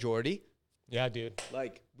near a majority. Yeah, dude.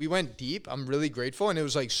 Like we went deep. I'm really grateful. And it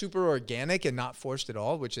was like super organic and not forced at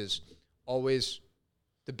all, which is always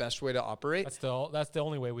the best way to operate. That's the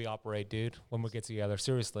only way we operate, dude, when we get together.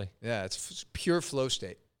 Seriously. Yeah, it's pure flow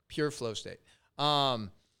state. Pure flow state.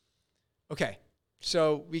 Okay,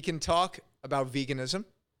 so we can talk about veganism.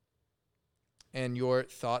 and your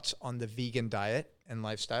thoughts on the vegan diet and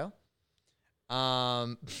lifestyle.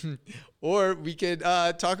 Or we could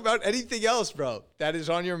talk about anything else, bro, that is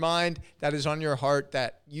on your mind, that is on your heart,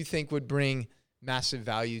 that you think would bring massive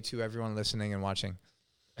value to everyone listening and watching.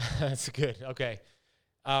 That's good. Okay.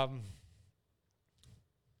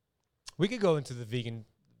 We could go into the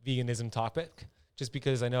veganism topic just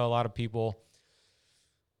because I know a lot of people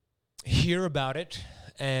hear about it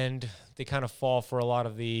and they kind of fall for a lot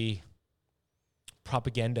of the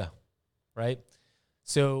propaganda, right?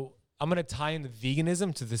 So I'm going to tie in the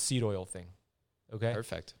veganism to the seed oil thing. Okay.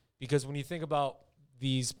 Perfect. Because when you think about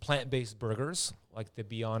these plant-based burgers, like the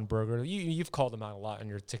Beyond Burger, you've called them out a lot on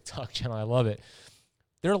your TikTok channel. I love it.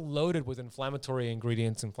 They're loaded with inflammatory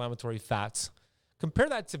ingredients, inflammatory fats. Compare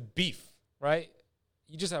that to beef, right?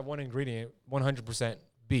 You just have one ingredient, 100%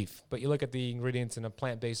 beef. But you look at the ingredients in a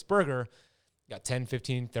plant-based burger, you got 10,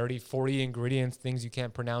 15, 30, 40 ingredients, things you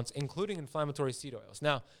can't pronounce, including inflammatory seed oils.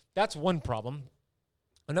 Now, that's one problem.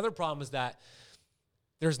 Another problem is that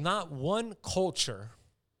there's not one culture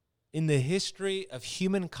in the history of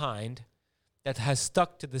humankind that has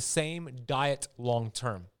stuck to the same diet long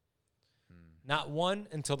term. Not one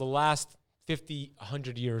until the last 50,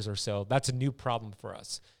 100 years or so. That's a new problem for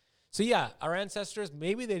us. So yeah, our ancestors,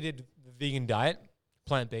 maybe they did the vegan diet,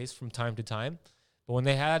 plant-based from time to time, but when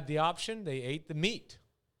they had the option, they ate the meat.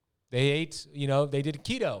 They ate, they did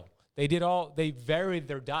keto. They varied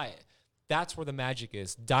their diet. That's where the magic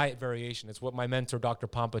is, diet variation. It's what my mentor, Dr.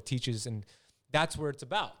 Pampa, teaches, and that's where it's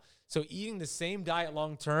about. So eating the same diet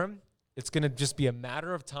long-term, it's going to just be a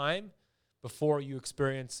matter of time before you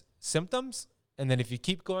experience symptoms, and then if you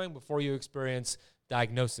keep going, before you experience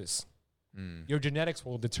diagnosis. Your genetics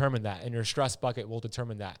will determine that, and your stress bucket will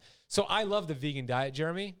determine that. So I love the vegan diet,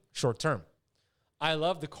 Jeremy, short-term. I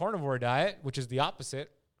love the carnivore diet, which is the opposite,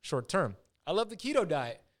 short-term. I love the keto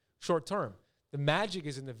diet, short-term. The magic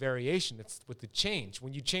is in the variation. It's with the change.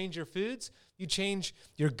 When you change your foods, you change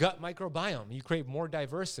your gut microbiome. You create more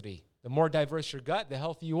diversity. The more diverse your gut, the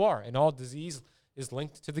healthier you are. And all disease is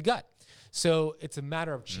linked to the gut. So it's a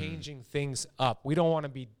matter of changing things up. We don't want to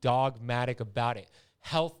be dogmatic about it.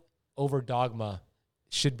 Health over dogma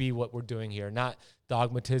should be what we're doing here, not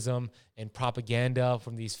dogmatism and propaganda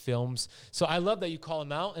from these films. So I love that you call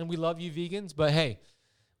them out, and we love you vegans. But hey,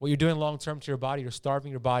 what you're doing long-term to your body, you're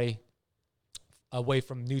starving your body away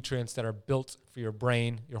from nutrients that are built for your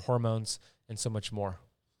brain, your hormones, and so much more.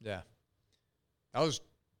 Yeah. That was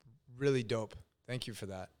really dope. Thank you for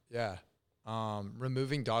that. Yeah.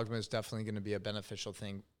 Removing dogma is definitely going to be a beneficial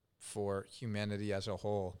thing for humanity as a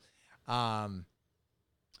whole.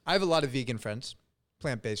 I have a lot of vegan friends,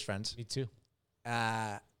 plant-based friends. Me too.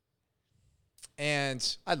 And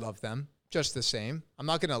I love them just the same. I'm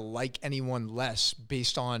not going to like anyone less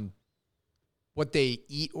based on what they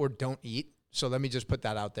eat or don't eat. So let me just put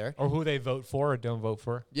that out there. Or who they vote for or don't vote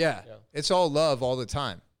for. Yeah. It's all love all the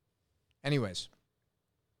time. Anyways,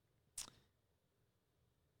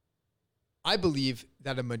 I believe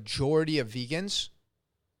that a majority of vegans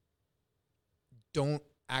don't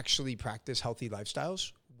actually practice healthy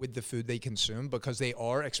lifestyles with the food they consume because they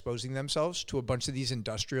are exposing themselves to a bunch of these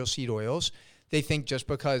industrial seed oils. They think just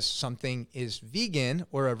because something is vegan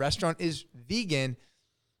or a restaurant is vegan,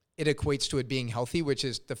 it equates to it being healthy, which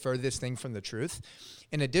is the furthest thing from the truth.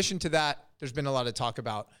 In addition to that, there's been a lot of talk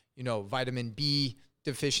about, vitamin B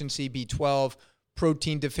deficiency, B12,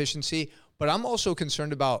 protein deficiency, but I'm also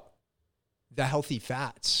concerned about the healthy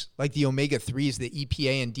fats, like the omega-3s, the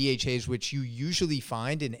EPA and DHAs, which you usually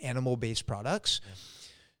find in animal-based products. Yeah.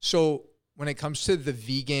 So when it comes to the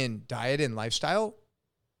vegan diet and lifestyle,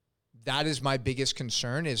 that is my biggest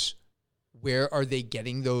concern is where are they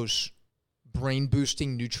getting those brain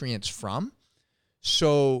boosting nutrients from?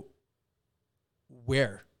 So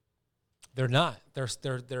where? They're not.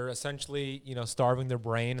 They're essentially, starving their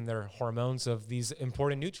brain and their hormones of these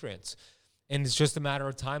important nutrients. And it's just a matter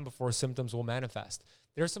of time before symptoms will manifest.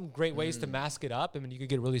 There's some great ways to mask it up. I mean, you could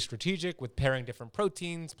get really strategic with pairing different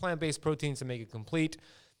proteins, plant-based proteins to make it complete.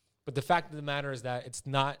 But the fact of the matter is that it's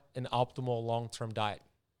not an optimal long-term diet.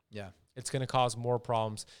 Yeah. It's going to cause more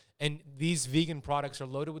problems. And these vegan products are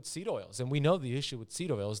loaded with seed oils. And we know the issue with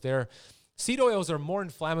seed oils. Seed oils are more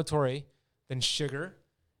inflammatory than sugar.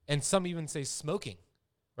 And some even say smoking,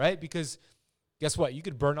 right? Because guess what? You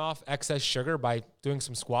could burn off excess sugar by doing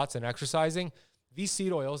some squats and exercising. These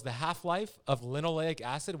seed oils, the half-life of linoleic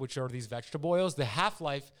acid, which are these vegetable oils, the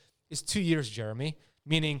half-life is 2 years, Jeremy.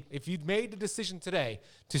 Meaning if you'd made the decision today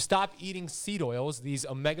to stop eating seed oils, these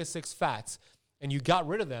omega-6 fats, and you got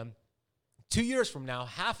rid of them, 2 years from now,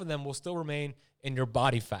 half of them will still remain in your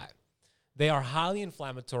body fat. They are highly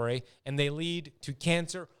inflammatory, and they lead to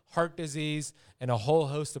cancer, heart disease, and a whole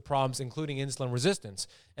host of problems, including insulin resistance.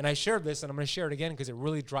 And I shared this, and I'm going to share it again because it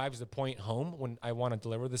really drives the point home when I want to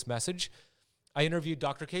deliver this message. I interviewed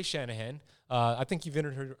Dr. Kay Shanahan. I think you've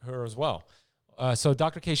interviewed her as well. So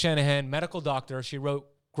Dr. Kay Shanahan, medical doctor, she wrote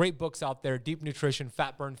great books out there, Deep Nutrition,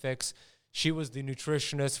 Fat Burn Fix. She was the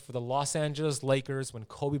nutritionist for the Los Angeles Lakers when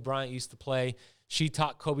Kobe Bryant used to play. She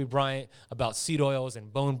taught Kobe Bryant about seed oils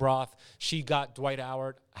and bone broth. She got Dwight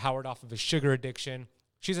Howard off of his sugar addiction.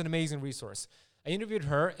 She's an amazing resource. I interviewed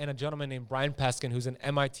her and a gentleman named Brian Peskin, who's an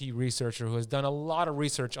MIT researcher who has done a lot of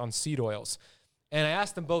research on seed oils. And I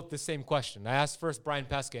asked them both the same question. I asked first Brian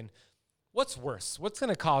Peskin, what's worse? What's going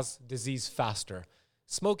to cause disease faster?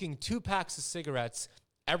 Smoking 2 packs of cigarettes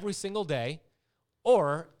every single day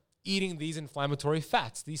or eating these inflammatory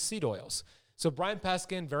fats, these seed oils? So Brian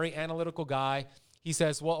Peskin, very analytical guy, he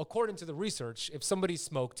says, well, according to the research, if somebody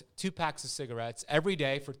smoked 2 packs of cigarettes every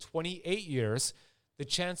day for 28 years, the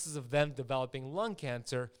chances of them developing lung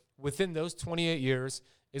cancer within those 28 years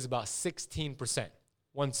is about 16%,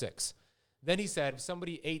 1/6. Then he said, if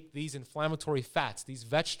somebody ate these inflammatory fats, these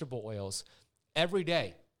vegetable oils, every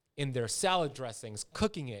day in their salad dressings,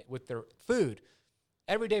 cooking it with their food,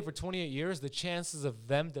 every day for 28 years, the chances of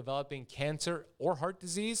them developing cancer or heart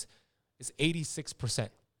disease is 86%.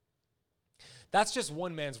 That's just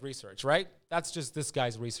one man's research, right? That's just this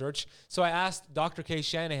guy's research. So I asked Dr. Kay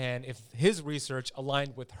Shanahan if his research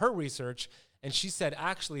aligned with her research, and she said,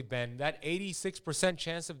 actually, Ben, that 86%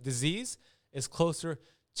 chance of disease is closer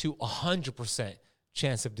to 100%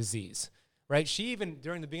 chance of disease, right? She even,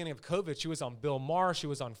 during the beginning of COVID, she was on Bill Maher, she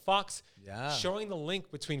was on Fox, showing the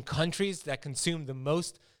link between countries that consume the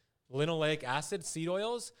most linoleic acid, seed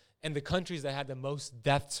oils, and the countries that had the most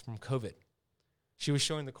deaths from COVID. She was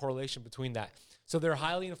showing the correlation between that. So they're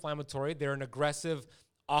highly inflammatory. They're an aggressive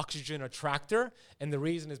oxygen attractor, and the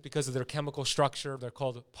reason is because of their chemical structure. They're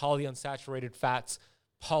called polyunsaturated fats.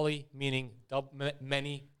 Poly meaning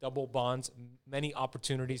many, double bonds, many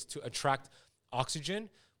opportunities to attract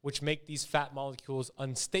oxygen, which make these fat molecules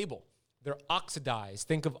unstable. They're oxidized.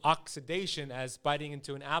 Think of oxidation as biting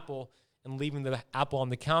into an apple and leaving the apple on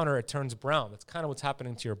the counter, it turns brown. That's kind of what's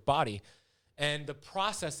happening to your body. And the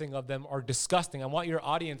processing of them are disgusting. I want your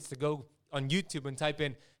audience to go on YouTube and type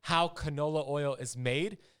in how canola oil is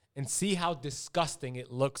made and see how disgusting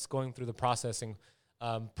it looks going through the processing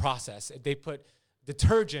process. They put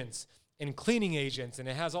detergents and cleaning agents, and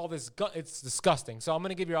it has all this, it's disgusting. So I'm going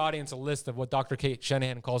to give your audience a list of what Dr. Kay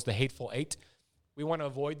Shanahan calls the hateful 8. We want to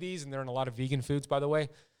avoid these, and they're in a lot of vegan foods, by the way.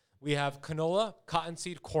 We have canola,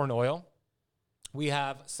 cottonseed corn oil. We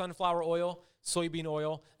have sunflower oil, soybean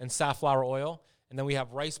oil, and safflower oil. And then we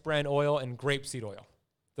have rice bran oil and grapeseed oil.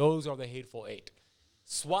 Those are the hateful 8.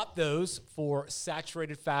 Swap those for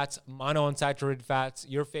saturated fats, monounsaturated fats.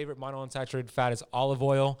 Your favorite monounsaturated fat is olive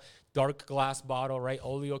oil, dark glass bottle, right?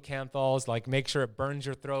 Oleocanthols, like make sure it burns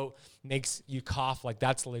your throat, makes you cough, like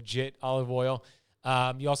that's legit olive oil.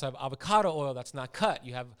 You also have avocado oil that's not cut.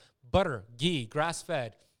 You have butter, ghee,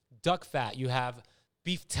 grass-fed, duck fat. You have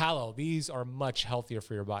beef tallow. These are much healthier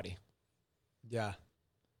for your body. Yeah.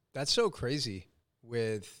 That's so crazy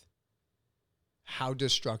with how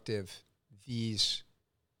destructive these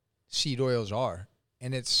seed oils are.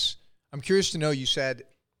 And I'm curious to know, you said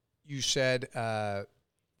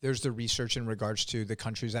there's the research in regards to the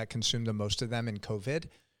countries that consume the most of them in COVID,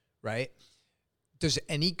 right? Does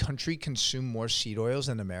any country consume more seed oils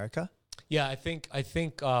than America? Yeah, I think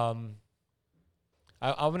I'm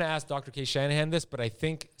going to ask Dr. Kay Shanahan this, but I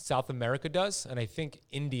think South America does, and I think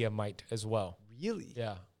India might as well. Really?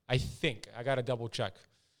 Yeah, I think. I got to double check.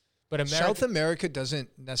 But South America doesn't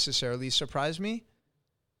necessarily surprise me,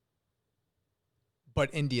 but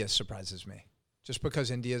India surprises me. Just because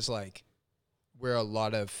India's like where a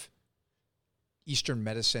lot of Eastern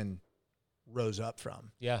medicine rose up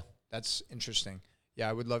from. Yeah. That's interesting. Yeah,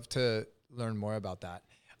 I would love to learn more about that.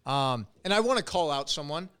 And I want to call out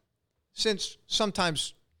someone, since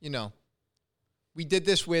sometimes, we did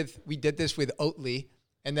this with Oatly,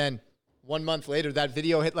 and then 1 month later, that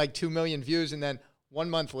video hit like 2 million views, and then 1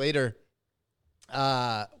 month later,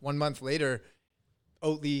 Oatly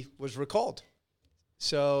was recalled.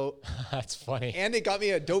 So that's funny. And it got me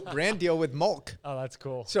a dope brand deal with Mulk. Oh, that's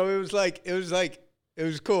cool. So it was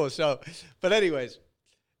cool. So, but anyways,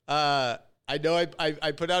 I know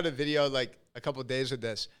I put out a video like a couple of days with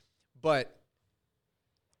this, but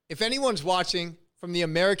if anyone's watching from the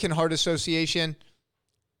American Heart Association,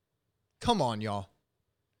 come on, y'all.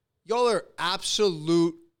 Y'all are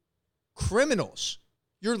absolute criminals.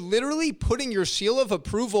 You're literally putting your seal of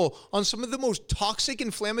approval on some of the most toxic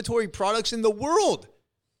inflammatory products in the world.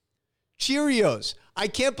 Cheerios. I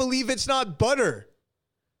can't believe it's not butter.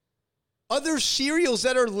 other cereals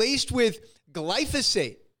that are laced with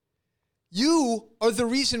glyphosate. You are the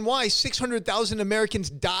reason why 600,000 Americans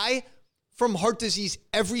die from heart disease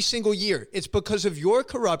every single year. It's because of your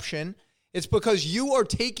corruption. It's because you are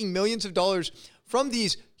taking millions of dollars from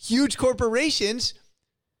these huge corporations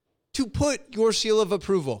to put your seal of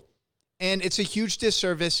approval. And it's a huge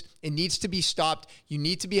disservice. It needs to be stopped. You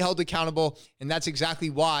need to be held accountable. And that's exactly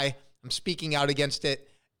why I'm speaking out against it.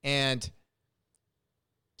 And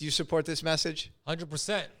do you support this message?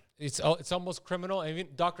 100%. It's almost criminal. I mean,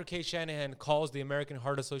 Dr. Kay Shanahan calls the American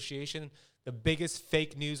Heart Association the biggest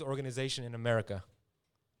fake news organization in America.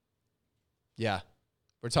 Yeah,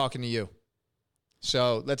 we're talking to you.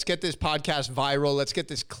 So let's get this podcast viral. Let's get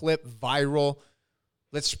this clip viral.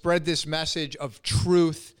 Let's spread this message of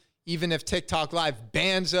truth. Even if TikTok Live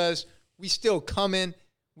bans us, we still coming.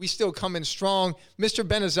 We still coming strong. Mr.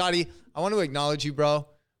 Ben Azadi, I want to acknowledge you, bro,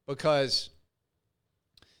 because,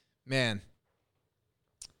 man,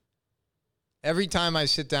 every time I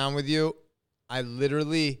sit down with you, I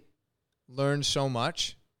literally learn so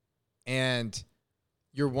much. And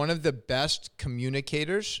you're one of the best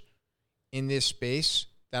communicators in this space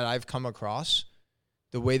that I've come across.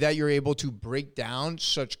 The way that you're able to break down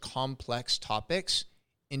such complex topics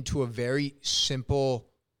into a very simple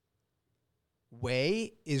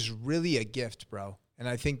way is really a gift, bro. And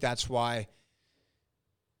I think that's why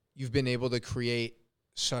you've been able to create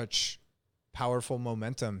such powerful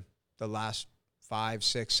momentum the last 5,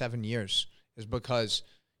 6, 7 years, is because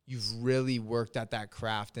you've really worked at that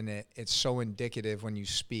craft, and it's so indicative when you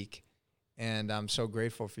speak. And I'm so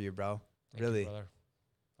grateful for you, bro. Thank you, brother.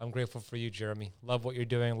 I'm grateful for you, Jeremy. Love what you're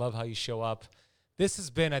doing. Love how you show up. This has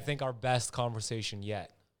been, I think, our best conversation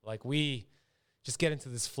yet. Like, we just get into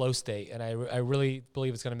this flow state, and I really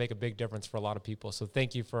believe it's going to make a big difference for a lot of people. So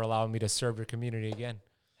thank you for allowing me to serve your community again.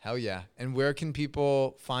 Hell yeah. And where can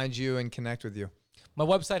people find you and connect with you? My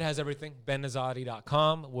website has everything,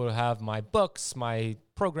 benazadi.com. We'll have my books, my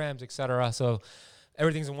programs, etc. So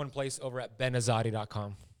everything's in one place over at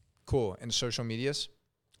benazadi.com. Cool. And social medias?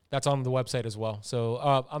 That's on the website as well.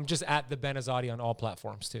 So I'm just at the Ben Azadi on all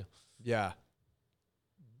platforms too. Yeah.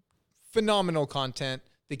 Phenomenal content.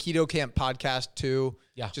 The Keto Camp podcast too.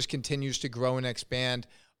 Yeah. Just continues to grow and expand.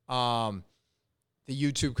 The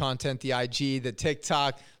YouTube content, the IG, the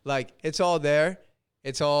TikTok, like, it's all there.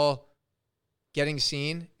 It's all getting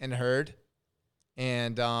seen and heard.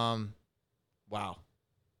 And wow.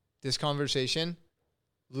 This conversation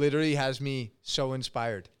literally has me so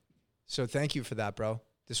inspired. So thank you for that, bro.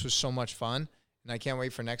 This was so much fun, and I can't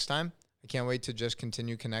wait for next time. I can't wait to just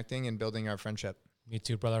continue connecting and building our friendship. Me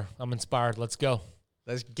too, brother. I'm inspired. Let's go.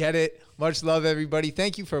 Let's get it. Much love, everybody.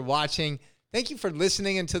 Thank you for watching. Thank you for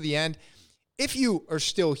listening until the end. If you are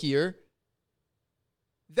still here,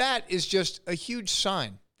 that is just a huge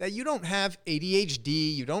sign that you don't have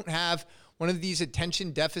ADHD. You don't have one of these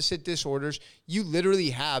attention deficit disorders. You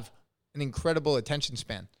literally have an incredible attention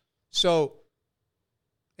span. So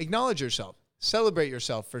acknowledge yourself. Celebrate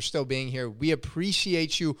yourself for still being here. We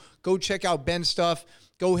appreciate you. Go check out Ben's stuff.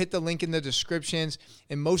 Go hit the link in the descriptions.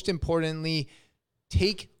 And most importantly,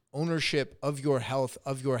 take ownership of your health,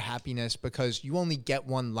 of your happiness, because you only get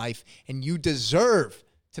one life and you deserve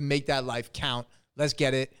to make that life count. Let's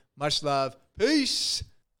get it. Much love. Peace.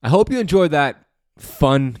 I hope you enjoyed that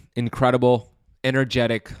fun, incredible,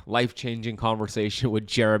 energetic, life-changing conversation with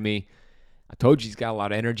Jeremy. I told you he's got a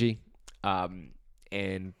lot of energy.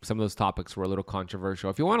 And some of those topics were a little controversial.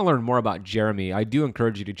 If you want to learn more about Jeremy, I do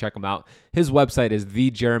encourage you to check him out. His website is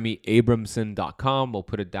thejeremyabramson.com. We'll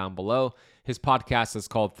put it down below. His podcast is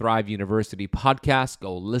called Thrive University Podcast.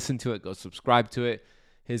 Go listen to it. Go subscribe to it.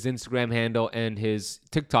 His Instagram handle and his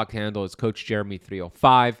TikTok handle is Coach Jeremy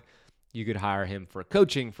 305. You could hire him for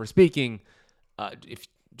coaching, for speaking.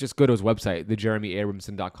 Just go to his website,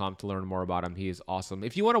 thejeremyabramson.com, to learn more about him. He is awesome.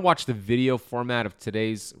 If you want to watch the video format of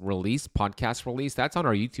today's release, podcast release, that's on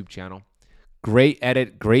our YouTube channel. Great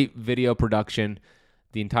edit, great video production.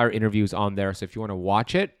 The entire interview is on there. So if you want to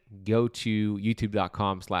watch it, go to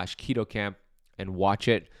youtube.com/ketocamp and watch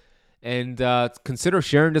it. And consider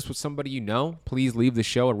sharing this with somebody you know. Please leave the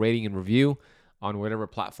show a rating and review on whatever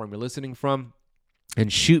platform you're listening from.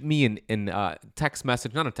 And shoot me a text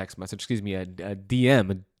message, not a text message, excuse me, a DM,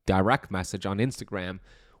 a direct message on Instagram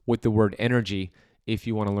with the word energy if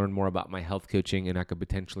you want to learn more about my health coaching and I could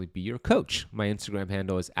potentially be your coach. My Instagram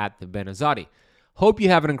handle is @thebenazadi. Hope you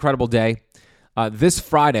have an incredible day. This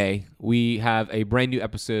Friday, we have a brand new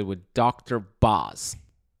episode with Dr. Boz.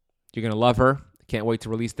 You're going to love her. Can't wait to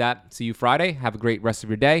release that. See you Friday. Have a great rest of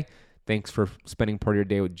your day. Thanks for spending part of your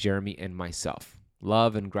day with Jeremy and myself.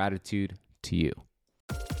 Love and gratitude to you.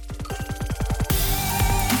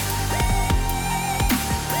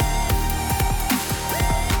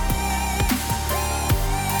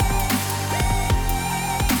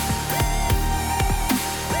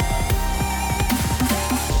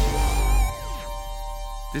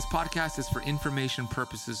 This podcast is for information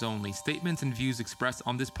purposes only. Statements and views expressed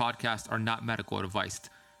on this podcast are not medical advice.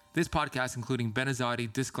 This podcast, including Ben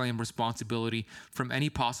Azadi, disclaims responsibility from any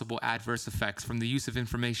possible adverse effects from the use of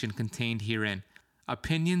information contained herein.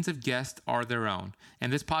 Opinions of guests are their own,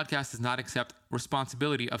 and this podcast does not accept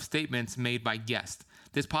responsibility of statements made by guests.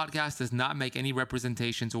 This podcast does not make any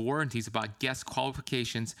representations or warranties about guest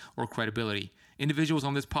qualifications or credibility. Individuals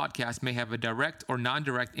on this podcast may have a direct or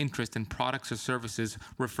non-direct interest in products or services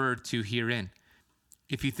referred to herein.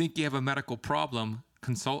 If you think you have a medical problem,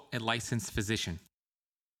 consult a licensed physician.